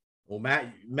USC. Well,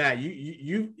 Matt,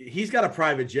 he's got a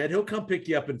private jet. He'll come pick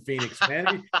you up in Phoenix,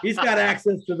 man. He's got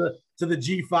access to the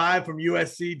G5 from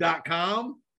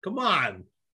USC.com. Come on.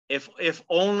 If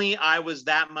only I was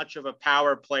that much of a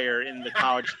power player in the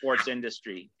college sports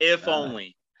industry. If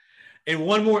only. And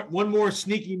one more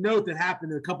sneaky note that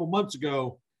happened a couple months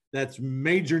ago. That's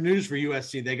major news for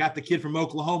USC. They got the kid from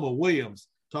Oklahoma, Williams.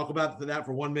 Talk about that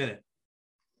for 1 minute.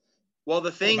 Well,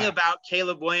 the thing about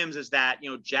Caleb Williams is that,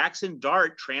 Jackson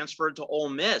Dart transferred to Ole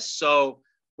Miss. So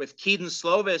with Keaton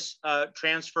Slovis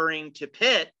transferring to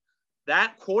Pitt,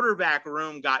 that quarterback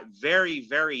room got very,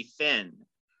 very thin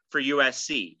for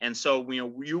USC. And so,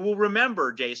 you will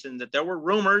remember, Jason, that there were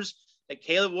rumors that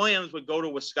Caleb Williams would go to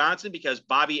Wisconsin because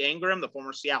Bobby Ingram, the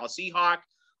former Seattle Seahawk,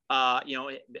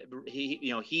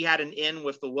 he had an in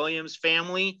with the Williams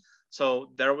family.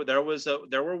 So there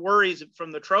were worries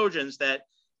from the Trojans that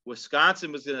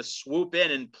Wisconsin was going to swoop in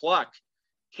and pluck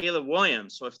Caleb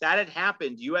Williams. So if that had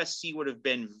happened, USC would have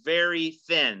been very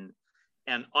thin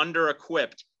and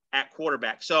under-equipped at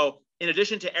quarterback. So in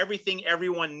addition to everything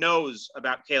everyone knows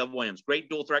about Caleb Williams, great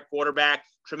dual threat quarterback,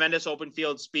 tremendous open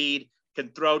field speed, can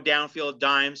throw downfield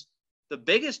dimes. The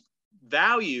biggest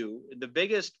value, the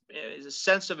biggest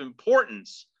sense of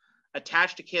importance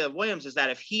attached to Caleb Williams is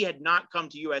that if he had not come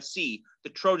to USC, the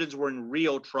Trojans were in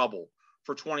real trouble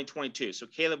for 2022. So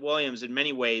Caleb Williams, in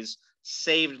many ways,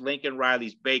 saved Lincoln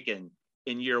Riley's bacon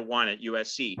in year one at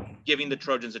USC, giving the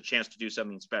Trojans a chance to do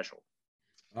something special.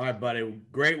 All right, buddy.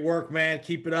 Great work, man.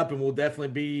 Keep it up, and we'll definitely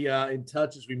be in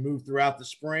touch as we move throughout the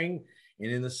spring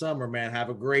and in the summer, man. Have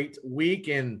a great week,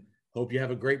 and hope you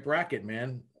have a great bracket,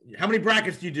 man. How many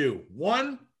brackets do you do?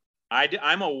 One?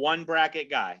 I'm a one bracket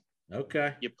guy.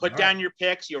 Okay. You put down your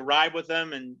picks, you ride with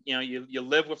them, and you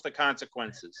live with the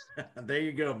consequences. There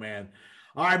you go, man.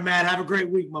 All right, Matt. Have a great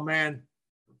week, my man.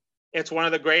 It's one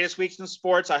of the greatest weeks in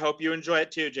sports. I hope you enjoy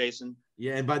it too, Jason.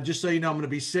 Yeah, but just so you know, I'm going to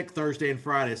be sick Thursday and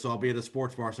Friday, so I'll be at a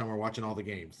sports bar somewhere watching all the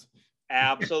games.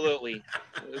 Absolutely.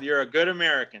 You're a good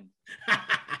American.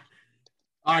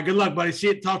 All right, good luck,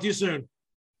 buddy. Talk to you soon.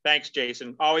 Thanks,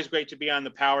 Jason. Always great to be on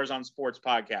the Powers on Sports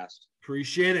podcast.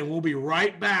 Appreciate it. And we'll be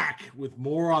right back with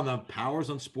more on the Powers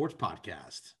on Sports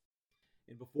podcast.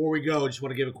 And before we go, I just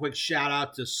want to give a quick shout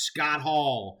out to Scott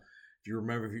Hall. If you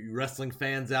remember, if you wrestling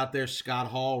fans out there, Scott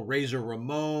Hall, Razor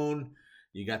Ramon,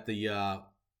 you got the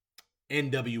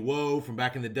NWO from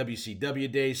back in the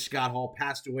WCW days. Scott Hall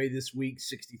passed away this week,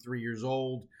 63 years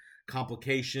old.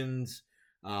 Complications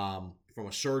from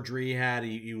a surgery he had.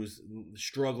 He was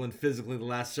struggling physically the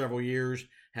last several years,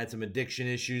 had some addiction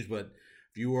issues, but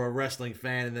if you were a wrestling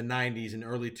fan in the 90s and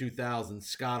early 2000s,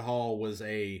 Scott Hall was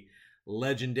a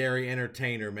legendary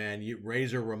entertainer, man.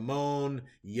 Razor Ramon,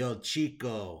 Yo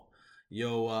Chico,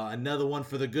 another one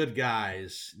for the good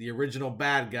guys, the original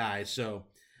bad guys. So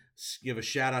give a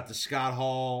shout out to Scott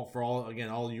Hall for all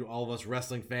of us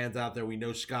wrestling fans out there. We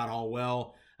know Scott Hall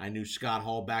well. I knew Scott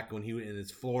Hall back when he was in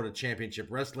his Florida Championship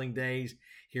Wrestling days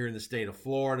here in the state of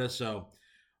Florida. So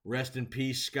rest in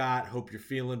peace, Scott. Hope you're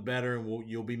feeling better, and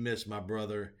you'll be missed, my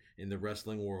brother, in the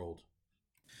wrestling world.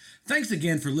 Thanks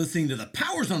again for listening to the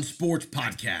Powers on Sports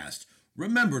podcast.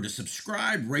 Remember to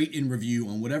subscribe, rate, and review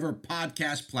on whatever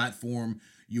podcast platform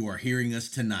you are hearing us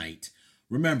tonight.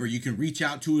 Remember, you can reach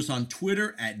out to us on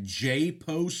Twitter at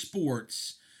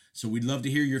JPoSports. So we'd love to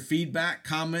hear your feedback,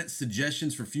 comments,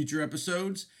 suggestions for future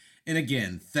episodes. And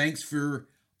again, thanks for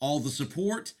all the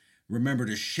support. Remember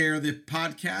to share the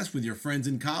podcast with your friends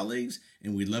and colleagues,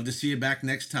 and we'd love to see you back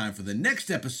next time for the next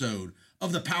episode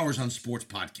of the Powers on Sports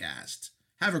podcast.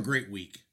 Have a great week.